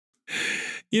banner.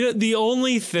 You know, the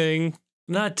only thing,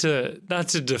 not to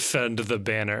defend the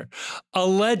banner,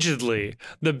 allegedly,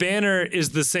 the banner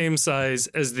is the same size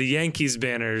as the Yankees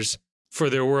banners for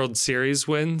their World Series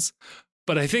wins.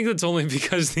 But I think that's only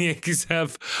because the Yankees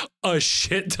have a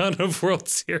shit ton of World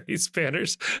Series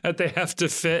banners that they have to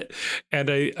fit. And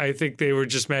I think they were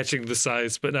just matching the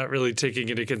size, but not really taking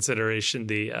into consideration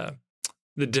the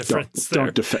difference.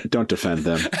 Don't defend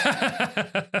them.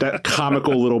 That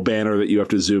comical little banner that you have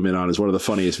to zoom in on is one of the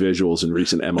funniest visuals in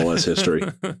recent MLS history.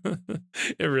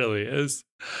 It really is.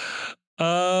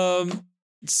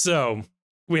 So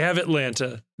we have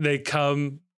Atlanta. They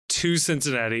come to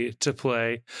Cincinnati to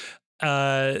play.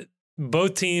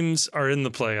 Both teams are in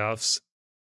the playoffs.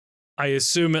 I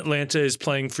assume Atlanta is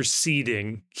playing for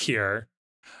seeding here.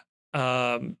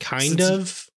 Kind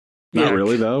of. Not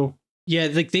really, though. Yeah,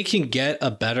 like they can get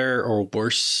a better or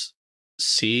worse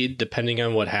seed depending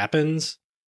on what happens.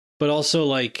 But also,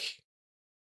 like,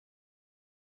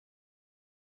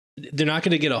 they're not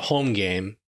going to get a home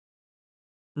game.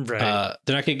 Right.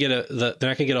 They're not going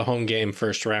to get a home game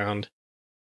first round.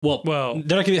 Well,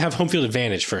 they're not going to have home field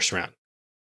advantage first round.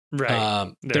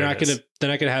 Right. They're not going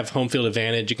to have home field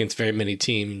advantage against very many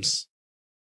teams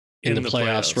in the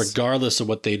playoffs, regardless of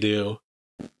what they do.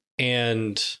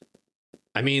 And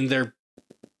I mean, their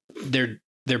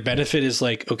benefit is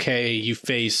like, okay, you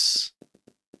face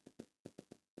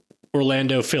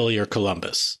Orlando, Philly, or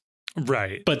Columbus.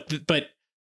 Right. But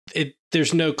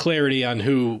there's no clarity on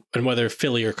who and whether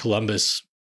Philly or Columbus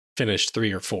finished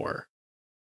 3 or 4.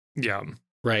 Yeah.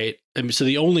 Right. I mean, so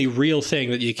the only real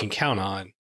thing that you can count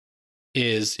on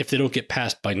is if they don't get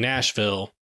passed by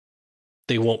Nashville,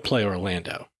 they won't play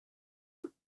Orlando.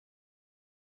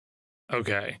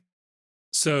 Okay.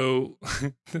 So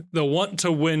the want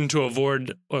to win to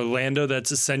avoid Orlando,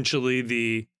 that's essentially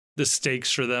the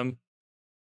stakes for them.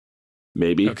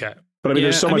 Maybe. Okay. But I mean,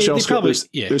 there's so much else.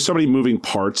 There's so many moving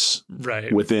parts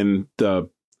within the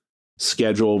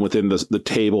schedule and within the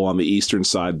table on the eastern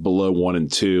side below 1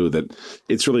 and 2 that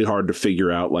it's really hard to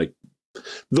figure out. Like,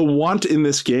 the want in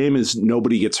this game is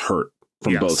nobody gets hurt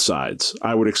from both sides.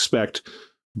 I would expect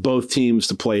both teams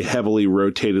to play heavily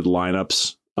rotated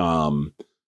lineups.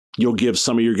 You'll give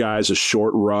some of your guys a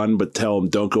short run, but tell them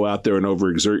don't go out there and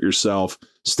overexert yourself.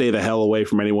 Stay the hell away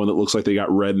from anyone that looks like they got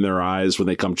red in their eyes when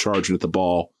they come charging at the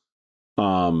ball.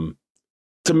 To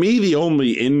me, the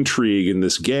only intrigue in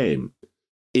this game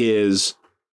is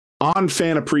on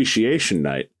Fan Appreciation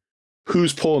Night.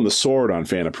 Who's pulling the sword on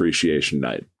Fan Appreciation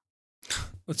Night?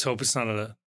 Let's hope it's not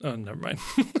oh, never mind.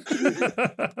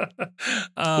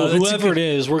 Well, whoever it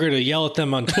is, we're going to yell at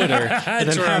them on Twitter and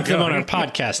then have them on our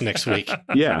podcast next week.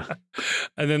 Yeah.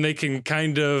 And then they can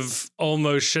kind of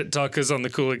almost shit talk us on the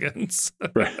Cooligans.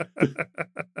 Right.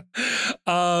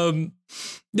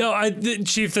 No,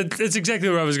 Chief, that's exactly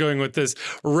where I was going with this.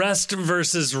 Rest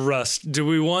versus rust. Do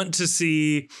we want to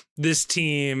see this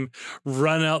team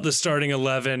run out the starting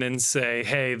 11 and say,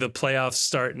 hey, the playoffs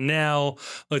start now.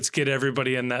 Let's get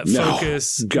everybody in that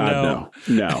focus. God,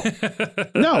 no.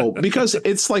 No, because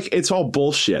it's like, it's all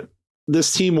bullshit.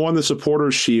 This team won the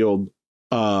Supporters Shield,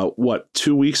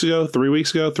 2 weeks ago, 3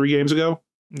 weeks ago, 3 games ago?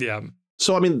 Yeah.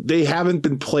 So, I mean, they haven't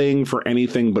been playing for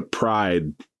anything but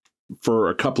pride for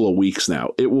a couple of weeks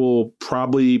now. It will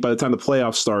probably, by the time the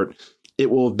playoffs start,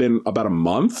 it will have been about a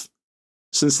month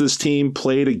since this team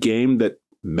played a game that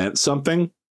meant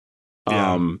something.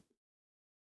 Yeah.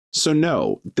 So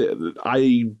no,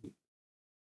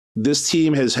 this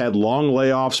team has had long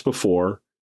layoffs before.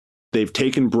 They've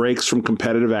taken breaks from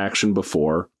competitive action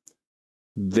before.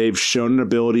 They've shown an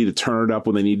ability to turn it up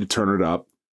when they need to turn it up.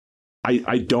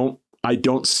 I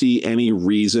don't see any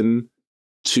reason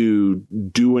to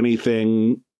do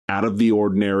anything out of the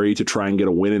ordinary to try and get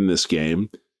a win in this game.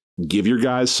 Give your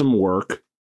guys some work.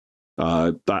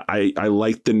 I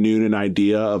like the Noonan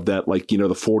idea of that, like, you know,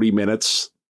 the 40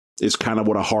 minutes is kind of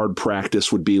what a hard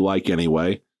practice would be like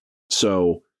anyway.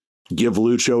 So give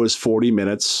Lucho his 40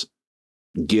 minutes,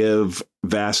 give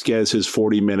Vazquez his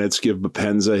 40 minutes, give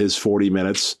Bapenza his 40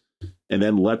 minutes, and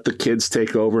then let the kids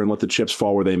take over and let the chips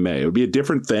fall where they may. It would be a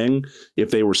different thing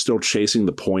if they were still chasing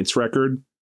the points record,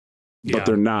 but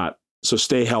they're not. So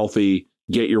stay healthy,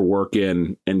 get your work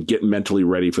in, and get mentally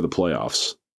ready for the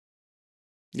playoffs.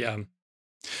 Yeah.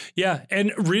 Yeah.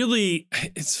 And really,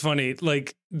 it's funny.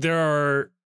 Like, there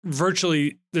are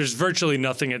there's virtually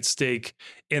nothing at stake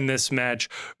in this match.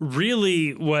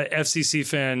 Really, what FCC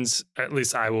fans, at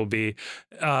least I will be,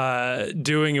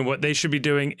 doing and what they should be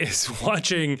doing is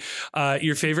watching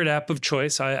your favorite app of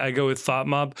choice. I go with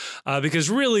ThoughtMob because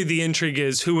really the intrigue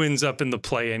is who ends up in the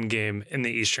play-in game in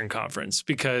the Eastern Conference,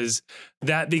 because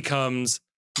that becomes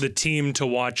the team to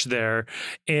watch there.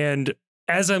 And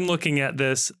as I'm looking at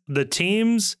this, the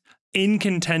teams in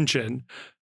contention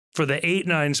for the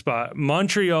 8-9 spot: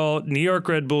 Montreal, New York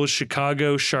Red Bulls,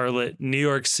 Chicago, Charlotte, New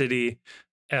York City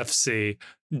FC.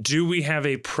 Do we have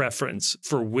a preference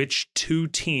for which two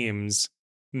teams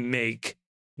make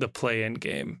the play-in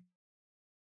game?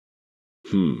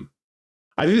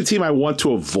 I think the team I want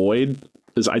to avoid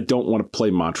is I don't want to play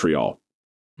Montreal.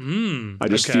 I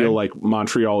just feel like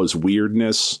Montreal is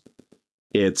weirdness.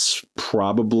 It's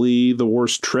probably the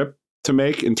worst trip to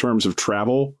make in terms of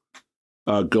travel,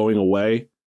 going away.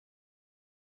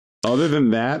 Other than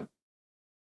that,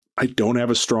 I don't have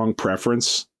a strong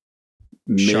preference.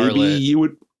 Maybe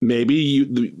maybe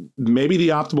the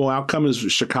optimal outcome is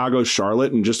Chicago,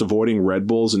 Charlotte, and just avoiding Red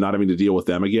Bulls and not having to deal with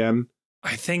them again.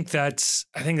 I think that's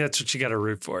what you got to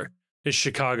root for, is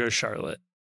Chicago, Charlotte.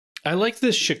 I like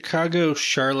this Chicago,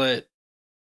 Charlotte,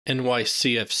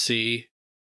 NYCFC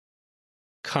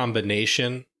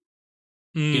combination.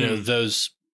 You know, those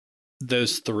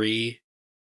three.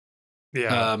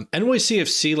 Yeah.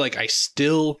 NYCFC, like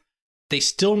they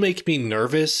still make me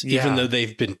nervous, even though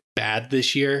they've been bad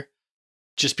this year.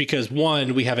 Just because,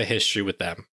 one, we have a history with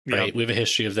them, right? Yep. We have a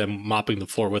history of them mopping the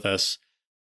floor with us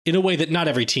in a way that not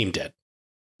every team did.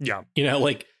 Yeah. You know,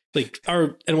 like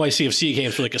our NYCFC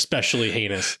games were like especially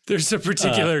heinous. There's a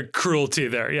particular cruelty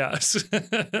there, yes.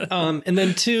 And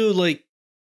then two, like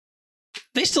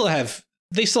they still have,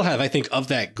 I think, of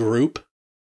that group,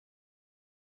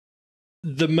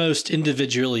 the most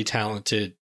individually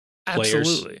talented players.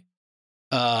 Absolutely.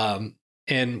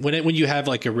 And when you have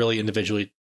like a really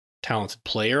individually talented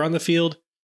player on the field,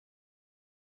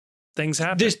 things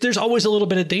happen. There's always a little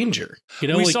bit of danger. You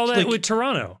know, we saw that with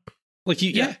Toronto. Like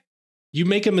you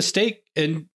make a mistake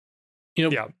and you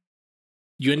end up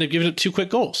giving up 2 quick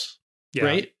goals. Yeah.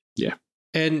 Right? Yeah.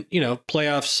 And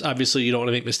playoffs, obviously you don't want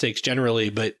to make mistakes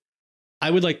generally, but I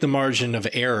would like the margin of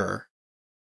error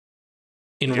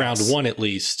in round one, at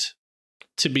least,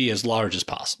 to be as large as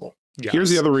possible. Yes.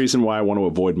 Here's the other reason why I want to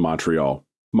avoid Montreal.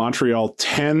 Montreal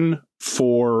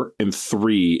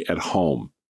 10-4-3 at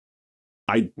home.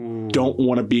 I don't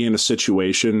want to be in a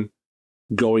situation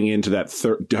going into that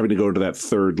having to go to that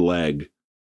third leg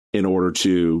in order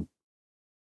to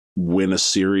win a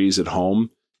series at home.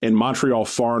 And Montreal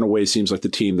far and away seems like the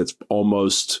team that's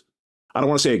almost, I don't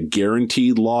want to say a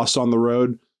guaranteed loss on the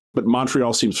road, but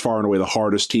Montreal seems far and away the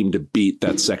hardest team to beat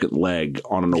that second leg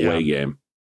on an away game.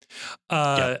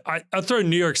 I'll throw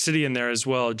New York City in there as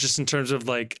well, just in terms of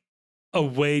like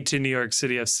away to New York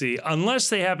City FC, unless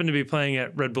they happen to be playing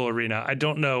at Red Bull Arena. I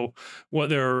don't know what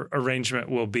their arrangement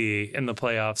will be in the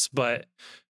playoffs, but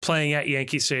playing at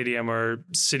Yankee Stadium or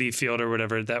Citi Field or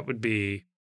whatever, that would be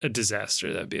a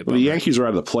disaster. That'd be a bummer. The Yankees are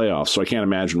out of the playoffs, so I can't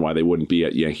imagine why they wouldn't be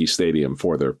at Yankee Stadium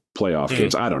for their playoff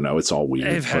games. I don't know. It's all weird.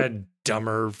 They've had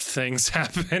dumber things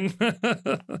happen.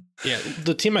 Yeah,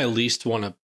 the team I least want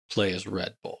to play is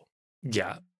Red Bull.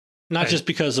 Yeah. Not just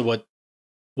because of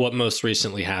what most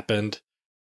recently happened,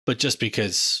 but just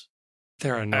because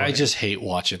they're annoying. I just hate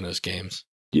watching those games.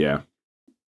 Yeah.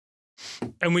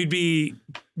 And we'd be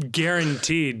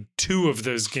guaranteed 2 of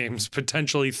those games,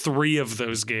 potentially 3 of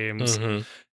those games. Mm-hmm.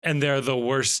 And they're the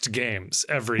worst games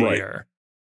every year.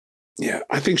 Yeah,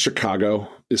 I think Chicago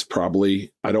is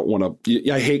probably, I don't want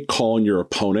to, I hate calling your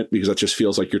opponent because that just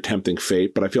feels like you're tempting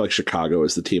fate, but I feel like Chicago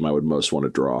is the team I would most want to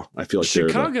draw. I feel like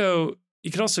Chicago,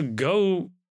 you could also go,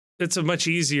 it's a much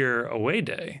easier away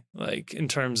day, like in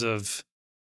terms of.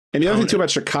 And the other thing too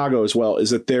about Chicago as well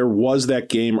is that there was that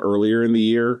game earlier in the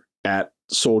year at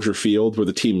Soldier Field where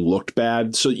the team looked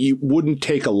bad. So you wouldn't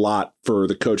take a lot for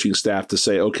the coaching staff to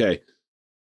say, okay,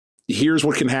 here's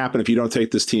what can happen if you don't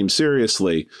take this team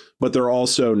seriously, but they're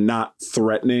also not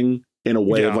threatening in a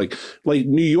way of like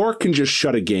New York can just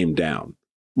shut a game down.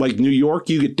 Like New York,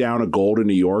 you get down a goal to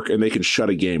New York and they can shut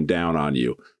a game down on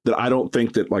you that I don't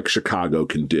think that like Chicago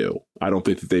can do. I don't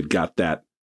think that they've got that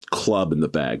club in the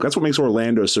bag. That's what makes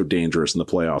Orlando so dangerous in the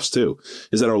playoffs too,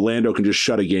 is that Orlando can just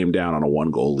shut a game down on a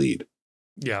 1-goal lead.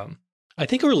 Yeah. I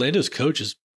think Orlando's coach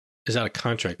is out of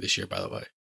contract this year, by the way.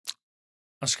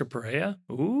 Oscar Pereira?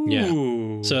 Ooh.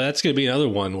 Yeah. So that's going to be another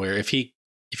one where if he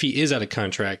is out of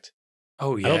contract.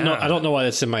 Oh, yeah. I don't know why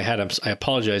that's in my head. I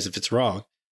apologize if it's wrong.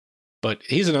 But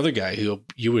he's another guy who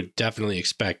you would definitely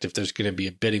expect if there's going to be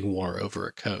a bidding war over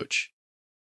a coach.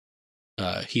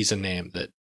 he's a name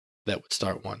that would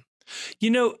start one.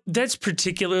 That's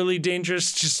particularly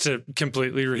dangerous, just to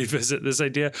completely revisit this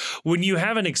idea. When you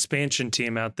have an expansion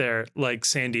team out there like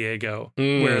San Diego,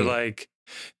 where like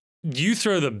you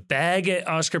throw the bag at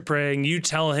Oscar Prang, you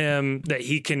tell him that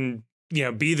he can,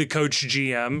 be the coach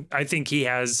GM. I think he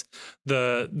has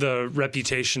the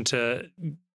reputation to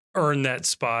earn that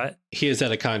spot. He is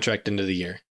at a contract into the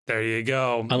year. There you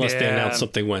go. Unless they announce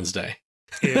something Wednesday.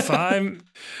 If I'm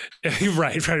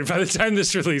right, by the time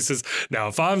this releases, now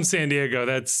if I'm San Diego,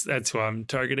 that's who I'm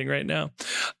targeting right now.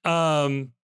 Other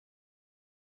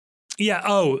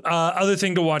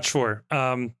thing to watch for.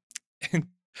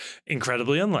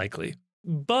 Incredibly unlikely,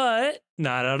 but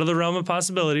not out of the realm of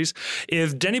possibilities.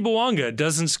 If Denny Bwanga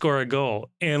doesn't score a goal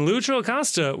and Lucho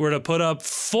Acosta were to put up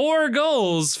 4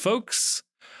 goals, folks,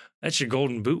 that's your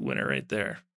golden boot winner right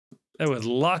there. That would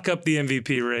lock up the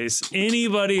MVP race.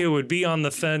 Anybody who would be on the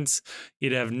fence,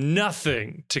 you'd have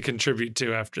nothing to contribute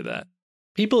to after that.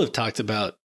 People have talked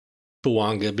about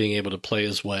Bwanga being able to play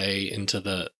his way into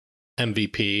the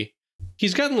MVP.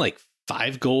 He's gotten like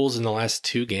 5 goals in the last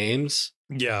 2 games.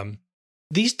 Yeah.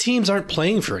 These teams aren't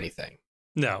playing for anything.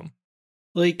 No.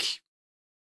 Like,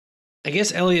 I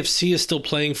guess LAFC is still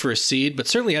playing for a seed, but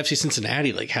certainly FC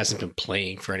Cincinnati hasn't been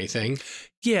playing for anything.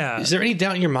 Yeah. Is there any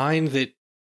doubt in your mind that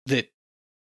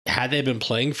had they been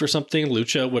playing for something,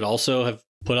 Lucha would also have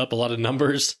put up a lot of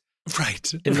numbers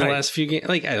right in the last few games?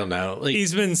 I don't know.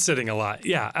 He's been sitting a lot.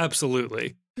 Yeah,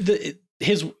 absolutely. It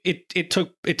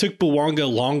took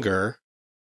Bwanga longer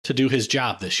to do his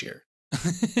job this year.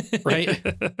 Right?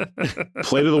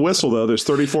 Play to the whistle, though. There's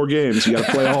 34 games. You got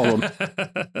to play all of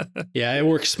them. Yeah, it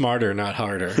works smarter, not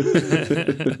harder.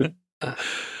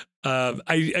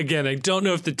 I don't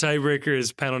know if the tiebreaker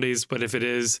is penalties, but if it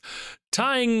is,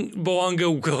 tying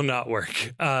Bwanga will not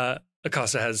work.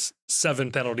 Acosta has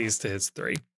 7 penalties to his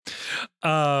 3.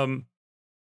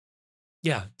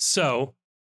 So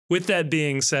with that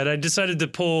being said, I decided to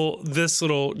pull this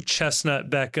little chestnut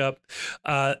back up.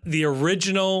 The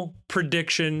original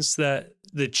predictions that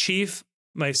the Chief,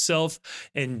 myself,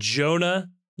 and Jonah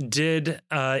did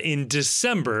in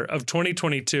December of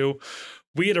 2022.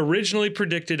 We had originally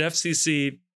predicted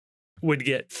FCC would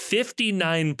get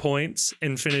 59 points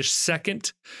and finish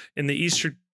second in the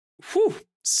Eastern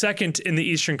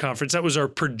Conference. That was our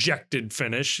projected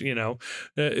finish.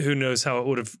 Who knows how it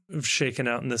would have shaken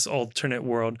out in this alternate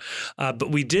world.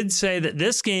 But we did say that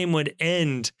this game would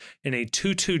end in a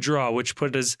 2-2 draw, which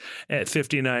put us at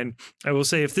 59. I will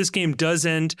say if this game does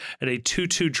end at a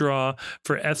 2-2 draw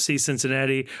for FC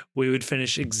Cincinnati, we would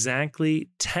finish exactly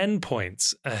 10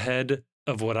 points ahead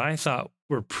of what I thought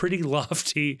were pretty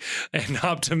lofty and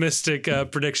optimistic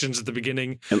predictions at the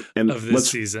beginning of this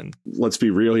season. Let's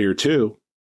be real here, too.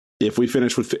 If we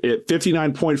finish with a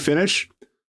 59-point finish,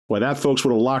 well, that folks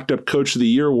would have locked up Coach of the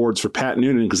Year awards for Pat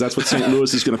Noonan, because that's what St.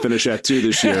 Louis is going to finish at, too,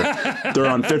 this year. They're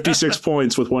on 56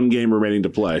 points with 1 game remaining to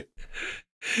play.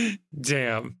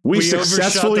 Damn. We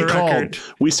successfully called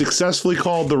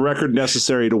the record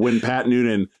necessary to win Pat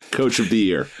Noonan Coach of the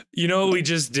Year. You know what we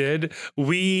just did?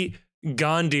 We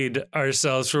Gandhi'd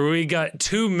ourselves where we got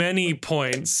too many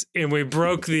points and we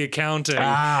broke the accounting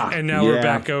and now we're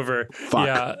back over. Fuck.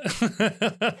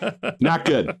 Yeah. Not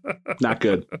good.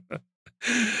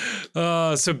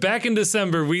 So back in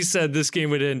December, we said this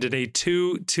game would end in a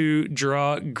 2-2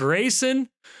 draw. Grayson,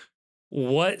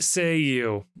 what say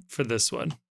you for this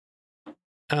one?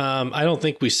 I don't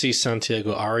think we see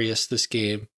Santiago Arias this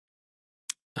game.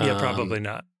 Yeah, probably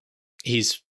not.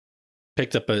 He's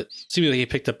seemingly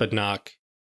picked up a knock.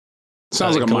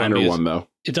 Sounds like a minor one, though.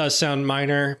 It does sound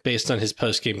minor based on his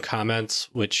post-game comments,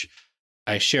 which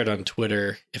I shared on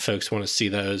Twitter if folks want to see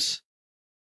those.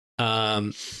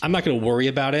 I'm not going to worry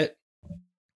about it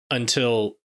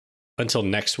until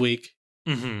next week.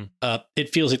 Mm-hmm. It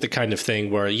feels like the kind of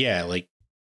thing where,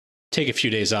 take a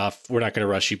few days off. We're not going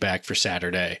to rush you back for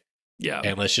Saturday. Yeah.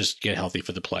 And let's just get healthy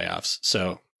for the playoffs.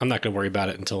 So I'm not going to worry about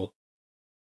it until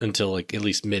at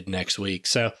least mid next week.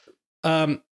 So,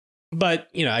 but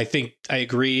I think I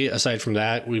agree. Aside from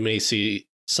that, we may see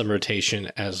some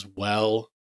rotation as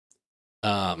well.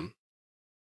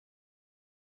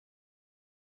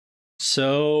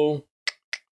 So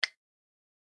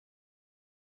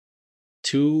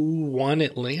 2-1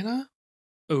 Atlanta.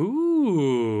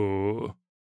 Ooh.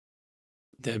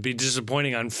 That'd be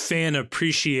disappointing on fan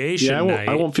appreciation night.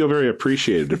 I won't feel very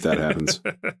appreciated if that happens.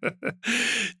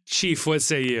 Chief, what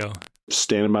say you?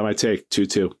 Standing by my take,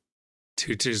 2-2.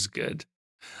 2-2 is good.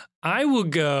 I will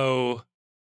go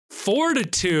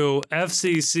 4-2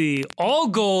 FCC. All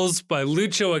goals by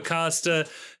Lucho Acosta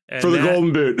And For the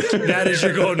golden boot. That is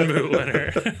your golden boot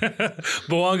winner.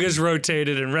 Bouanga's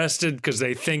rotated and rested because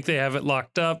they think they have it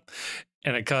locked up,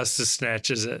 and Acosta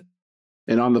snatches it.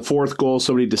 And on the fourth goal,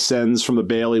 somebody descends from the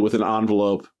Bailey with an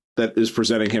envelope that is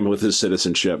presenting him with his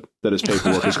citizenship, that his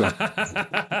paperwork is gone.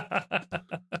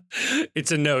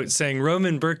 It's a note saying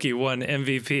Roman Berkey won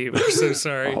MVP. We're so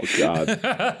sorry. Oh, God.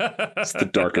 It's the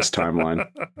darkest timeline.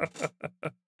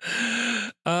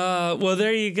 Well,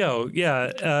 there you go.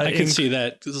 Yeah. I can see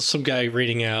that. There's some guy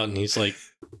reading out, and he's like,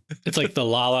 it's like the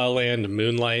La La Land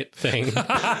Moonlight thing.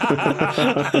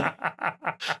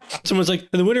 Someone's like,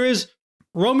 and the winner is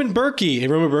Roman Berkey.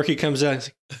 And Roman Berkey comes out and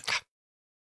he's like,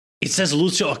 it says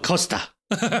Lucio Acosta.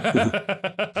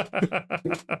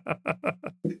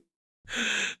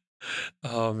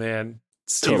 Oh, man.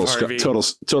 Total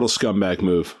scumbag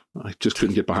move. I just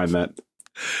couldn't get behind that.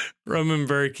 Roman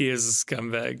Berkey is a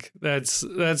scumbag. That's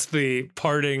the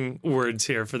parting words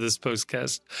here for this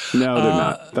postcast. No, they're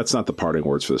not. That's not the parting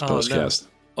words for this postcast. No.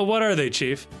 Oh, what are they,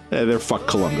 Chief? They're fuck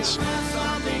Columbus.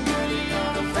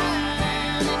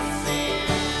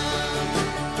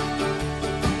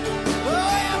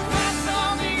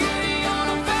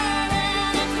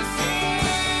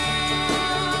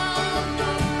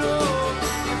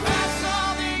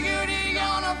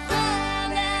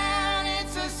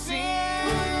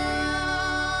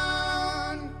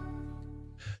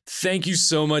 Thank you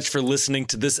so much for listening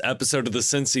to this episode of the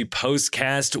Cincy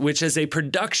Postcast, which is a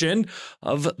production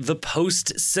of The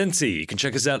Post Cincy. You can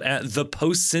check us out at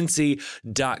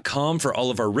thepostcincy.com for all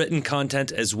of our written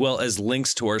content, as well as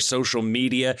links to our social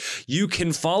media. You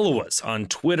can follow us on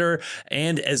Twitter,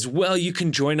 and as well, you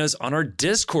can join us on our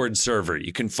Discord server.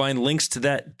 You can find links to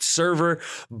that server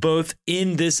both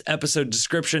in this episode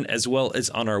description as well as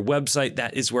on our website.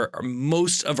 That is where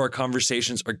most of our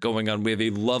conversations are going on. We have a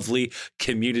lovely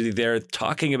community there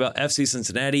talking about FC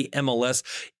Cincinnati, MLS,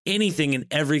 anything and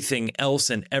everything else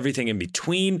and everything in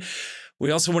between. We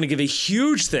also want to give a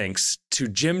huge thanks to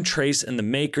Jim Trace and the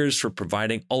Makers for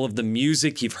providing all of the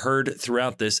music you've heard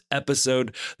throughout this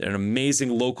episode. They're an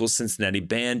amazing local Cincinnati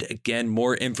band. Again,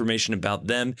 more information about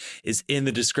them is in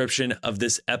the description of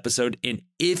this episode. And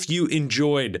if you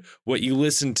enjoyed what you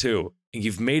listened to, and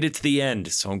you've made it to the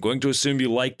end, so I'm going to assume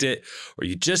you liked it, or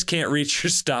you just can't reach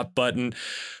your stop button,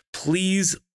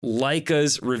 please like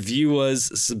us, review us,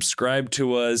 subscribe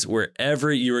to us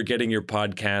wherever you are getting your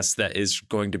podcasts. That is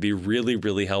going to be really,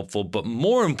 really helpful. But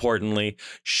more importantly,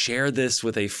 share this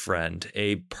with a friend.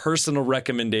 A personal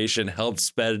recommendation helps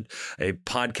spread a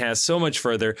podcast so much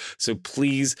further. So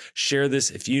please share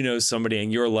this if you know somebody in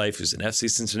your life who's an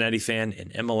FC Cincinnati fan, an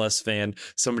MLS fan,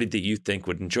 somebody that you think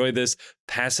would enjoy this.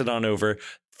 Pass it on over.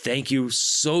 Thank you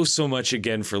so much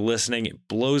again for listening. It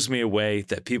blows me away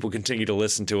that people continue to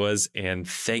listen to us. And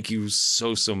thank you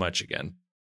so much again.